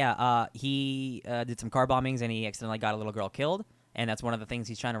did some car bombings and he accidentally got a little girl killed, and that's one of the things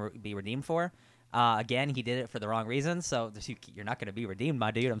he's trying to be redeemed for. Again, he did it for the wrong reasons, so you're not going to be redeemed,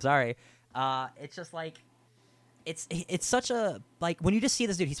 my dude. I'm sorry. It's just like it's such a like when you just see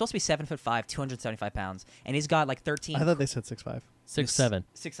this dude, he's supposed to be 7'5", 275 pounds, and he's got like 13. I thought they said 6'5". 6'7".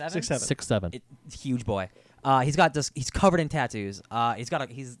 6'7"? 6'7". 6'7". Huge boy. He's got this. He's covered in tattoos.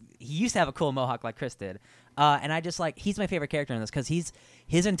 He used to have a cool mohawk like Chris did. And I just like he's my favorite character in this because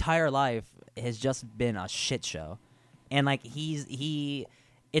his entire life has just been a shit show, and like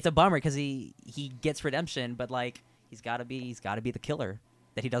it's a bummer because he gets redemption, but like he's got to be the killer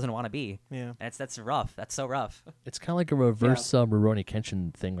that he doesn't want to be. Yeah, and that's rough. That's so rough. It's kind of like a reverse Rurouni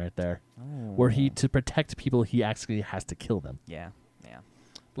Kenshin thing right there, where to protect people, he actually has to kill them. Yeah.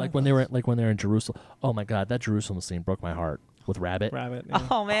 Like when they were in Jerusalem. Oh my God, that Jerusalem scene broke my heart with Rabbit. Rabbit. Yeah.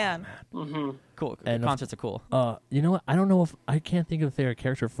 Oh man. Mm-hmm. Cool. And Concerts are cool. You know what? I don't know if I can't think of a favorite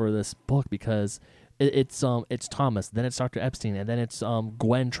character for this book because it's Thomas, then it's Dr. Epstein, and then it's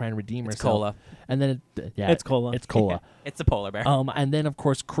Gwen trying to redeem herself. Cola. And then It's Cola. It's Cola. It's a polar bear. And then of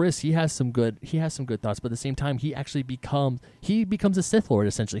course Chris, he has some good thoughts, but at the same time he actually becomes a Sith Lord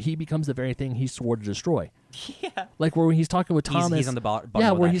essentially. He becomes the very thing he swore to destroy. Yeah. Like where he's talking with Thomas. He's on the bottom.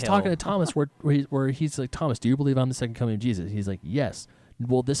 Yeah, of where that he's hill. talking to Thomas, where he's like, Thomas, do you believe I'm the second coming of Jesus? He's like, yes.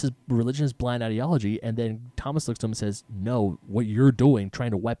 Well, this is religion is blind ideology, and then Thomas looks to him and says, no, what you're doing,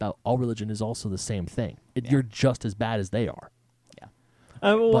 trying to wipe out all religion, is also the same thing. You're just as bad as they are.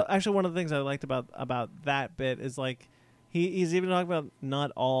 Well, actually, one of the things I liked about that bit is like he's even talking about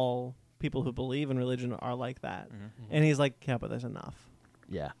not all people who believe in religion are like that, and he's like, yeah, but there's enough.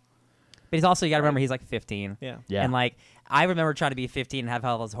 Yeah. But he's also, you got to remember, he's like 15. Yeah. Yeah. And like, I remember trying to be 15 and have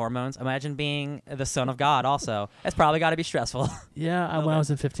all those hormones. Imagine being the son of God also. That's probably got to be stressful. Yeah, when I was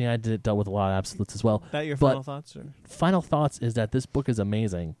in 15, I dealt with a lot of absolutes as well. That your But final thoughts? Or? Final thoughts is that this book is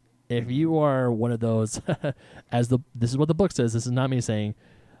amazing. If you are one of those, this is what the book says, this is not me saying,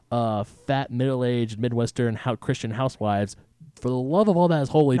 fat, middle-aged, Midwestern Christian housewives, for the love of all that is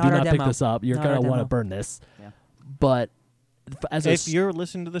holy, Not do our not pick demo. this up. You're Not going our to want to demo. burn this. Yeah. But If you're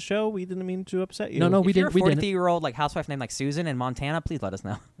listening to the show, we didn't mean to upset you. No, If you're a we didn't. 43-year-old like housewife named like Susan in Montana, please let us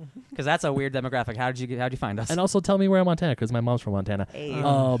know. Because that's a weird demographic. How'd you find us? And also tell me where in Montana, because my mom's from Montana.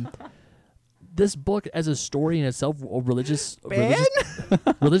 Hey. This book, as a story in itself, religious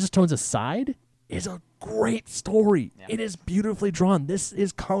tones aside, is a great story. Yeah. It is beautifully drawn. This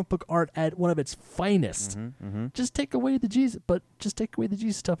is comic book art at one of its finest. Just take away the Jesus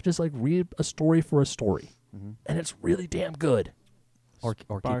stuff. Just like read a story for a story, and it's really damn good. Or keep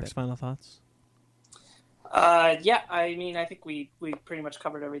Barks, it. final thoughts? Yeah, I mean, I think we pretty much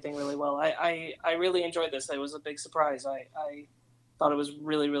covered everything really well. I really enjoyed this. It was a big surprise. I thought it was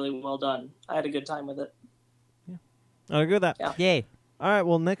really, really well done. I had a good time with it. I agree with that. Yeah. Yay. All right.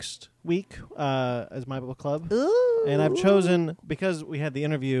 Well, next week is my book club, and I've chosen because we had the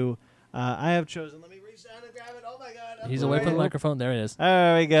interview. I have chosen. Let me reach down and grab it. Oh my God! He's away from the microphone. There it is.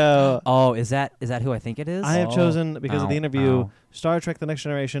 There we go. Oh, is that who I think it is? I have Oh. chosen because of the Ow, interview. ow. Star Trek: The Next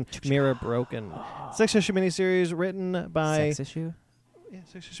Generation, Mirror Broken, 6-issue miniseries written by Sex issue?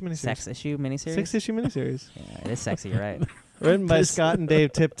 6-issue miniseries. Sex issue miniseries? 6-issue miniseries Yeah, it is sexy, you're right. written by Scott and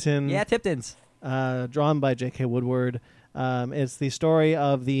Dave Tipton. Yeah, Tiptons. Drawn by J.K. Woodward. It's the story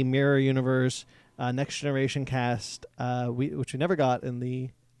of the Mirror Universe Next Generation cast, which we never got in the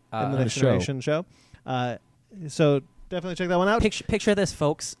Next show. Generation show. So definitely check that one out. Picture this,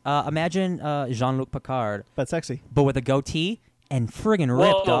 folks. Imagine Jean-Luc Picard, But sexy. but with a goatee and friggin' Whoa,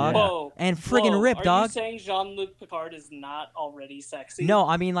 ripped, dog. whoa, And friggin' whoa. ripped, Are dog. you saying Jean-Luc Picard is not already sexy? No,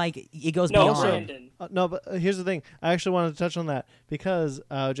 I mean, like, it goes No, beyond. Brandon. No, but here's the thing. I actually wanted to touch on that because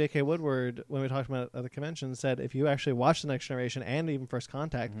J.K. Woodward, when we talked about it at the convention, said if you actually watch The Next Generation and even First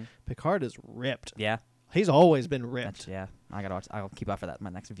Contact, Picard is ripped. Yeah. He's always been ripped. Yeah. I gotta watch. I'll keep out for that in my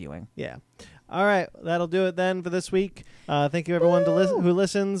next viewing. Yeah. All right. That'll do it then for this week. Thank you, everyone who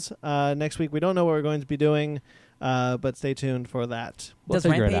listens. Next week, we don't know what we're going to be doing, but stay tuned for that. We'll Does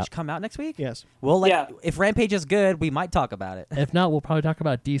figure it Rampage out. come out next week? Yes. Well, like, Yeah. if Rampage is good, we might talk about it. If not, we'll probably talk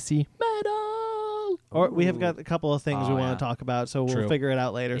about DC Metal. Or we have got a couple of things we Oh, want yeah. to talk about, so we'll True. figure it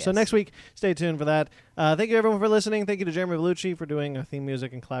out later. So Yes. next week, stay tuned for that. Thank you, everyone, for listening. Thank you to Jeremy Vellucci for doing our theme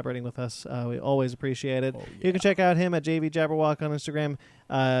music and collaborating with us. We always appreciate it. You can check out him at JV Jabberwock on Instagram.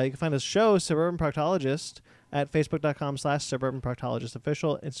 You can find his show, Suburban Proctologist, at facebook.com/Suburban Proctologist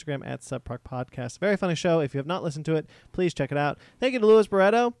Official, Instagram at Subproc Podcast. Very funny show. If you have not listened to it, please check it out. Thank you to Louis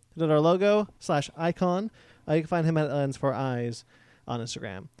Barreto, who did our logo /icon. You can find him at Lens for Eyes on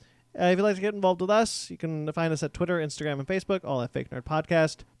Instagram. If you'd like to get involved with us, you can find us at Twitter, Instagram, and Facebook, all at Fake Nerd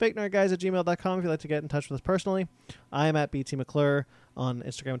Podcast. FakeNerdGuys@gmail.com if you'd like to get in touch with us personally. I am at BT McClure on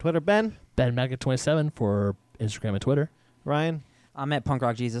Instagram and Twitter. Ben? Ben Maggot27 for Instagram and Twitter. Ryan? I'm at Punk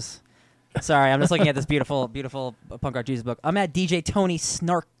Rock Jesus. Sorry, I'm just looking at this beautiful, beautiful Punk Rock Jesus book. I'm at DJ Tony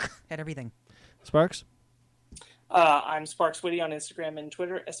Snark at everything. Sparks? I'm Sparks Witty on Instagram and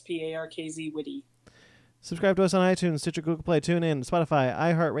Twitter, SPARKZ Witty. Subscribe to us on iTunes, Stitcher, Google Play, TuneIn, Spotify,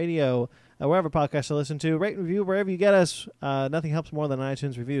 iHeartRadio, wherever podcasts you listen to. Rate and review wherever you get us. Nothing helps more than an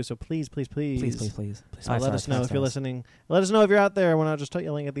iTunes review, so please, please, please. Please. Let us know if you're listening. Let us know if you're out there. We're not just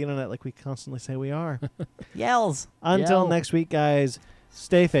yelling at the internet like we constantly say we are. Yells. Until Yell. next week, guys,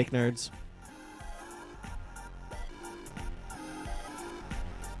 stay fake nerds.